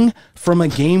dying from a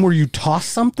game where you toss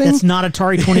something That's not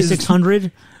Atari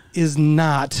 2600. is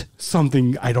not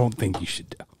something I don't think you should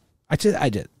do. I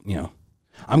did, you know.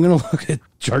 I'm going to look at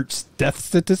Jart's death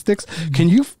statistics. Can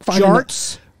you find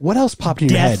Jart's what else popped in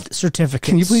your head? Death certificates.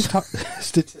 Can you please talk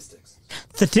statistics?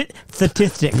 Statistic.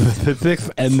 Statistics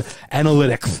and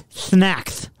analytics.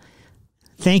 Snackth.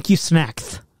 Thank you,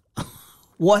 Snackth.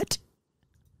 What?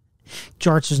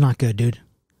 Jarts is not good, dude.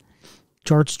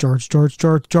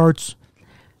 Jarts.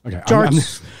 Okay,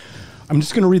 Jarts. I'm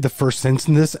just going to read the first sentence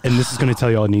in this, and this is going to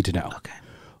tell you all you need to know. Okay.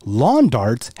 Lawn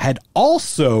darts had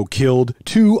also killed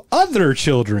 2 other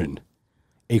children,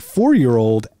 a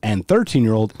 4-year-old and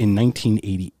 13-year-old in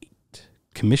 1988.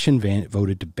 Commission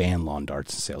voted to ban lawn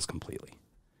darts sales completely.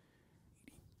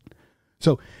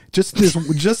 So just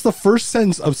the first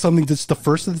sentence of something that's the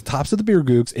first of the tops of the beer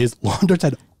googs is lawn darts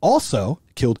had also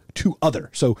killed 2 other.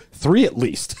 So 3 at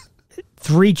least.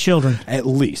 3 children. At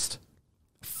least.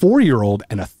 4-year-old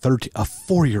and a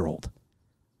 4-year-old.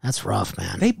 That's rough,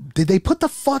 man. Did they put the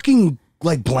fucking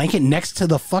like blanket next to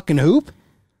the fucking hoop?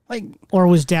 Like, Or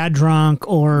was dad drunk?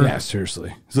 Or yeah,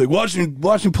 seriously. It's like watch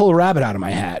me pull a rabbit out of my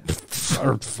hat.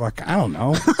 Or fuck, I don't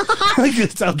know. Like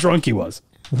that's how drunk he was.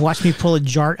 watch me pull a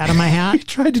jart out of my He hat?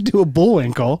 tried to do a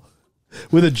bullwinkle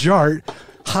with a jart,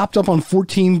 hopped up on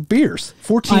 14 beers.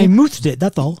 14 I moothed it.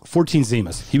 That's all. 14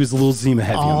 Zimas. He was a little Zima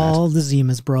heavy on All the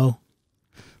Zimas, bro.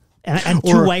 And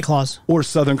 2 Or- White Claws. that. Or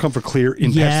Southern Comfort Clear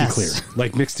in Yes. Pepsi Clear.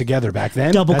 Like mixed together back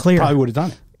then. Double that clear. Probably would have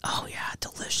done it. Oh yeah,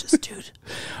 delicious, dude.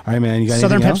 All right, man. You got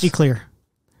Southern anything Pepsi else? Clear.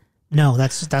 No,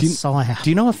 that's all I have. Do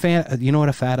you know what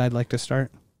a fad I'd like to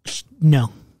start?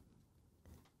 No.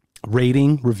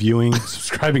 Rating, reviewing,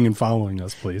 subscribing, and following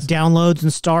us, please. Downloads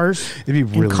and stars. It'd be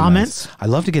really comments? nice. I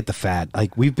love to get the fad.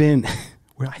 Like we're I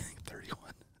think 31.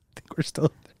 I think we're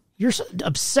still. You're so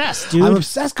obsessed, dude. I'm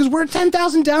obsessed because we're at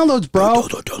 10,000 downloads, bro.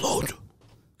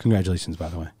 Congratulations, by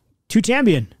the way. To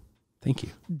Tambian. Thank you.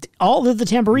 All of the Worked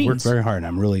tambourines. very hard.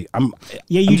 I'm Yeah,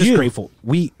 you I'm just do. grateful.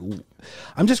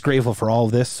 I'm just grateful for all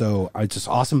of this. So it's just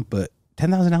awesome. But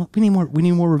 10,000 out. We need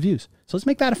more reviews. So let's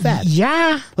make that a fad.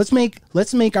 Yeah. Let's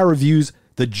make our reviews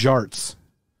the jarts.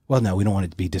 Well, no, we don't want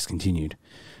it to be discontinued.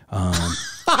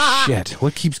 Shit.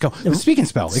 What keeps going? The Speak and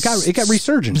Spell. It got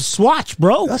resurgent. Swatch,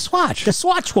 bro. A Swatch. The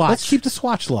Swatch watch. Let's keep the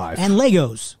Swatch live. And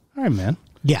Legos. All right, man.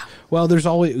 Yeah. Well, there's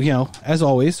always, as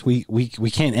always, we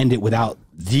can't end it without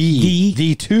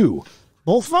the 2.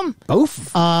 Both of them.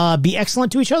 Both. Be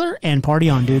excellent to each other and party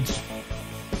on, dudes.